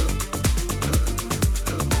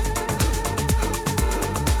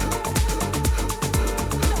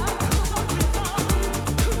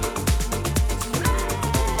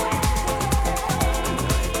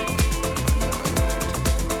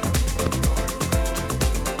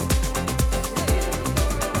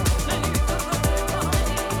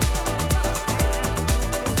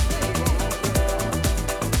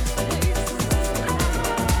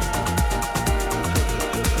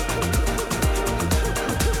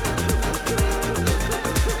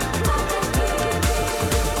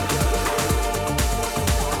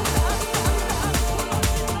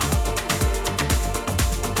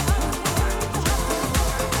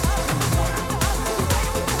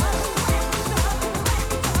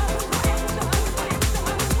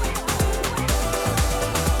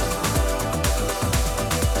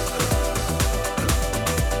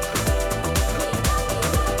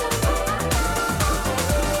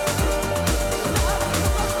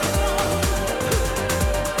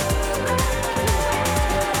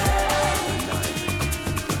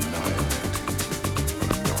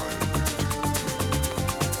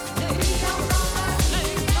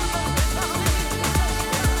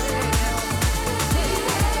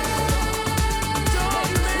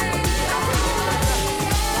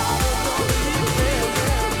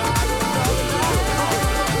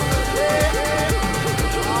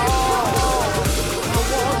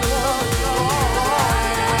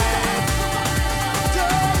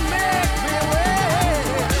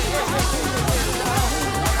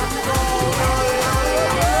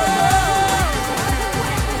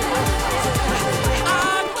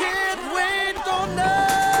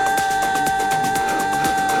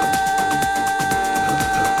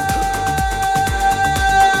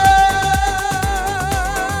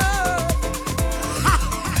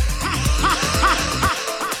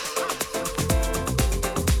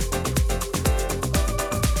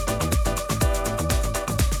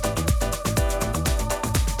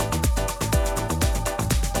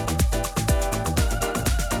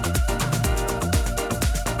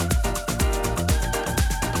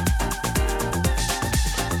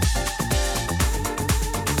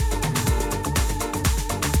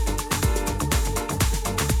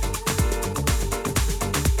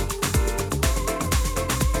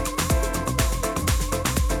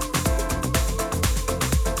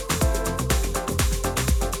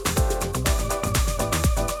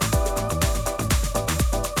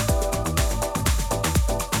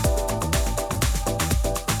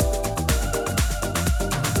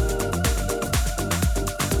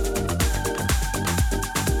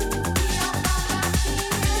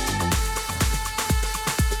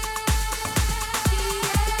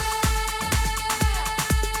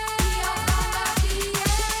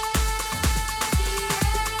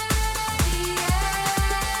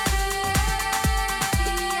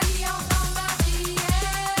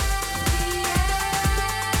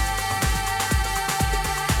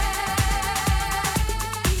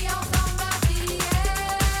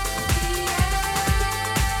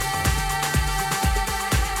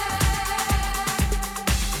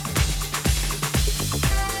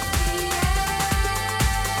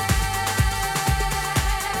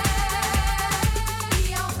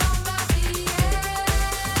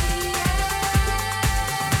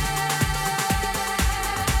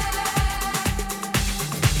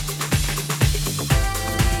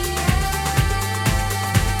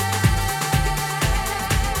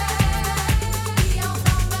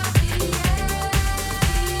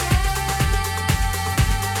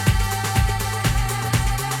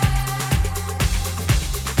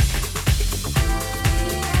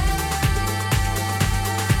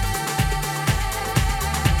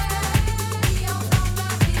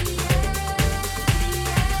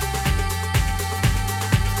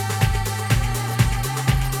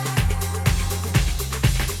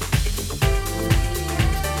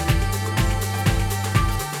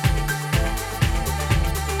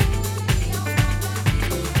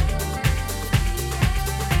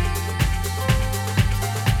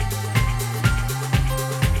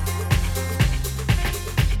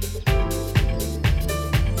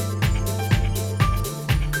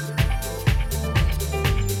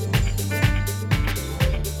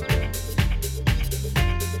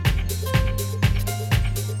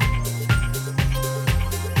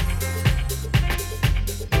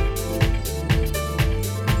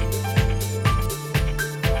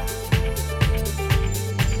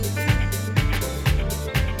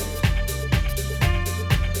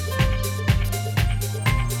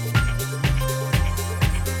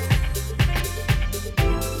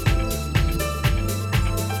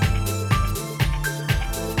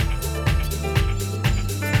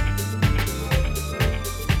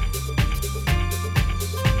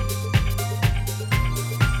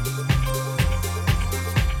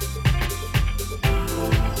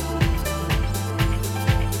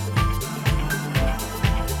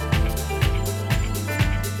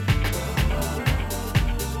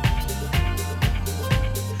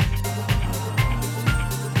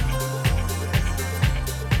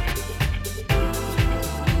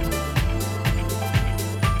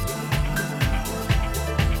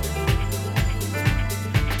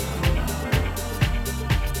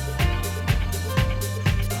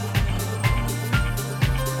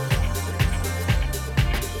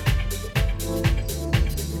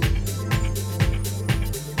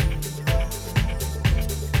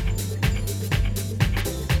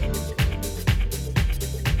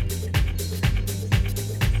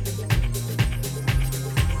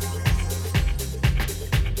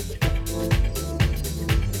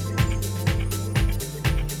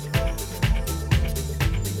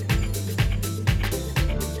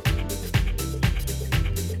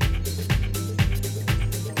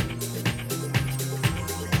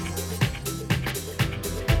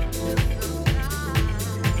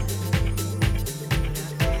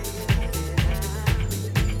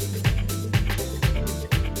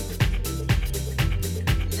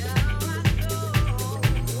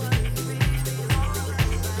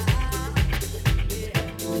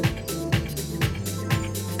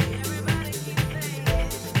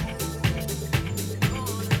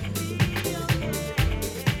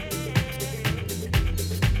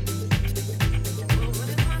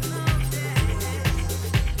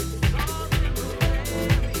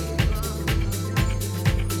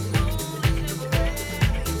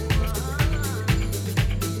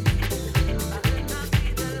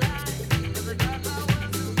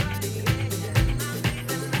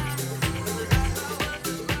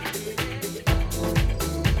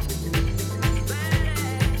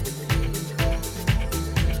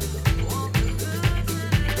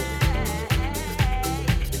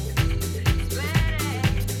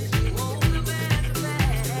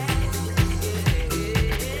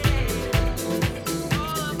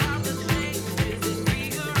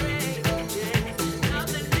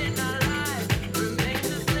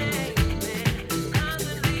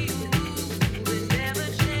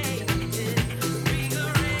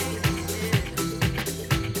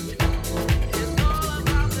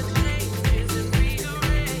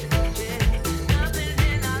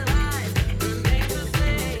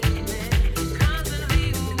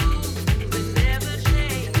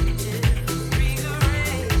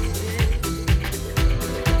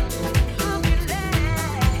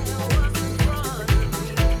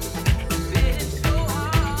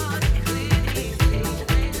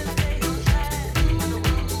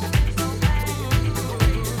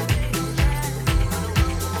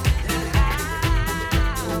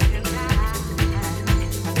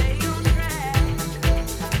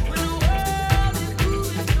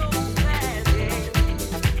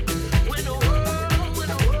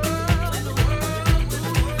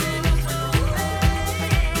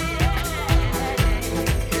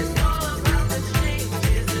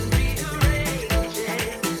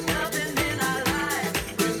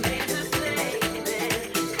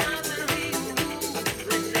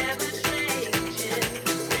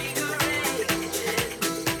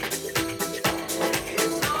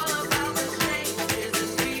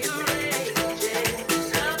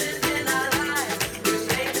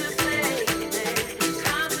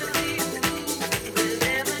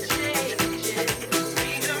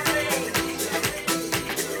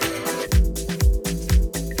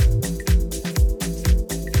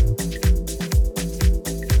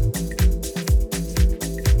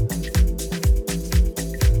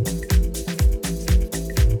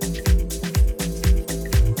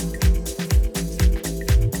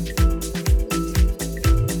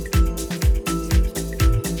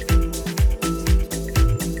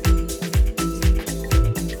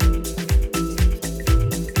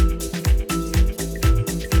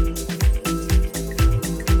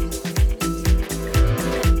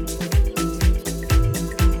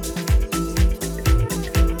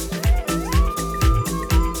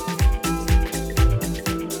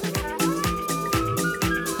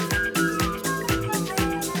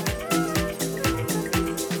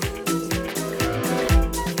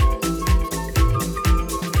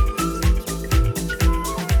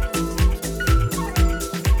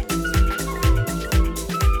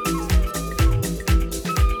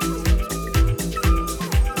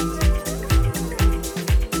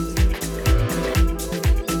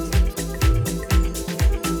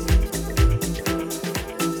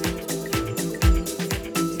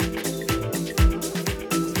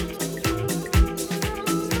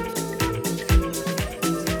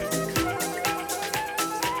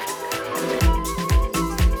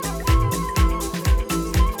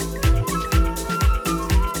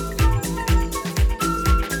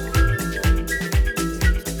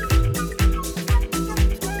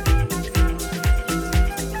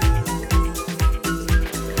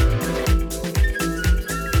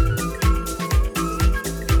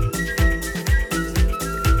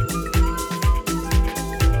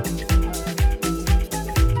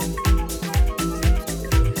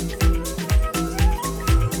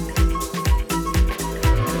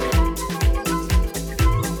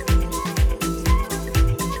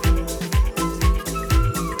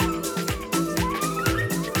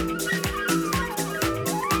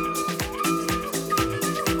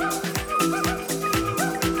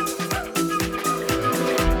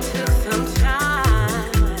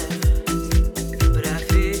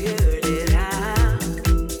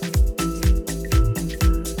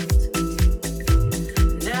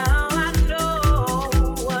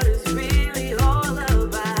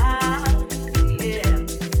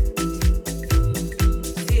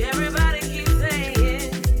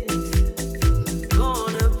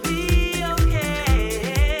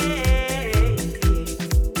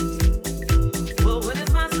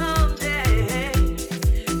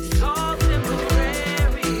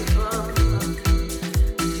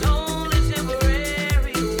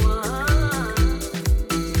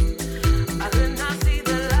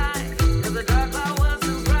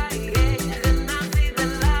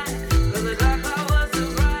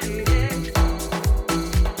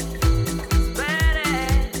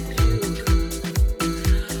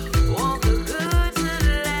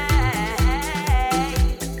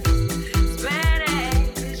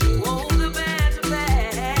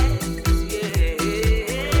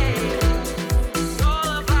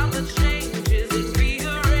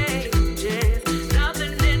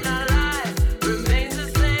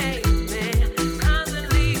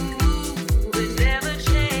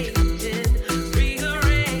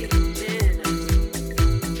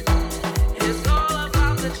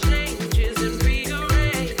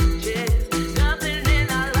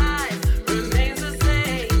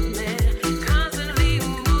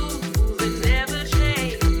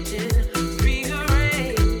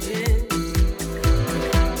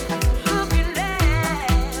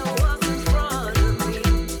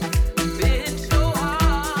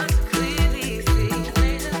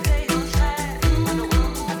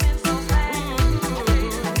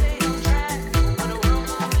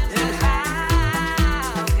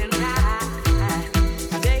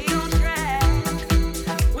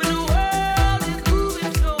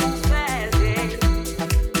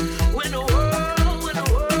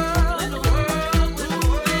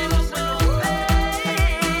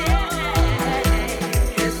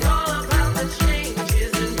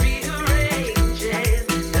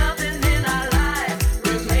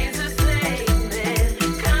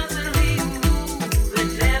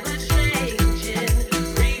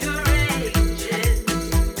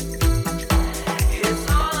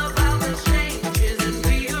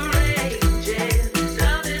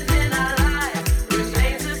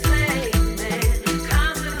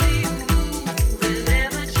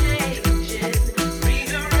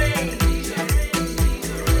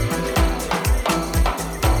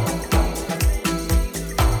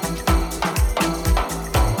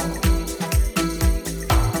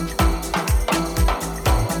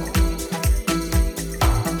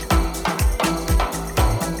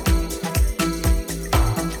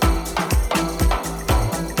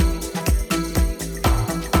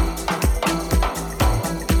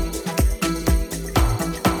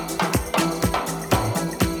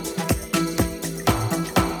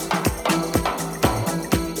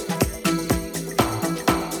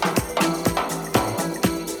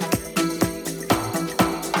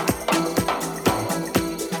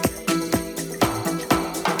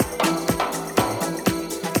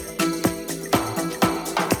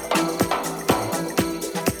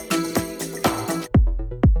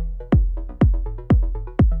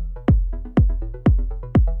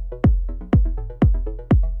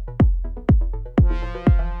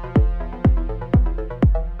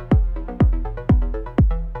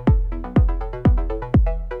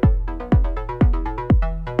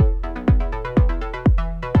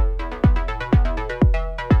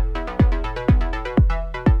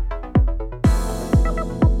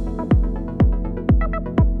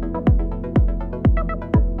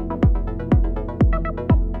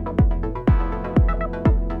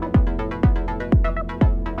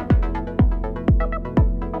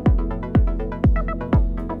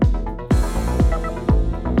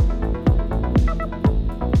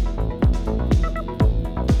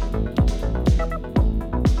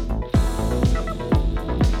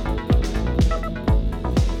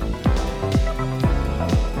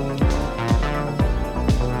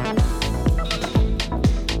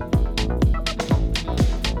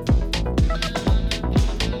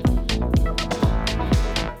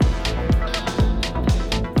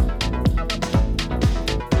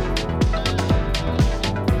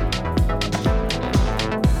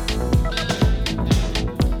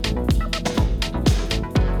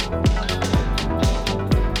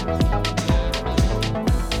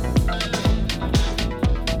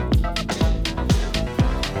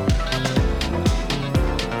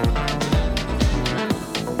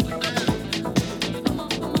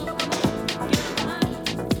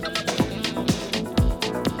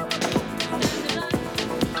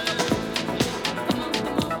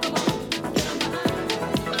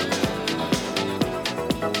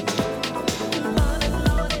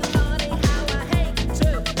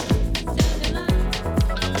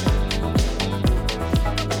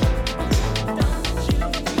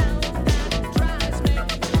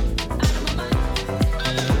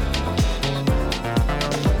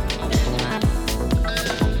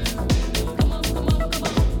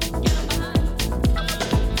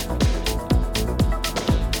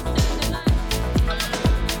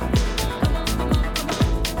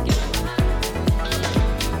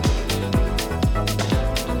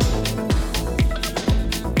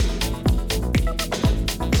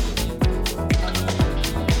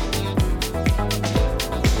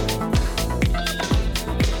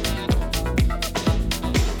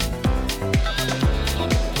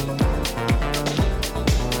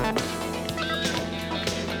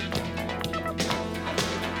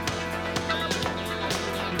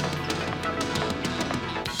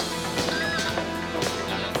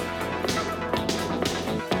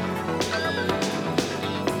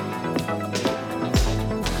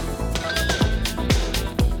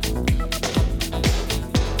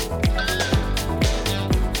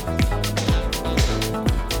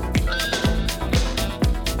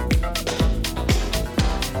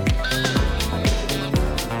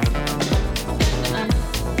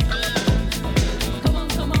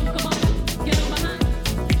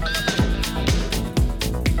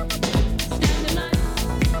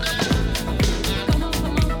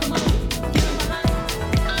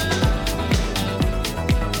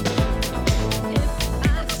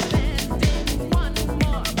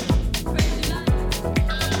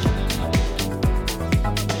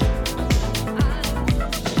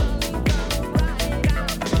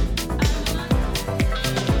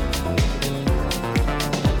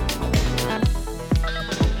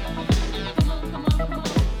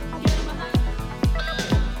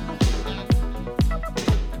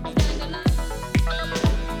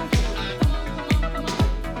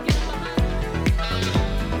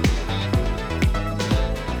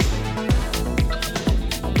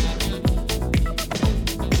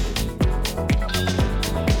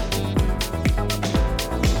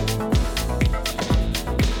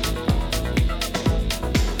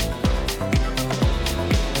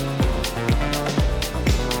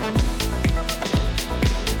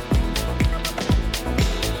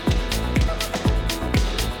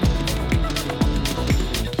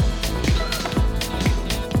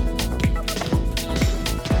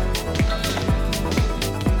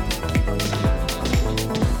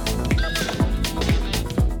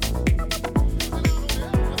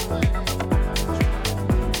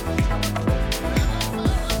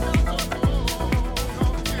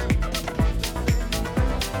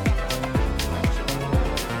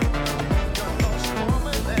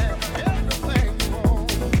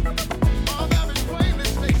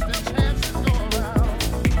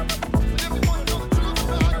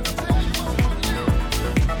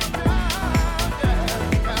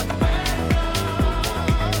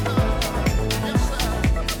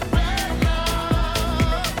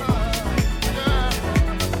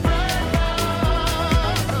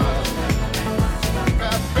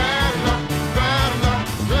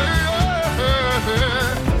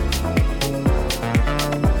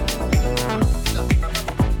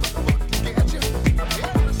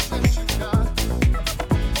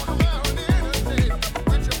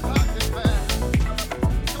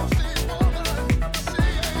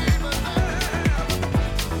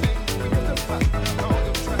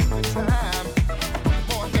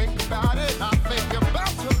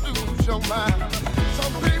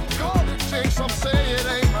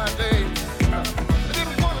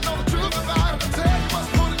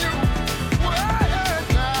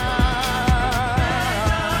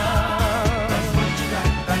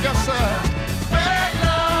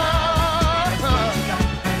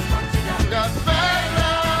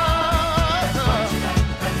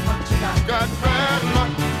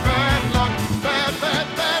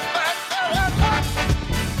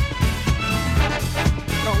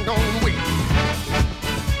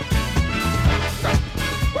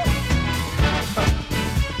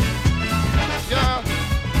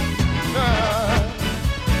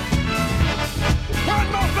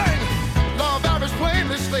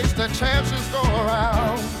 chances go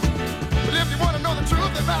around. But if you want to know the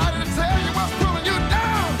truth about it, tell you what's pulling you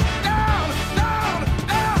down, down, down,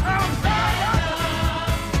 down, down.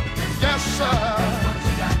 Yes, sir.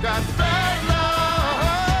 Got bad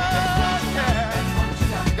love, yeah.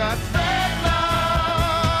 Got bad love.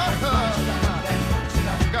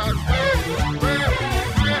 Got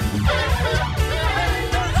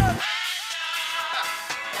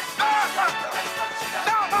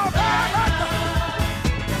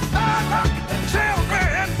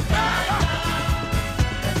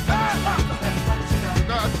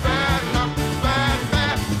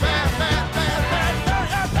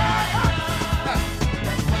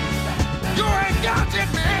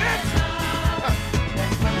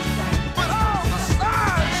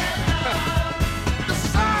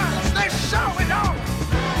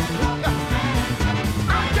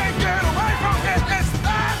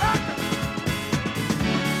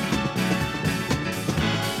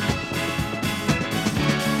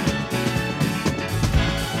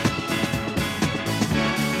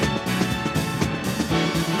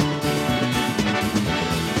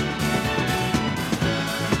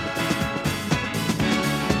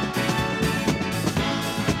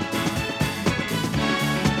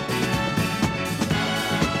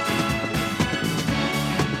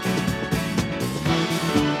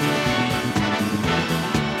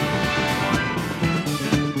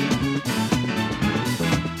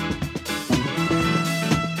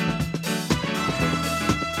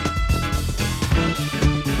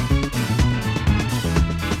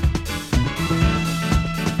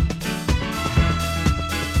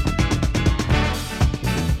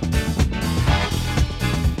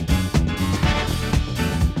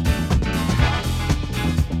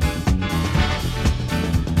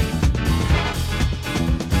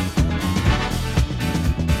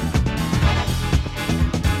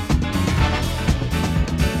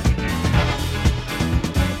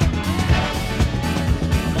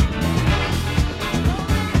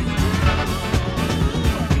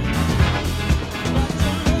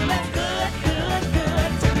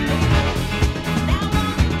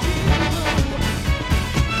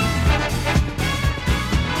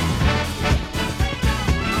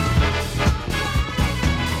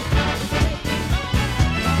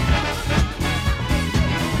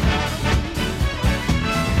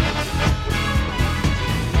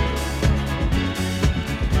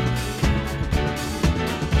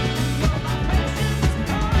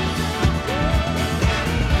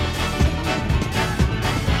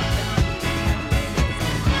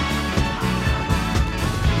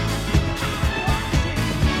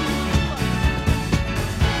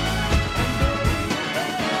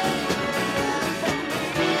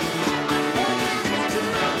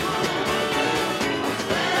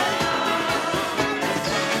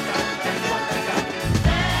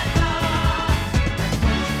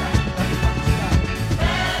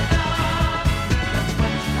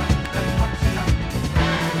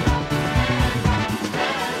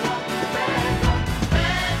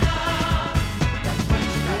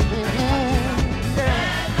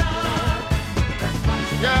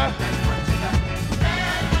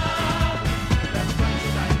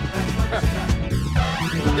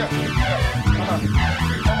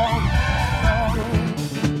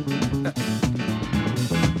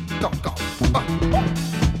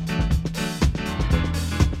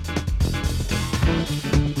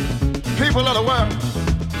people of the world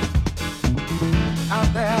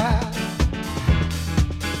out there,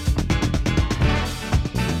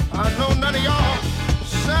 I know none of y'all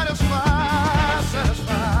satisfied.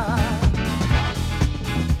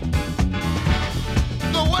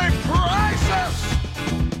 The way prices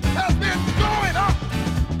has been going up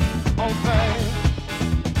on things.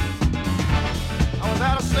 I was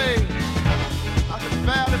out of stage. I could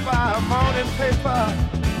barely buy a morning paper.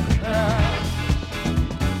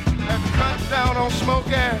 Had to cut down on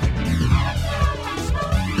smoking.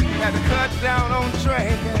 Had to cut down on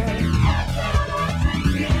drinking.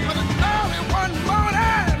 But early one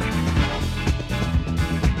morning,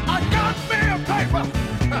 I got me a paper.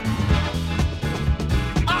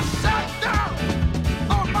 I sat down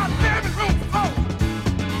on my living room floor.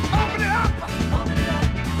 Open it up.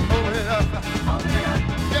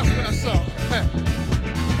 Guess what I saw?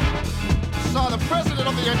 Saw the President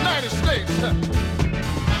of the United States.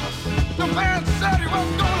 The man said he was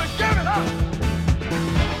gonna give it up.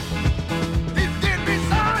 He did me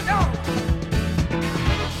sign, y'all.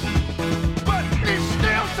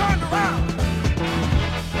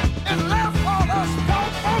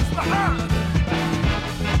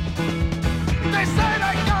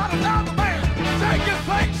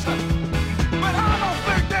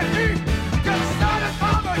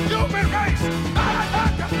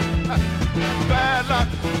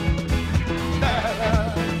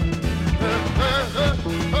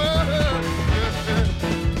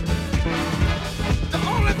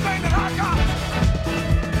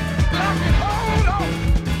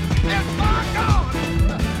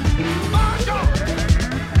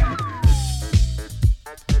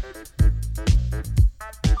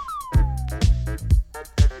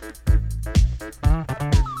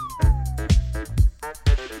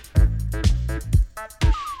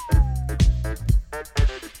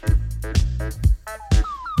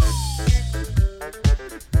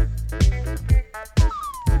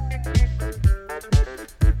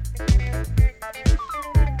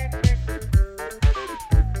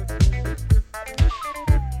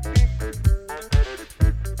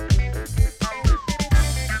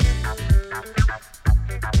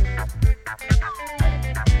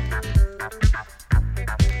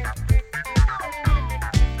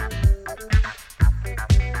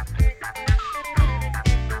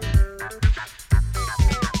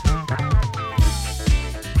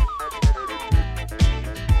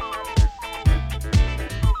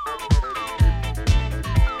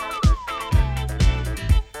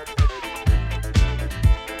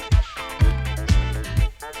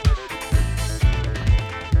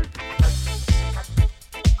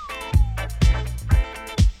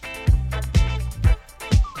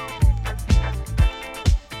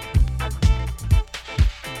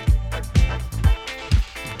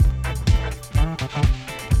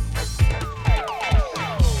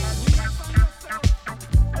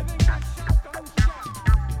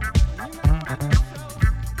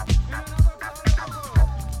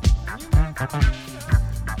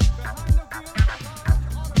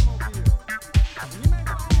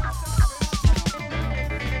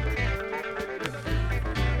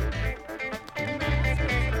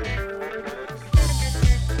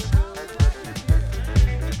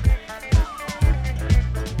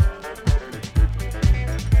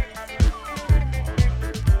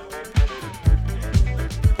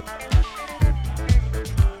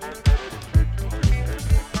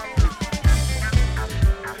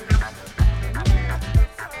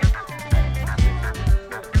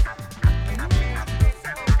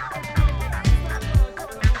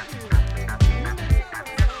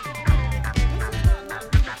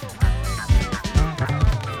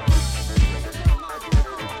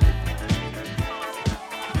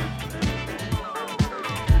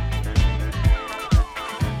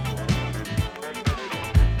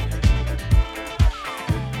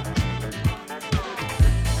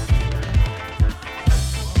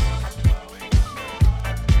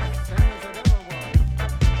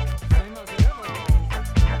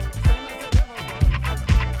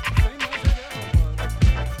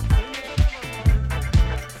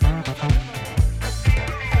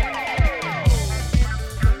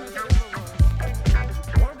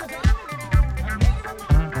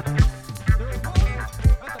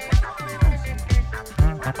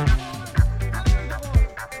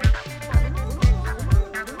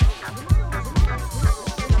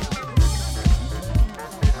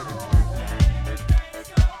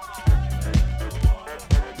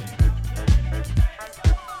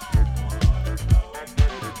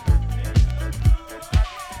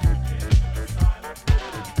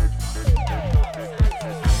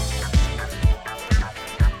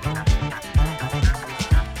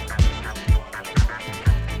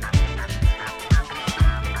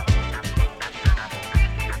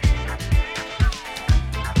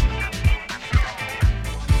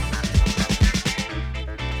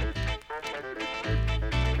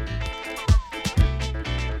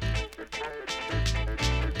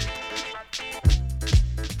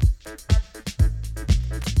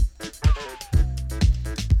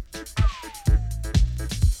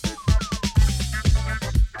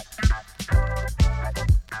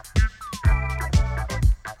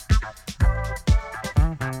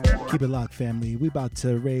 Keep it locked, family. We about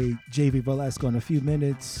to raid JV Velasco in a few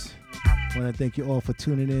minutes. I want to thank you all for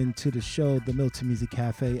tuning in to the show, the Milton Music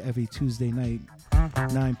Cafe, every Tuesday night,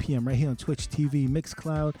 9 p.m. right here on Twitch TV,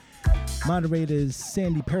 Mixcloud. Moderators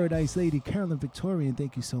Sandy Paradise Lady, Carolyn Victorian,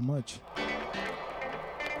 thank you so much.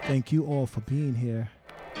 Thank you all for being here.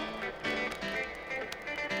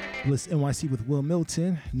 Bliss NYC with Will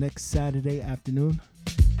Milton next Saturday afternoon,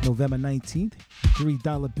 November 19th.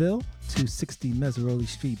 $3 bill, 260 Mezzaroli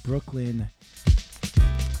Street, Brooklyn.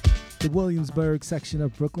 The Williamsburg section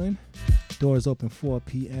of Brooklyn. Doors open 4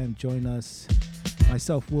 p.m. Join us.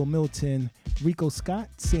 Myself, Will Milton, Rico Scott,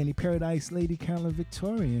 Sandy Paradise, Lady Carolyn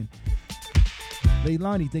Victorian.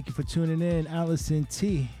 Leilani, thank you for tuning in. Allison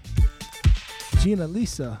T. Gina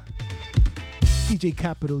Lisa. DJ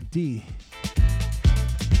Capital D.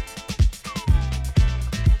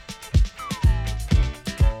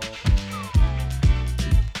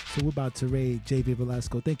 So we're about to raid JV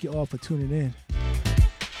Velasco. Thank you all for tuning in.